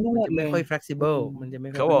ไม่ได้นวดเลยไม่ค่อย flexible มันจะไม่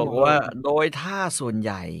เขาบอกว่าโดยท่าส่วนใ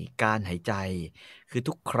หญ่การหายใจคือ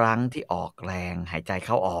ทุกครั้งที่ออกแรงหายใจเ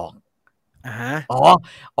ข้าออก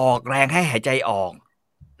ออกแรงให้หายใจออก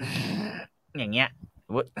อย่างเงี้ย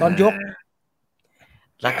ตอนยก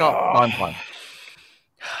แล้วก็ตอนผ่อน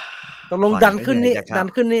ตกลงดันขึ้นนี่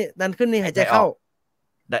หายใจเข้า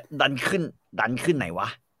ดันขึ้นไหนวะ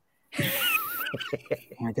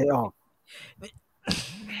หายใจออก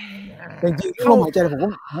จริงๆเข้าหายใจผมก็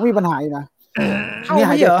ไม่มีปัญหาอยู่นะนี่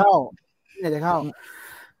หายใจเข้าหายใจเข้า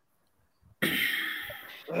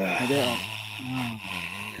หายใจออก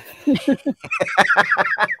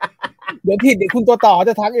เดี๋ยวผิดเดี๋ยวคุณตัวต่อ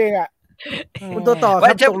จะทักเองคุณตัวต่อค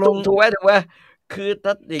รับตกลงถูกไหมคือถ้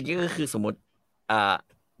าอย่างนี้ก็คือสมมติ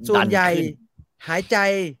ส่วนใหญ่หายใจ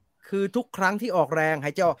คือทุกครั้งที่ออกแรงห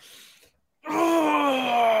ายใจออก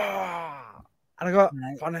แล้วก็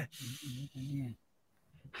พอนะ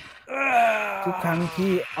ทุกครั้ง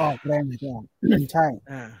ที่ออกแรงหายใจออกใช่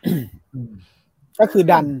ก็คือ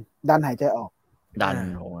ดันหายใจออก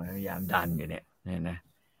พยายามดันอยู่เนี่ย เนี่ยนะ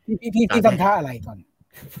พี่ทำท่าอะไรก่อน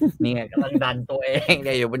นี่ไงกำลังดันตัวเองเ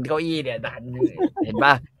นี่ยอยู่บนเก้าอี้เนี่ยดันเห็น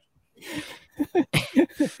ป่ะ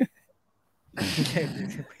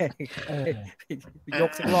ย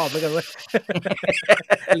กสักรอบไปกันเว้ย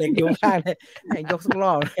เหล็กอยู่ข้างเลยยกสักร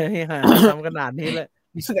อบเลยทำขนาดนี้เลย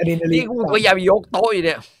นี่กูพยายามยกโต๊ะอยู่เ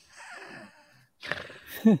นี่ย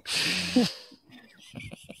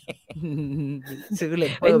ซื้อเหล็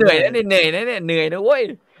กเหนื่อยนะเหนื่อยนะเนี่ยเหนื่อยนะเว้ย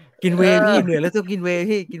กินเวย์พี่เหนื่อยแล้วต้องกินเวย์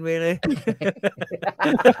พี่กินเวย์เลย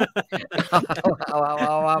เอา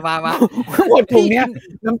มาหมดถุงเนี้ย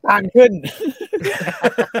น้ำตาลขึ้น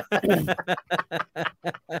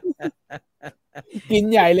กิน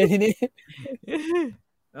ใหญ่เลยทีนี้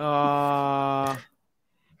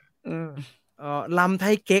ลำไท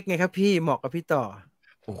ยเก๊กไงครับพี่เหมาะกับพี่ต่อ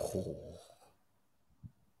โอ้โห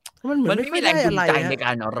มันไม่มีแรงจูงใจในก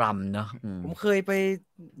ารรำเนาะผมเคยไป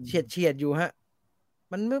เฉียดอยู่ฮะ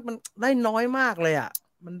มันได้น้อยมากเลยอ่ะ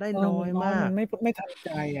มันได้น้อยมากมันไม่ทันใ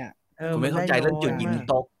จอ่ะผมไม่เข้าใจเรื่องจุดยิง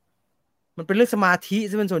ตกมันเป็นเรื่องสมาธิ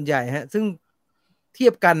ซึ่งเป็นส่วนใหญ่ฮะซึ่งเทีย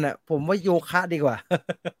บกันอ่ะผมว่าโยคะดีกว่า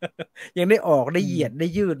ยังได้ออกได้เหยียดได้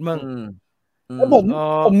ยืดมั่งแล้ว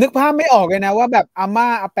ผมนึกภาพไม่ออกเลยนะว่าแบบอาม่า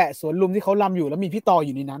อาแปะสวนลุมที่เขาลำอยู่แล้วมีพี่ต่ออ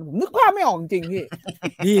ยู่ในนั้นผมนึกภาพไม่ออกจริง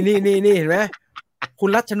พี่นี่เห็นไหมคุณ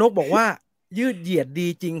รัชนกบอกว่ายืดเหยียดดี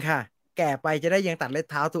จริงค่ะแก่ไปจะได้ยังตัดเล็บ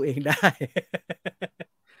เท้าตัวเองได้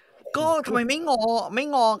ก็ทำไมไม่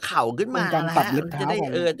งอเข่าขึ้นมาจะได้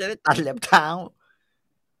จะได้ตัดเล็บเท้า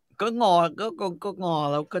ก็งอก็งอ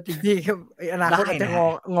แล้วก็จริงๆครับอนาคตอาจจะ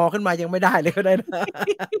งอขึ้นมายังไม่ได้เลยก็ได้นะ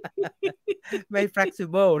ไม่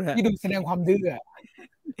flexible นะที่ดูแสดงความดื้อ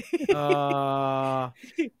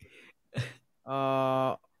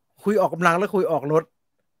คุยออกกำลังแล้วคุยออกรถ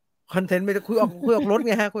คอนเทนต์ไม่ได้คุยออกรถไ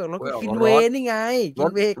งฮะคุยออกรถกินเวนี่ไงกิ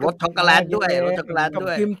นเวรถช็อกโกแลตด้วยรถช็อกโกแลตด้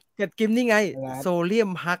วยกินนี่ไงโซเลีย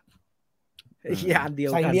มฮักอันเดีย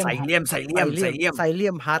วกันใส่เลี่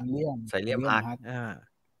ยมฮัท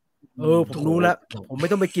ผมรู้แล้วผมไม่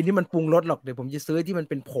ต้องไปกินที่มันปรุงรสหรอกเดี๋ยวผมจะซื้อที่มัน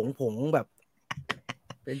เป็นผงแบบ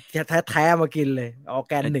เป็นแท้ๆมากินเลยออร์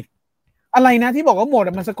แกนิกอะไรนะที่บอกว่าหมด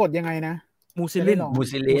มันสะกดยังไงนะมูซิลิ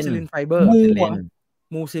นไฟเบอร์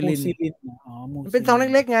มูซิลินมันเป็นซอง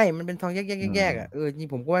เล็กๆไงมันเป็นซองแยกอ่ะนี่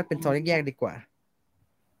ผมก็ว่าเป็นซองแยกดีกว่า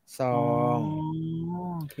ซอง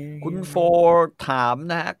คุณโฟถาม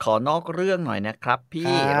นะฮะขอนอกเรื่องหน่อยนะครับ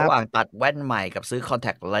พี่ระหว่างตัดแว่นใหม่กับซื้อ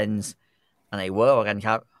contact lens อันไหนเวิร์กกว่ากันค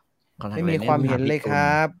รับไม่มีความเห็นเลยค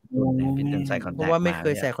รับเพราะว่าไม่เค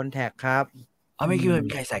ยใส่คอนแทคครับไม่เคยมี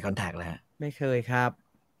ใครใส่คอนแทคเลยไม่เคยครับ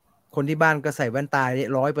คนที่บ้านก็ใส่แว่นตา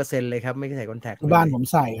 100% เลยครับไม่ใส่คอนแทคบ้านผม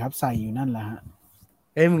ใส่ครับใส่อยู่นั่นแหละฮะ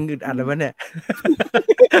มึงอึดอัดอะไรวะเนี่ย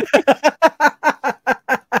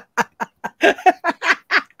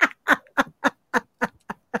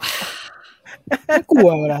กลัว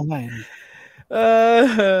เวลาใส่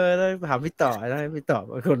ต้องถามพี่ต่อได้พี่ต่อเ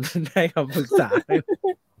ป็นคนได้คำปรึกษา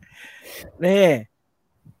นี่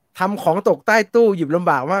ทำของตกใต้ตู้หยิบลำ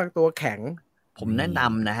บากมากตัวแข็งผมแนะน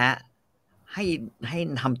ำนะฮะให้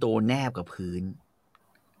ทำตัวแนบกับพื้น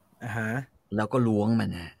แล้วก็ล้วงมั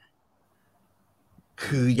นนะ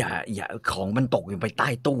คืออย่าของมันตกอยู่ไปใต้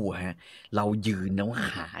ตู้ฮะเรายืนนะว่า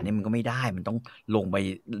ขาเนี่ยมันก็ไม่ได้มันต้องลงไป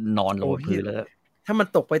นอนลงพื้นแล้วถ้ามัน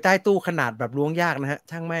ตกไปใต้ตู้ขนาดแบบล้วงยากนะฮะ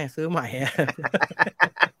ช่างแม่ซื้อใหม่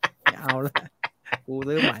เอาละกู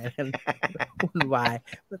ซื้อใหม่กันวุ่นวาย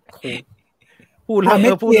พูดแล้ว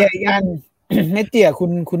พูดกันไม่เตี่ย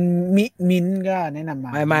คุณมินก็แนะนำม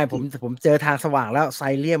าไม่ผมเจอทางสว่างแล้วไซ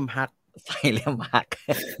เลียมฮัก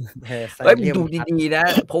ดูดีๆนะ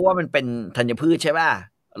เพราะว่ามันเป็นธัญพืชใช่ป่ะ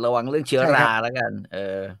ระวังเรื่องเชื้อราแล้วกัน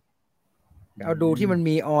เอาดูที่มัน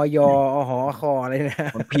มีอย.หคอะไรนะ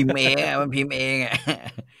มันพิมพ์เองอ่ะ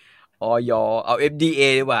อย.เอา FDA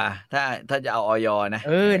ดีกว่าถ้าจะเอาอย.นะ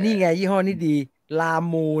นี่ไงยี่ห้อนี้ดีลา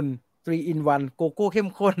มูน3 in 1โกโก้เข้ม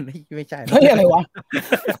ข้นไม่ใช่เฮ้ยอะไรวะ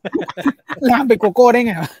ลามเป็นโกโก้ได้ไ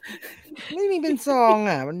งวะไม่มีเป็นซอง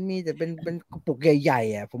อ่ะมันมีแต่เป็นกระปุกใหญ่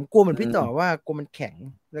ๆอ่ะผมกลัวเหมือนพี่ต่อว่ากลัวมันแข็ง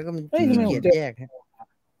แล้วก็มันขี้เกียจแยก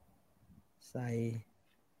ใส่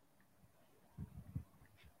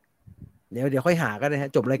เดี๋ยวค่อยหาก็ได้ฮะ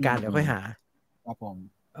จบรายการเดี๋ยวค่อยหาครับผม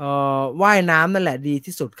ว่ายน้ำนั่นแหละดี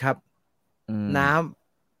ที่สุดครับน้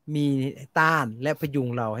ำมีต้านและพยุง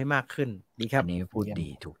เราให้มากขึ้นดีครับนี่พูดดี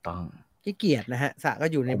ถูกต้องขี้เกียจนะฮะสระก็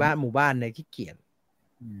อยู่ในบ้านหมู่บ้านเลยขี้เกียจ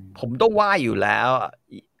ผมต้องว่ายอยู่แล้ว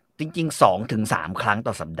จริงๆ 2-3 ครั้ง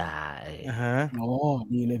ต่อสัปดาห์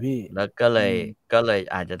ดีเลยพี่แล้วก็เลย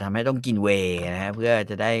อาจจะทำให้ต้องกินเวย์นะฮะเพื่อ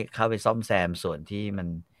จะได้เข้าไปซ่อมแซมส่วนที่มัน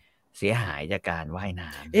เสียหายจากการว่ายน้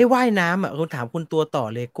ำว่ายน้ำคุณถามคุณตัวต่อ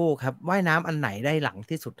เลโก้ครับว่ายน้ำอันไหนได้หลัง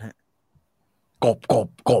ที่สุดฮะกบ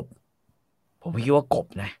ผมคิดว่ากบ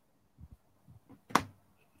นะ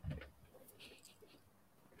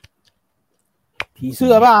ผีเสื้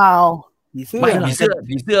อเปล่าผีเสื้อ ไม่ผีเ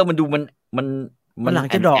สื้อมันดูมันหลัง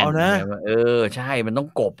จะดอกนะใช่มันต้อง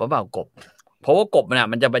กบหรือเปล่ากบเพราะว่ากบ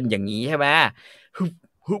มันจะเป็นอย่างนี้ใช่ไหม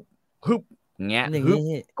ฮึบอย่างเงี้ยฮึ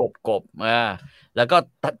บกบแล้วก็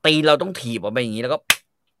ตีเราต้องถีบออกไปอย่างนี้แล้วก็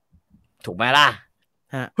ถูกไหมล่ะ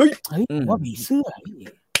เฮ้ยว่าผีเ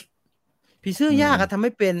สื้อยากอะทำไ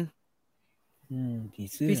ม่เป็นผี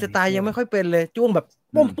เสื้อผีสไตล์ยังไม่ค่อยเป็นเลยจ้วงแบบ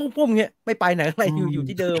ปุ้มเงี้ยไม่ไปไหนอะไรอยู่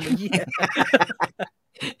ที่เดิมไอ้เหี้ย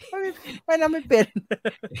ไม่น่าไม่เป็น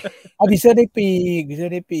เอาผีเสื้อได้ปีกใ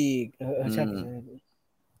ช่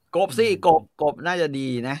กบสิกบน่าจะดี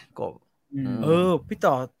นะกบพี่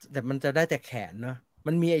ต่อแต่มันจะได้แต่แขนเนาะ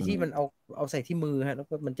มันมีไอ้ที่มันเอาใส่ที่มือฮะแล้ว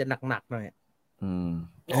ก็มันจะหนักหน่อย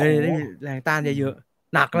แรงต้านเยอะ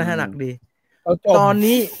ๆหนักแล้วฮะหนักดีตอน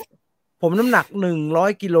นี้ผมน้ำหนัก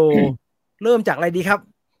100 กิโลเริ่มจากอะไรดีครับ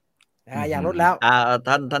อยากลดแล้ว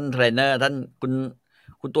ท่านเทรนเนอร์ท่าน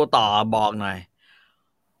คุณตัวต่อบอกหน่อย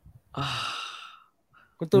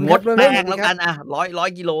คุณตุนงดแป้งแล้วกันร้อย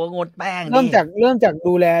กิโลงดแป้งเริ่มจาก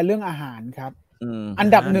ดูแลเรื่องอาหารครับอัน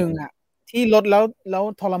ดับหนึ่งที่ลดแล้ว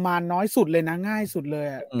ทรมานน้อยสุดเลยนะง่ายสุดเลย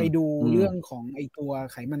ไปดูเรื่องของไอตัว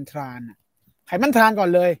ไขมันทรานไขมันทรานก่อ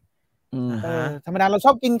นเลยธรรมดาเราช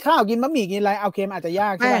อบกินข้าวกินบะหมี่กินอะไรเอาเค็มอาจจะยา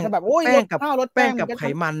กใช่ไหมแบบโอ้ยลดข้าวลดแป้งกับไข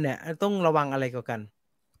มันเนี่ยต้องระวังอะไรกัน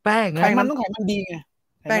แป้งไขมันต้องไขมันดีไง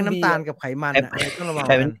แป้งน้ำตาลกับไขมันต้องระวังไ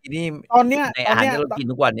ขมันดีนี่ตอนเนี้ยที่เรากิน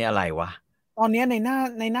ทุกวันนี้อะไรวะตอนนี้ใน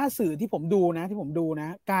หน้าสื่อที่ผมดูนะ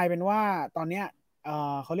กลายเป็นว่าตอนเนี้ย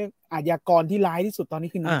เขาเรียกอาชญากรที่ร้ายที่สุดตอนนี้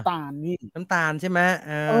คือน้ำตาลพี่น้ำตาลใช่ไหม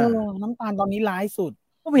น้ำตาลตอนนี้ร้ายสุด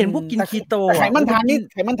ผมเห็นพวกกินคีโตไขมันทาน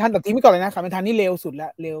แต่ทิ้งไม่ก่อนเลยนะไขมันทานนี่เร็วสุดแล้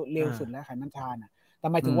วเร็วสุดแล้วไขมันทานแต่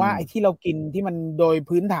หมายถึงว่าไอ้ที่เรากินที่มันโดย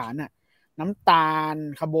พื้นฐานน้ำตาล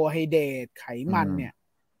คาร์โบไฮเดรตไขมันเนี่ย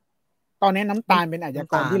ตอนนี้น้ำตาลเป็นอาชญา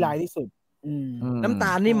กรที่ร้ายที่สุดน้ำต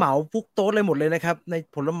าลนี่เหมาฟุกโต๊ดเลยหมดเลยนะครับใน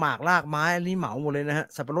ผลหมากรากไม้นี่เหมาหมดเลยนะฮะ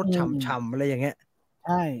สับปะรดฉ่ำๆอะไรอย่างเงี้ยใ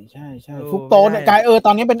ช่ฟุกโตสกายต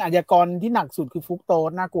อนนี้เป็นอาชญากรที่หนักสุดคือฟุกโต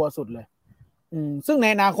สน่ากลัวสุดเลยซึ่งใน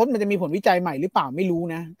อนาคตมันจะมีผลวิจัยใหม่หรือเปล่าไม่รู้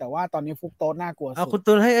นะแต่ว่าตอนนี้ฟุกโตสน่ากลัวสุดคุณ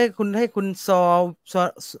ตูนให้คุณซอ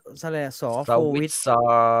โฟวิท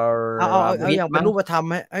เอาอย่างเป็นรูปธรรม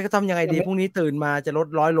ให้เขาทำยังไงดีพรุ่งนี้ตื่นมาจะลด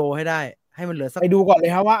100 โลให้ได้ให้มันเหลือสักไปดูก่อนเล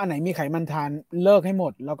ยครับว่าอันไหนมีไขมันทานเลิกให้หม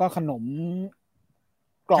ดแล้วก็ขนม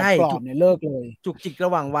กรอบเนี่ยเลิกเลยจุกจิกระ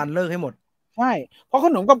หว่างวันเลิกให้หมดใช่เพราะข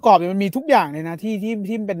นมกรอบๆมันมีทุกอย่างเลยนะที่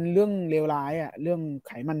เป็นเรื่องเลวร้ายเรื่องไ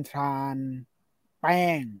ขมันทรานแป้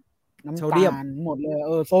งน้ำตาลหมดเลย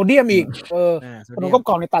โซเดียมอีกขนมกร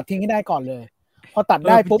อบๆเนี่ยตัดทิ้งให้ได้ก่อนเลยพอตัด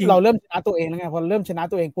ได้ปุ๊บเราเริ่มชนะตัวเองแล้วไงพอเริ่มชนะ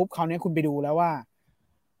ตัวเองปุ๊บคราวนี้คุณไปดูแล้วว่า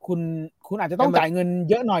คุณอาจจะต้องจ่ายเงิน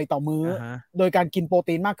เยอะหน่อยต่อมื้อโดยการกินโปร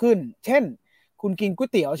ตีนมากขึ้นเช่นคุณกินก๋วย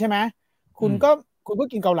เตี๋ยวใช่ไหมคุณก็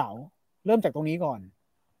กินเกาเหลาเริ่มจากตรงนี้ก่อน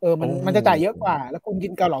มันจะจ่ายเยอะกว่าแล้วคุณกิ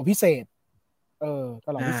นเกาเหลาพิเศษเก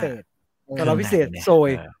าเหลาพิเศษโซ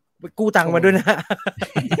ยกู้ตังค์มาด้วยนะ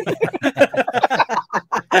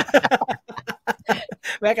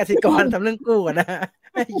แม่กสิกรทำเรื่องกู้กันนะ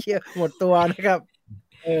ให้เชี่ยหมดตัวนะครับ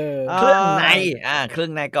เครื่องในเครื่อ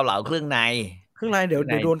งในเกาเหลาเครื่องในเดี๋ยว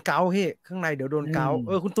โดนเกาพี่เครื่องในเดี๋ยวโดนเกา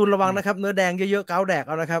คุณตูนระวังนะครับเนื้อแดงเยอะๆเกาแดกเ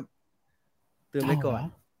อานะครับเตือนไว้ก่อน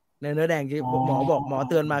เนื้อแดงหมอ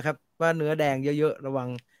เตือนมาครับว่าเนื้อแดงเยอะๆระวัง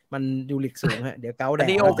มันยูริกสูงฮะเดี๋ยวเกาแดกอัน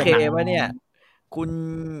นี้โอเคไหมเนี่ยคุณ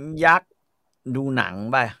ยักษ์ดูหนัง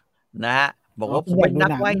ไปนะบอกว่าผมเป็นนั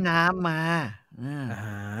กว่ายน้ำมา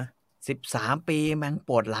13 ปีแม่งป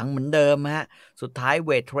วดหลังเหมือนเดิมฮะสุดท้ายเว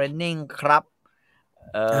ทเทรนนิ่งครับ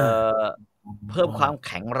เพิ่มความแ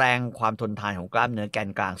ข็งแรงความทนทานของกล้ามเนื้อแกน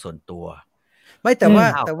กลางส่วนตัวไม่แต่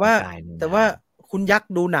ว่าคุณยักษ์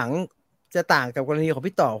ดูหนังจะต่างกับกรณีของ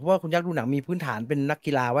พี่ต่อเพราะว่าคุณยักษ์ดูหนังมีพื้นฐานเป็นนัก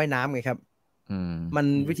กีฬาว่ายน้ำไงครับมัน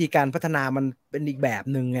วิธีการพัฒนามันเป็นอีกแบบ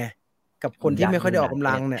หนึ่งไงกับคนที่ไม่ค่อยได้ออกกำ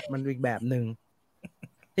ลังเนี่ยมันอีกแบบหนึ่ง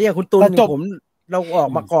ที่อย่างคุณตุลผมเราออก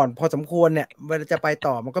มาก่อนพอสมควรเนี่ยเวลาจะไป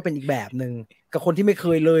ต่อมันก็เป็นอีกแบบหนึ่งกับคนที่ไม่เค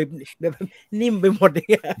ยเลยแบบนิ่มไปหมด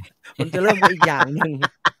เนี่ยมันจะเริ่มเป็นอีกอย่างหนึ่ง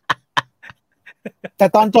แต่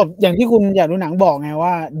ตอนจบอย่างที่คุณอยากดูหนังบอกไง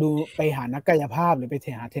ว่าดูไปหานักกายภาพหรือไป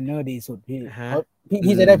หาเทรนเนอร์ดีสุดพี่เพราะ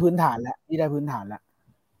พี่จะได้พื้นฐานแล้ว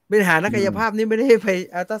ไปหานักกายภาพนี่ไม่ได้ไป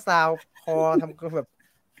อัลตราซาวด์คอทำแบบ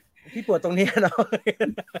พี่ปวดตรงนี้เนาะ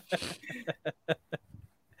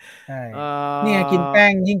ใช่เนี่ยกินแป้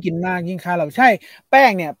งยิ่งกินมากยิ่งค่าเราใช่แป้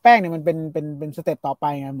งเนี่ยมันเป็นสเต็ปต่อไป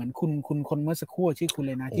ไงเหมือนคุณคนเมื่อสักครู่ชื่อคุณเ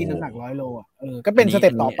ลยนะที่น้ำหนัก100 โลก็เป็นสเต็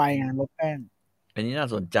ปต่อไปไงลดแป้งอันนี้น่า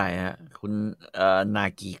สนใจฮะคุณนา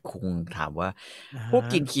กีคุงถามว่าพวก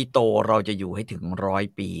กินคีโตเราจะอยู่ให้ถึง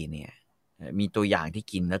100 ปีเนี่ยมีตัวอย่างที่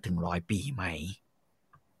กินแล้วถึง100 ปีไหม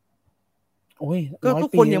โอ้ยก็ทุ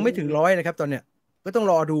กคนยังไม่ถึง100นะครับตอนเนี้ย ก็ต้อง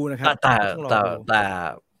รอดูนะครับแต่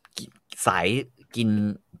สาย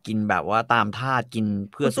กินแบบว่าตามธาตุกิน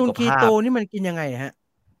เพื่อสุขภาพคีโตนี่มันกินยังไงฮะ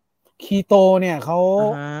คีโตเนี่ยเ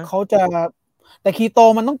ขาจะแต่คีโต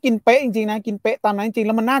มันต้องกินเป๊ะจริงๆนะกินเป๊ะตามนั้นจริงแ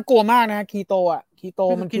ล้วมันน่ากลัวมากนะคีโตอ่ะคีโต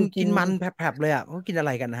มันกินมันแผลบๆเลยอ่ะเขากินอะไ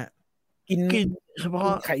รกันนะฮะกินเฉพาะ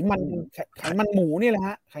ไขมันหมูนี่แหละฮ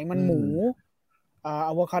ะไขมันหมูอ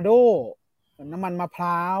ะโวคาโดน้ำมันมะพ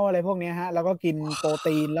ร้าวอะไรพวกนี้ฮะแล้วก็กินโปร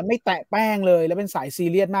ตีนแล้วไม่แตะแป้งเลยแล้วเป็นสายซี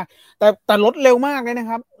เรียสมากแต่ลดเร็วมากเลยนะ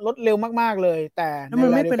ครับลดเร็วมากๆเลยแต่แล้วมั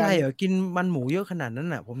นไม่เป็นไรเหรอกินมันหมูเยอะขนาดนั้น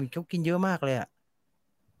น่ะผมเห็นเขากินเยอะมากเลยอ่ะ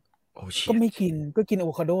ก็ไม่กินก็กินอะโ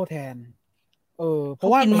วคาโดแทนเพรา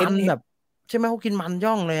ะว่ากินมันแบบใช่ไหมเขากินมัน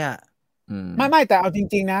ย่องเลยอ่ะไม่แต่เอาจ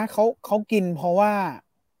ริงๆนะเขากินเพราะว่า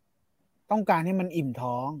ต้องการให้มันอิ่ม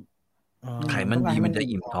ท้องไขมันดีมันจะ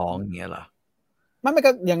อิ่มท้องอย่างเงี้ยเหรอไม่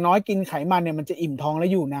ก็อย่างน้อยกินไขมันเนี่ยมันจะอิ่มท้องแล้ว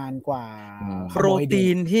อยู่นานกว่าโปรตี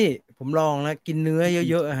นที่ผมลองแล้วกินเนื้อ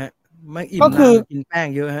เยอะๆฮะไม่อิ่มกินแป้ง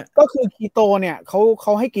เยอะฮะก็คือคีโตเนี่ยเข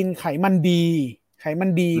าให้กินไขมันดี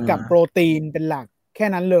กับโปรตีนเป็นหลักแค่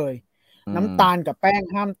นั้นเลยน้ำตาลกับแป้ง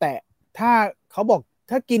ห้ามแตะถ้าเขาบอก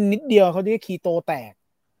ถ้ากินนิดเดียวเขาจะคีโตแตก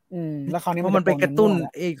แล้วคราวนี้มันไปกระตุ้น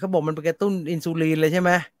เขาบอกมันไปกระตุ้นอินซูลินเลยใช่ไห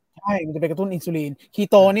มใช่มันจะไปกระตุ้นอินซูลินคี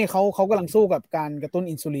โตนี่เขากำลังสู้กับการกระตุ้น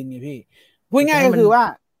อินซูลินไงพี่พูดง่ายก็คือว่า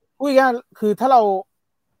คือถ้าเร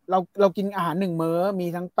ากินอาหาร1 มื้อมี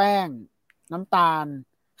ทั้งแป้งน้ำตาล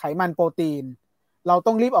ไขมันโปรตีนเรา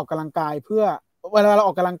ต้องรีบออกกำลังกายเพื่อเวลาเราอ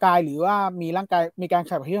อกกำลังกายหรือว่ามีร่างกายมีการ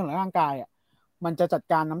ขับเคลื่อนของร่างกายอ่ะมันจะจัด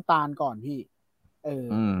การน้ำตาลก่อนพี่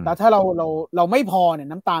แล้วถ้าเราไม่พอเนี่ย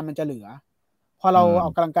น้ำตาลมันจะเหลือพอเราอ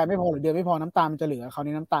อกกำลังกายไม่พอหรือเดือนไม่พอน้ำตาลมันจะเหลือคราว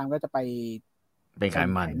นี้น้ำตาลก็จะไปเป็นไข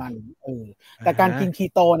มันแต่การกินคี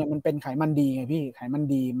โตเนี่ยมันเป็นไขมันดีไงพี่ไขมัน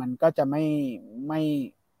ดีมันก็จะไ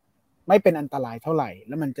ม่เป็นอันตรายเท่าไหร่แ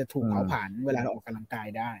ล้วมันจะถูกเผาผลาญเวลาเราออกกำลังกาย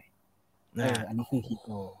ได้อันนี้คือคีโต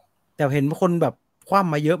แต่เห็นคนแบบคว่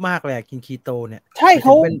ำมาเยอะมากเลยกินคีโตเนี่ยใช่เข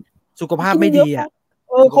าเป็นสุขภาพไม่ดีอ่ะ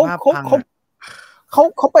เ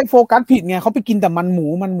ขาไปโฟกัสผิดไงเขาไปกินแต่มันหมู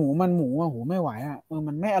โอ้โหไม่ไหวอ่ะ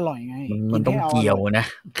มันไม่อร่อยไงมันต้องเจียวนะ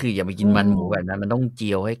คืออย่าไปกินมันหมูแบบนั้นมันต้องเ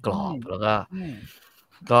จียวให้กรอบแล้ว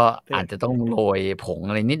ก็อาจจะต้องโรยผง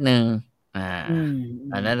อะไรนิดนึง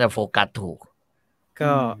อันนั้นจะโฟกัสถูก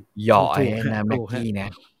ก็หย่อยนะแม็กกี้นะ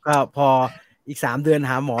ก็พออีก3 เดือน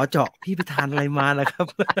หาหมอเจาะพี่ไปทานอะไรมานะครับ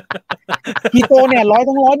คีโตเนี่ย100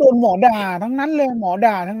 ทั้ง 100โดนหมอด่าทั้งนั้นเลยหมอ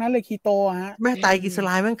ด่าทั้งนั้นเลยคีโตฮะแม่ไตกินสไล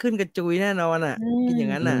ด์มันขึ้นกระจุยแน่นอนอ่ะกินอย่า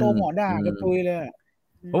งนั้นน่ะคีโตหมอด่ากระจุยเลย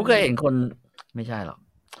ผมเคยเห็นคนไม่ใช่หรอก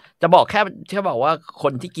จะบอกแค่บอกว่าค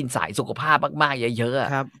นที่กินสายสุขภาพมากๆเยอะ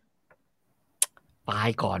ๆครับตาย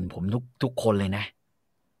ก่อนผมทุกคนเลยนะ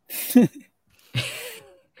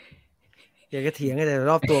อยากจะเถียงแต่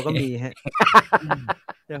รอบตัวก็มีฮะ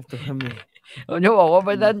รอบตัวก็มีผมจะบอกว่าไป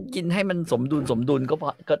นั่นกินให้มันสมดุล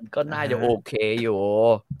ก็น่าจะโอเคอยู่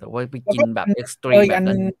แต่ว่าไปกินแบบเอ็กซ์ตรีมแบบ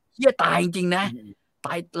นั้นเหี้ยตายจริงๆนะต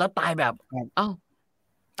ายแล้วตายแบบ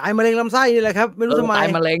ตายมะเร็งลำไส้นี่แหละครับไม่รู้ทำไมตาย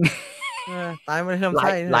มะเร็งตายมะเร็งลำไส้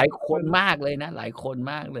หลายคนมากเลยนะหลายคน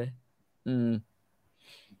มากเลย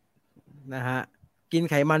นะฮะกิน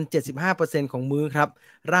ไขมัน 75% ของมื้อครับ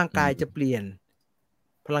ร่างกายจะเปลี่ยน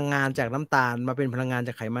พลังงานจากน้ำตาลมาเป็นพลังงานจ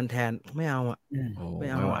ากไขมันแทนไม่เอาอ่ะไ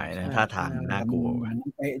ม่ไหวนะถ้าทางน่ากลัว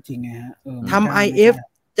จริงไงฮะทำ IF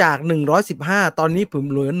จาก115ตอนนี้ผม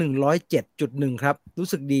เหลือ 107.1 ครับรู้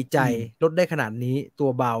สึกดีใจลดได้ขนาดนี้ตัว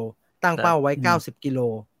เบาตั้งเป้าไว้90 กิโล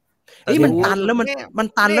มันตันแล้วมัน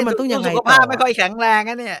ตันแล้วมันต้องยังไงต่อสุขภาพไม่ค่อยแข็งแรง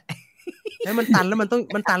นะเนี่ยมันตันแล้วมันต้อ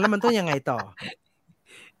งยังไงต่อ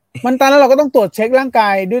มันตันแล้วเราก็ต้องตรวจเช็คร่างกา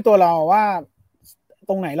ยด้วยตัวเราว่า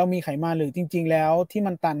ตรงไหนเรามีไขมันหรือจริงๆแล้วที่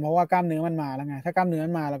มันตันเพราะว่ากล้ามเนื้อมันมาแล้วไงถ้ากล้ามเนื้อมั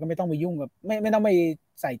นมาเราก็ไม่ต้องไปยุ่งกับไม่ต้องไป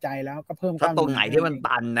ใส่ใจแล้วก็เพิ่มกล้ามเนื้อตรงไหนที่มัน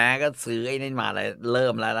ตันนะก็ซื้อไอ้นี่มาเลยเริ่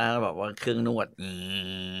มแล้วนะแบบว่าเครื่องนวด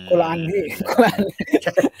คนละอันพี่คนละ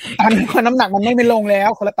ตันน้ำหนักมันไม่ลงแล้ว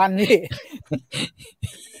คนละตันพี่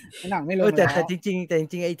น้ำหนักไม่ลงแต่จริง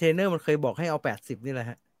ไอ้เทรนเนอร์มันเคยบอกให้เอา80นี่แหละ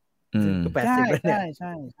ฮะก็80แล้วเนี่ยใ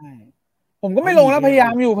ช่ผมก็ไม่ลงแล้วพยายา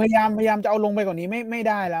มจะเอาลงไปกว่านี้ไม่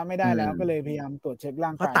ได้แล้วก็เลยพยายามตรวจเช็คร่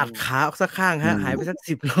างกายก็ตัดขาออกสักข้างฮะหายไปสัก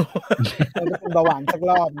10 โลเป็นเบาหวานสัก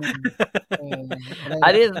รอบนึงอั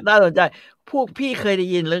นนี้น่าสนใจพวกพี่เคยได้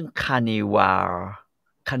ยินเรื่อง carnivore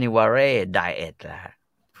diet แล้ว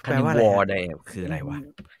carnivore diet คืออะไรวะ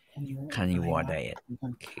carnivore diet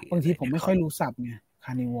บางทีผมไม่ค่อยรู้ศัพท์ไง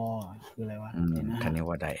carnivore คืออะไรวะ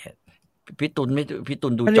carnivore dietพี่ตุน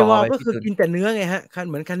ดูจอก็คือกินแต่เนื้อไงฮะ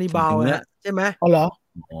เหมือนคานิบาลนะใช่ไหมอ๋อเหรอ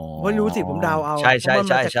ไม่รู้สิผมเดาเอาใช่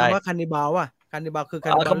ว่าคานิบาลว่ะคานิบาลคือเ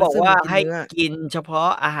ขาบอกว่าให้กินเฉพาะ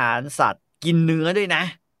อาหารสัตว์กินเนื้อด้วยนะ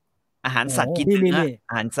อาหารสัตว์กินเนื้อ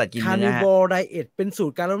อาหารสัตว์กินเนื้อ Carnivore Diet เป็นสู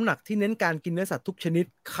ตรการลดน้ำหนักที่เน้นการกินเนื้อสัตว์ทุกชนิด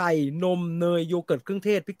ไข่นมเนยโยเกิร์ตเครื่องเท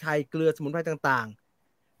ศพริกไทยเกลือสมุนไพรต่าง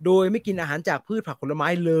ๆโดยไม่กินอาหารจากพืชผักผลไม้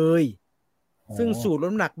เลยซึ่งสูตรลด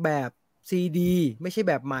น้ำหนักแบบ CD ไม่ใช่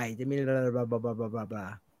แบบใหม่จะมีบลา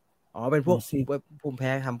อ๋อเป็นพวกภูมิแ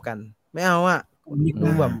พ้ทำกันไม่เอาอ่ะดู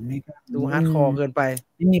แบบดูฮาร์ดคอร์เกินไป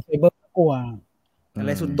ไม่มีไฟเบอร์กลัวอะไ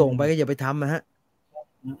รสุดโต่งไปก็อย่าไปทำนะฮะ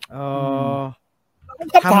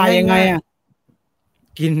ทำยังไงอ่ะ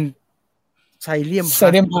กินไซเลียมพา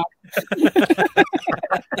ร์ท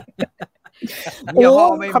ยี่ห้อ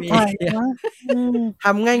ไม่มีท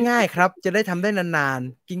ำง่ายๆครับจะได้ทำได้นาน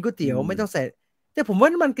ๆกินก๋วยเตี๋ยวไม่ต้องใส่แต่ผมว่า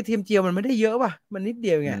มันกระเทียมเจียวมันไม่ได้เยอะป่ะมันนิดเ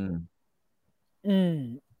ดียวไง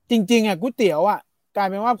จริงๆอ่ะก๋วยเตี๋ยวอ่ะกลาย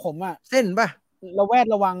เป็นว่าผมอ่ะเส้นป่ะร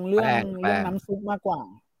ะวังเรื่องน้ำซุปมากกว่า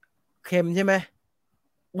เค็มใช่ไหม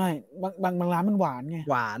ไม่บางร้านมันหวานไง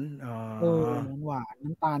หวานมันหวาน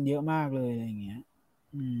น้ำตาลเยอะมากเลยอะไรอย่างเงี้ย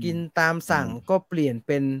กินตามสั่งก็เปลี่ยนเ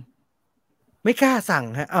ป็นไม่กล้าสั่ง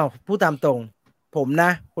ฮะพูดตามตรงผมนะ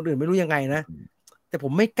คนอื่นไม่รู้ยังไงนะแต่ผ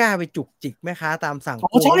มไม่กล้าไปจุกจิกแม่ค้าตามสั่ง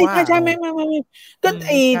ใช่ไม่ก็ไ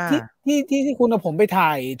อ้ที่คุณกับผมไปถ่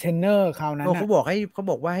ายเทรนเนอร์คราวนั้นเขาบอกให้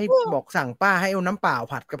บอกสั่งป้าให้เอาน้ำเปล่า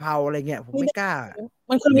ผัดกะเพราอะไรเงี้ยผมไม่กล้า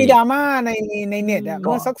มันเคยมีดราม่าในเน็ตอ่ะเ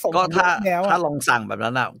มื่อสัก2 ก็ถ้าลองสั่งแบบ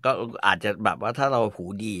นั้นอ่ะก็อาจจะแบบว่าถ้าเราหู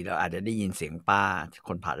ดีเราอาจจะได้ยินเสียงป้าค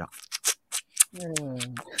นผัดหรอก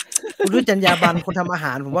คุณรู้จรรยาบรรณคนทำอาห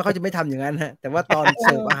ารผมว่าเขาจะไม่ทำอย่างนั้นฮะแต่ว่าตอนเ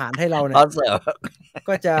สิร์ฟอาหารให้เราเนี่ย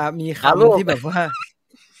ก็จะมีคำที่แบบว่า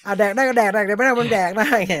แดกได้ก็แดกไม่ได้มันแดกได้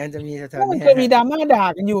ไงมันจะมีแถวๆนี้เคยมีดราม่าด่า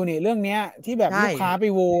กันอยู่นี่เรื่องเนี้ยที่แบบลูกค้าไป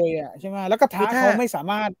โวยอ่ะใช่ไหมแล้วกระทะเขาไม่สา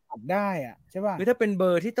มารถผัดได้อ่ะใช่ป่ะคือถ้าเป็นเบอ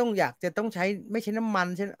ร์ที่จะต้องใช้ไม่ใช้น้ำมัน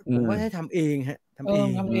ใช่ผมว่าให้ทำเองฮะทำเอง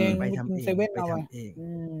ไปทำเองไปทำเอง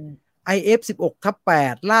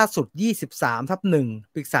IF16/8 ล่าสุด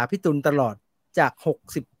23/1ปรึกษาพี่ตุลตลอดจาก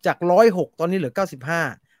60จาก106ตอนนี้เหลือ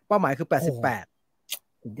95เป้าหมายคือ88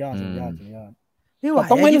สุดยอดนี่หว่า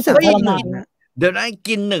ต้องไม่รู้สึกทรมานนะเดี๋ยวนั้น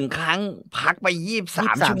กิน1ครั้งพักไป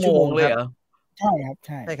23ชั่วโมงเลยเหรอใช่ครับ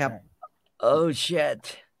ใช่ครับshit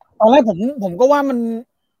ตอนแรกผมก็ว่ามัน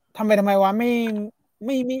ทำไมวะไ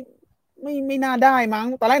ม่น่าได้มั้ง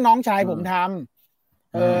ตอนแรกน้องชายผมท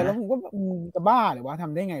ำแล้วผมก็จะบ้าหรือว่าท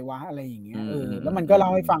ำได้ไงวะอะไรอย่างเงี้ยแล้วมันก็เล่า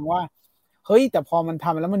ให้ฟังว่าเฮ้ยแต่พอมันท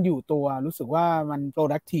ำแล้วมันอยู่ตัวรู้สึกว่ามัน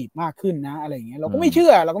productive มากขึ้นนะอะไรอย่างเงี้ยเราก็ไม่เชื่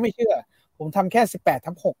อผมทำแค่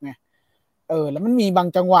18/6ไงแล้วมันมีบาง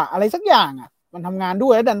จังหวะอะไรสักอย่างอ่ะมันทำงานด้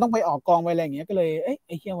วยแล้วดันต้องไปออกกองไปอะไรอย่างเงี้ยก็เลยไ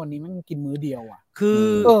อ้เหี้ยวันนี้มันกินมื้อเดียวอ่ะคือ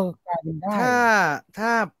กลายเป็นได้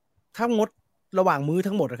ถ้างดระหว่างมื้อ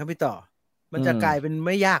ทั้งหมดนะครับพี่ต่อมันจะกลายเป็นไ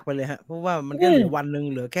ม่ยากไปเลยฮะเพราะว่ามันก็เหลือวันนึง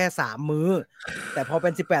เหลือแค่3มื้อแต่พอเป็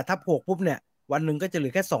น18/6ปุ๊บเนี่ยวันนึงก็จะเหลื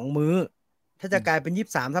อแค่2มื้อถ้าจะกลายเป็น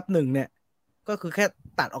23/1เนี่ยก็คือแค่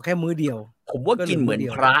ตัดออกแค่มื้อเดียวผมว่ากินเหมือน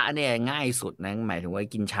พระเนี่ยง่ายสุดนะหมายถึงว่า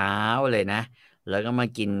กินเช้าเลยนะแล้วก็มา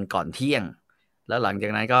กินก่อนเที่ยงแล้วหลังจา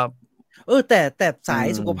กนั้นก็แต่สาย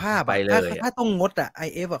สุขภาพถ้าต้องงด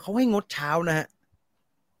IF เขาให้งดเช้านะฮะ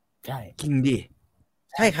ใช่จริงดิ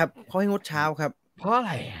ใช่ครับเขาให้งดเช้าครับเพราะอะไ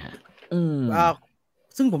รฮะ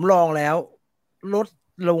ซึ่งผมลองแล้วลด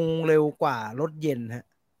ลงเร็วกว่าลดเย็นฮะ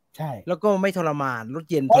ใช่แล้วก็ไม่ทรมานลด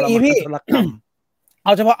เย็นทรมานทรกรรมเอ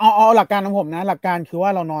าเฉพาะเอาหลักการของผมนะหลักการคือว่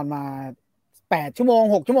าเรานอนมา8ชั่วโมง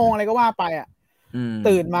6ชั่วโมงอะไรก็ว่าไปอ่ะ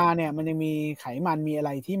ตื่นมาเนี่ยมันยังมีไขมันมีอะไร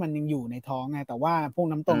ที่มันยังอยู่ในท้องไงแต่ว่าพวก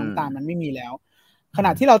น้ำตาลมันไม่มีแล้วขณ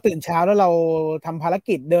ะที่เราตื่นเช้าแล้วเราทำภาร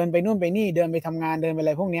กิจเดินไปนู่นไปนี่เดินไปทำงานเดินไปอะไ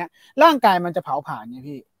รพวกเนี้ยร่างกายมันจะเผาผลาญไง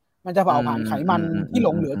พี่มันจะเผาผลาญไขมันที่หล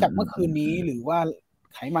งเหลือจากเมื่อคืนนี้หรือว่า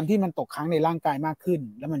ไขมันที่มันตกค้างในร่างกายมากขึ้น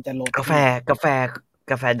แล้วมันจะลดกาแฟ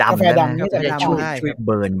ดำนี่จะช่วยเ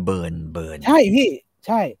บิร์นใช่พี่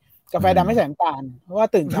ใช่กาแฟดำไม่ใส่น้ำตาลเพราะว่า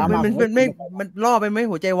ตื่นเช้ามามันล่อไปไม่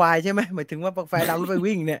หัวใจวายใช่ไหมหมายถึงว่ากาแฟดำแล้วไป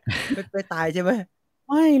วิ่งเนี่ยไปตายใช่ไหม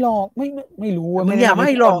ไม่หรอกไม่รู้มึงอย่าไ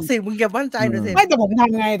ม่หรอกสิมึงอย่ามั่นใจหน่อยสิไม่แต่ผมท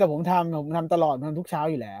ำไงแต่ผมทำตลอดทำทุกเช้า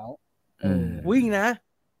อยู่แล้ววิ่งนะ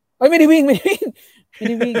ไม่ได้วิ่ง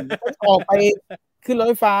ออกไปขึ้นรถ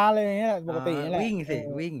ไฟฟ้าอะไรเงี้ยปกตินี่แหละวิ่งสิ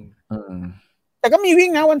วิ่งแต่ก็มีวิ่ง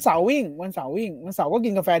นะวันเสาร์ก็กิ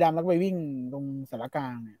นกาแฟดำแล้วไปวิ่งตรงสารกล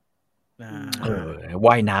างเนี่ย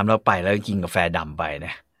ว่ายน้ำแล้วไปแล้วกินกาแฟดำไปน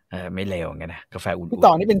ะไม่เลวไงนะกาแฟอุ่นๆต่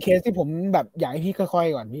อนี่เป็นเคสที่ผมแบบอยากให้พี่ค่อย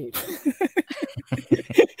ๆก่อนพี่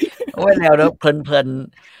โอ้ยแล้วเพลิน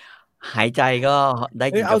หายใจก็ได้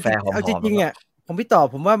กินกาแฟหอมๆเอาจริงๆอ่ะผมพี่ต่อ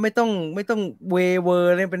ผมว่าไม่ต้องเวอ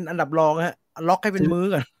ร์เลยเป็นอันดับรองฮะล็อกให้เป็นมื้อ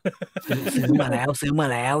ก่อนซื้อมาแล้วซื้อมา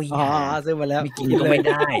แล้วไม่กินก็ไม่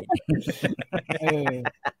ได้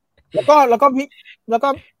แล้วก็พี่แล้วก็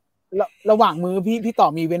ระหว่างมื้อพี่ต่อ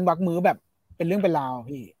มีเว้นวรรคมื้อแบบเป็นเรื่องเป็นราว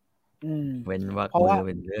พี่ เว้นวรรคมือเ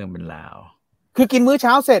ป็นเรื่องเป็นราวคือกินมื้อเ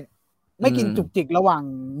ช้าเสร็จไม่กินจุกจิกระหว่าง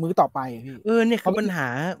มื้อต่อไปพี่เนี่ยคือปัญหา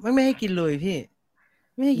ไม่ให้กินเลยพี่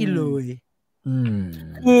ไม่ให้กินเลย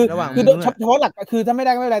คือเฉพาะหลักคือถ้าไม่ไ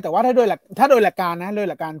ด้ก็ไม่เป็นไรแต่ว่าถ้าโดยหลักการนะโดย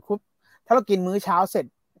หลักการคุบถ้าเรากินมื้อเช้าเสร็จ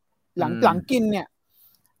หลังกินเนี่ย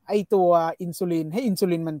ไอตัวอินซูลินให้อินซู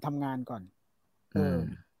ลินมันทำงานก่อน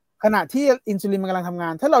ขณะที่อินซูลินมันกำลังทำงา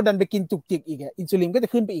นถ้าเราดันไปกินจุกจิกอีกอ่ะอินซูลินก็จะ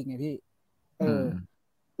ขึ้นไปอีกไงพี่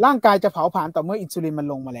ร่างกายจะเผาผลาญต่อเมื่ออินซูลินมัน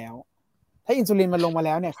ลงมาแล้วถ้าอินซูลินมันลงมาแ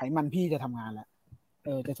ล้วเนี่ยไขมันพี่จะทำงานแล้ว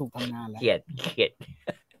จะถูกทำงานแล้วเก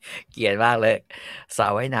ลียดมากเลยสระ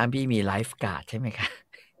ว่ายน้ำพี่มีไลฟ์การ์ดใช่ไหมคะ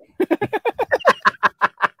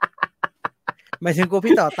หมายถึงกู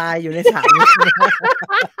พี่ต่อตายอยู่ในสระนี้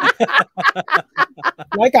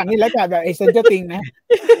ไลฟ์การ์ดนี่ไลฟ์การ์ดแบบไอเซนเจอร์ติงนะ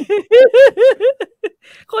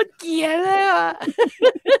โคตรเกลียดเลยอ่ะ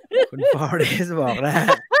คุณฟอเรสบอกนะ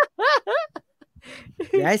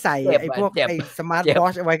อย่าให้ใส่ไอ้พวกไอ้สมาร์ทวอ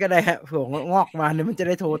ชเอาไว้ก็ได้ฮะเผื่องอกมาเนี่ยมันจะไ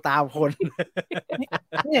ด้โทรตามคน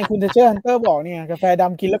นี่อย่างคุณเทเชอร์ฮันเตอร์บอกเนี่ยกาแฟด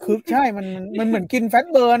ำกินแล้วคึกใช่มันเหมือนกินแฟต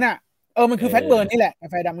เบิร์นอ่ะมันคือแฟตเบิร์นนี่แหละกา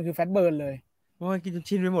แฟดำมันคือแฟตเบิร์นเลยโอ้ยกินจน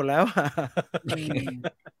ชินไปหมดแล้ว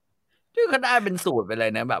ที่เขาได้เป็นสูตรไปเลย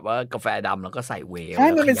นะแบบว่ากาแฟดำแล้วก็ใส่เวย์ใช่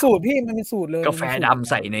มันเป็นสูตรพี่มันเป็นสูตรเลยกาแฟดำ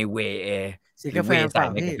ใส่ในเวย์เสียกาแฟใส่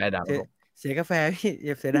ในกาแฟดำเสียกาแฟพี่อ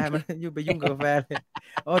ย่าเสียได้มันยุ่งไปยุ่งกาแฟเลย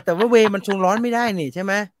แต่ว่าเวย์มันชงร้อนไม่ได้นี่ใช่ไ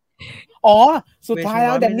หมสุดท้ายแ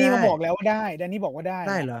ล้วแดนนี่มาบอกแล้วว่าได้แดนนี่บอกว่าได้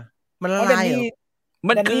เหรอมันละลายเหรอ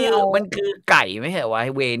มันคือไก่ไม่ใช่วะ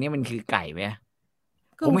เวย์นี่มันคือไก่ไหม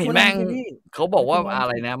ผมเห็นแม่งเขาบอกว่าอะ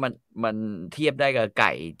ไรนะมันเทียบได้กับไ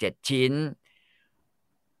ก่7 ชิ้น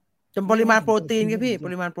จำปริมาณโปรตีนครับพี่ป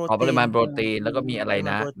ริมาณโปรตีนแล้วก็มีอะไร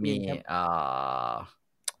นะมี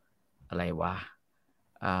อะไรวะ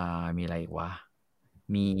มีอะไรวะ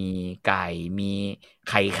มีไก่มี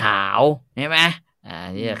ไข่ขาวใช่ไหม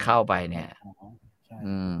ที่จะเข้าไปเนี่ย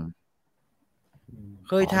เ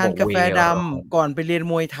คยทานกาแฟดำก่อนไปเรียน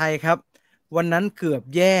มวยไทยครับวันนั้นเกือบ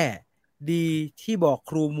แย่ดีที่บอก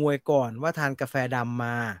ครูมวยก่อนว่าทานกาแฟดำม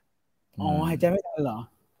าหายใจไม่ทันเหรอ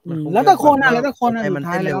แล้วแต่คนสุด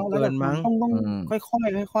ท้ายแล้วต้อง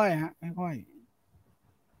ค่อยๆฮะค่อย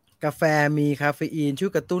ๆกาแฟมีคาเฟอีนช่ว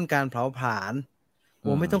ยกระตุ้นการเผาผลาญโ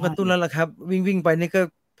อ้ไม่ต้องกระตุ้นแล้วล่ะครับวิ่งไปนี่ก็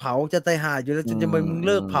เผาจะตายห่าอยู่แล้วจะมึงเ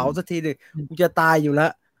ลิกเผาสักทีดิกูจะตายอยู่แล้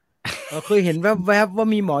วเคยเห็นแวบๆว่า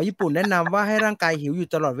มีหมอญี่ปุ่นแนะนำว่าให้ร่างกายหิวอยู่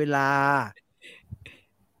ตลอดเวลา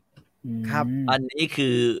ครับอันนี้คื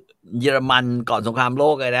อเยอรมันก่อนสงครามโล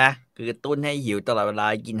กเลยนะคือกระตุ้นให้หิวตลอดเวลา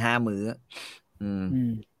กิน5 มื้อ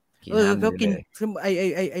เขากินไ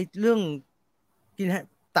อเรื่องกิน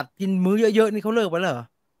ตัดกินมื้อเยอะๆนี่เขาเลิกไปแล้วเหรอ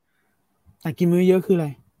ตัดกินมื้อเยอะคืออะไร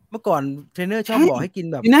เมื่อก่อนเทรนเนอร์ชอบบอกให้กิน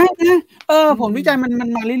แบบนะผลวิจัยมัน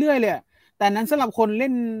มาเรื่อยๆเลยแต่นั้นสำหรับคนเ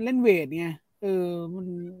ล่นเวทไง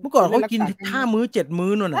เมื่อก่อนเขากิน5 มื้อ7 มื้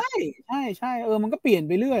อนั่นน่ะใช่มันก็เปลี่ยนไ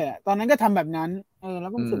ปเรื่อยตอนนั้นก็ทำแบบนั้นแล้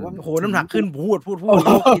วก็รู้สึกว่าโหน้ำหนักขึ้นพูด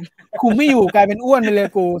คุมไม่อยู่กลายเป็นอ้วนไปเลย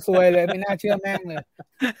กูซวยเลยไม่น่าเชื่อแม่งเลย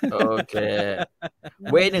โอเค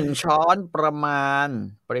เวย์1 ช้อนประมาณ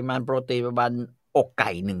ปริมาณโปรตีนประมาณอกไ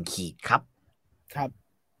ก่1 ขีดครับ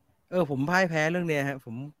ผมพ่ายแพ้เรื่องเนี้ยฮะผ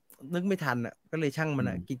มนึกไม่ทันก็เลยช่างมั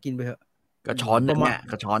นกินไปเถอะก็ช้อนนึงเนี่ย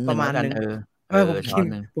ก็ช้อนนึงประมาณนึง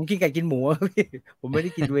ผมกินไก่กินหมูพี่ผมไม่ได้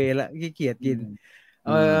กินเวย์ละขี้เกียจกิน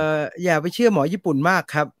อย่าไปเชื่อหมอญี่ปุ่นมาก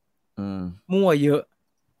ครับมั่วเยอะ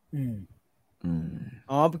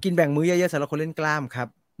กินแบ่งมื้อเยอะๆสำหรับคนเล่นกล้ามครับ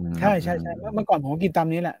ใช่เมื่อก่อนผมกินตาม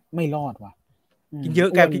นี้แหละไม่รอดว่ะกินเยอะ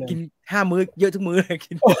กลายกิน5 มื้อเยอะทุกมื้อเลย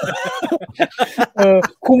กิน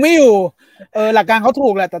คุมไม่อยู่หลักการเขาถู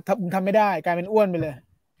กแหละแต่ผมทำไม่ได้กลายเป็นอ้วนไปเลย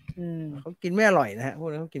เขากินไม่อร่อยนะฮะพวก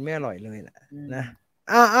นั้นเขากินไม่อร่อยเลยนะ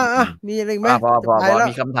มีอะไรไหมพอ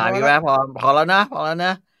มีคำถามอีกไหมพอแล้วนะพอแ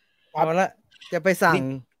ล้วจะไปสั่ง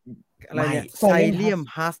อะไรเนี่ยไซเลียม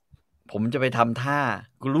ฮัสผมจะไปทำท่า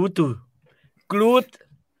กรูด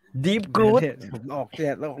ดีฟกรูดผมออกเนี่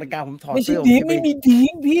ยรายการผมถอดเสื้อไม่มีดี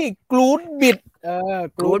ฟพี่กรูดบิด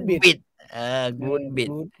กรูดบิดกรูดบิด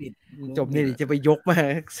จบนี่จะไปยกมา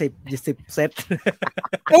10 เซต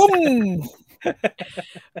ก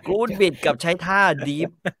รูดบิดกับใช้ท่าดี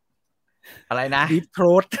ฟอะไรนะดีฟโทร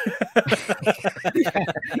ด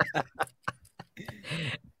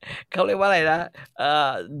เขาเรียกว่าอะไรนะ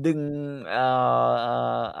ดึง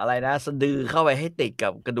อะไรนะสะดือเข้าไปให้ติดกั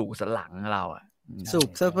บกระดูกสันหลังเราสูบ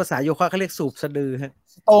ภาษาโยคะเขาเรียกสูบสะดือฮะ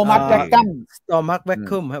สโตมักแวคคั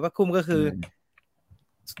มฮะแวคคัมก็คือ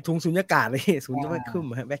ถุงสุญญากาศเลยสุญญากาศแวคคัม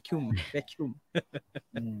ฮะแวคคัม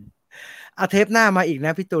เทปหน้ามาอีกน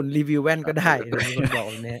ะพี่ตุลรีวิวแว่นก็ได้มีคนบอก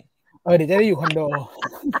เนี่ยเดี๋ยวจะได้อยู่คอนโด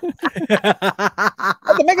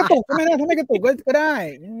แต่ไม่กระตุกใช่ไหมนะถ้าไม่กระตุกก็ได้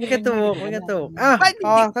ไม่กระตุกพ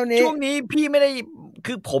อเท่านี้ช่วงนี้พี่ไม่ได้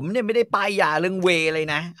คือผมเนี่ยไม่ได้ป้ายยาเรื่องเวเลย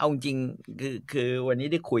นะเอาจริงคือวันนี้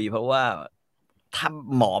ได้คุยเพราะว่าถ้า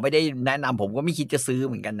หมอไม่ได้แนะนำผมก็ไม่คิดจะซื้อเ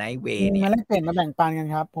หมือนกันนะเวเนี่ยมาแลกเปลี่ยนมาแบ่งปันกัน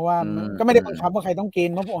ครับเพราะว่าก็ไม่ได้บังคับว่าใครต้องกิน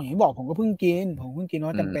เพราะอย่างที่บอกผมก็เพิ่งกิน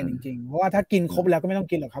ว่าจำเป็นจริงๆเพราะว่าถ้ากินครบแล้วก็ไม่ต้อง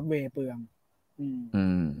กินหรอกครับเวเปลือง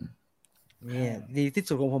นี่ดีที่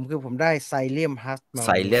สุดของผมคือผมได้ไซเลียมฮัส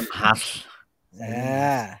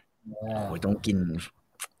โอ้ยต้องกิน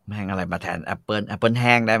แม่งอะไรมาแทนแอปเปิลแ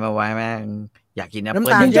ห้งได้มาไว้แม่งอยากกินแอปเปิ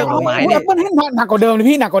ลเยอะกว่าแอปเปิลแห้งหนักกว่าเดิมเลย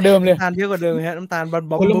พี่หนักกว่าเดิมเลยทานเยอะกว่าเดิมฮะน้ำตาลบอ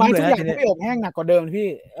มผลไม้ทุกอย่างที่ไม่อบแห้งหนักกว่าเดิมพี่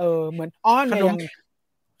เหมือน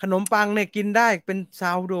ขนมปังเนี่ยกินได้เป็นซ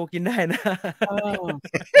าวโดกินได้นะ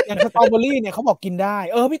อย่างสตรอเบอรี่เนี่ยเขาบอกกินได้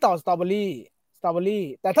พี่ต่อสตรอเบอรี่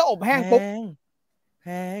แต่ถ้าอบแห้งปุ๊บแพ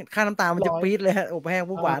งค่าน้ำตาลมันจะปี๊ดเลยฮะอบแห้ง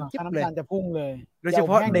ปุ๊บหวานจิ๊บเลยน้ำตาลจะพุ่งเลยโดยเฉ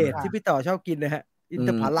พาะเดทที่พี่ต่อชอบกินนะฮะอินท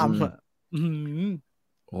ผลัม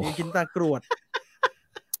กินตากรวด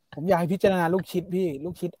ผมอยากให้พิจารณาลูกชิดพี่ลู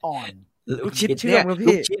กชิดอ่อนลูกชิดเชื่อมครับ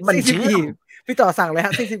พี่มันเชื่อมพี่ต่อสั่งเลยฮ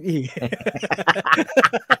ะ40อีก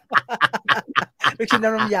ลูกชิ้นน้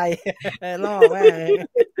ำลำไยล่อแม่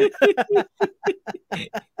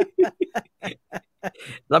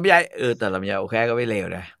ลำไยแต่ลำไยโอเคก็ไม่เลว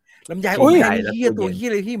นะลำไยโอ้ยเหี้ยตัวเหี้ย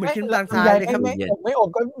เลยพี่เหมือนชิ้นตาลเลยครับไม่อบ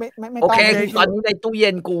ก็ไม่โอเคตอนนี้ในตู้เย็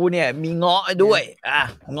นกูเนี่ยมีเงาะด้วย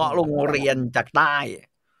เงาะโรงเรียนจากใต้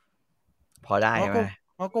พอได้ไหม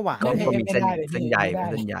ก็หวานก็มีเส้นให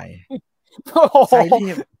ญ่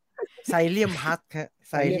ไซเลียมฮัทครับ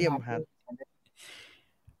ไซเลียมฮัท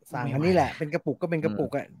สั่งอันนี้แหละเป็นกระปุกก็เป็นกระปุ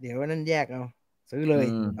กเดี๋ยวนั้นแยกเอาซื้อเลย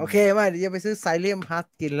โอเคว่าเดี๋ยวจะไปซื้อไซเลียมฮัท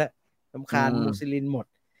กินแล้วสำคัญมูซิลินหมด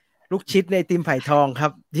ลูกชิดในติมไผ่ทองครั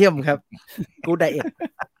บเยี่ยมครับกูไดเอท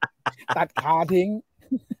ตัดขาทิ้ง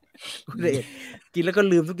กูไดเอทกินแล้วก็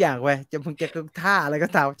ลืมทุกอย่างไปจะมึงจะท่าอะไรก็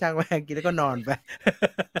ตามช่างแม่งกินแล้วก็นอนไป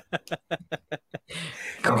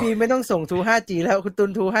พี่ไม่ต้องส่งทู 5G แล้วคุณตุน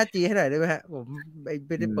ทู 5G ให้หน่อยได้ไหมฮะผมไ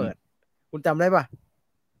ม่ได้เปิดคุณจำได้ปะ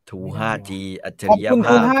ทู 5G อัจฉริยภาพขอบคุณ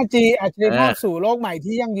ทู 5G อัจฉริยภาพสู่โลกใหม่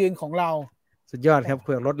ที่ยั่งยืนของเราสุดยอดครับเ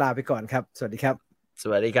พื่อนรถลาไปก่อนครับสวัสดีครับส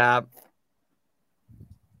วัสดีครับ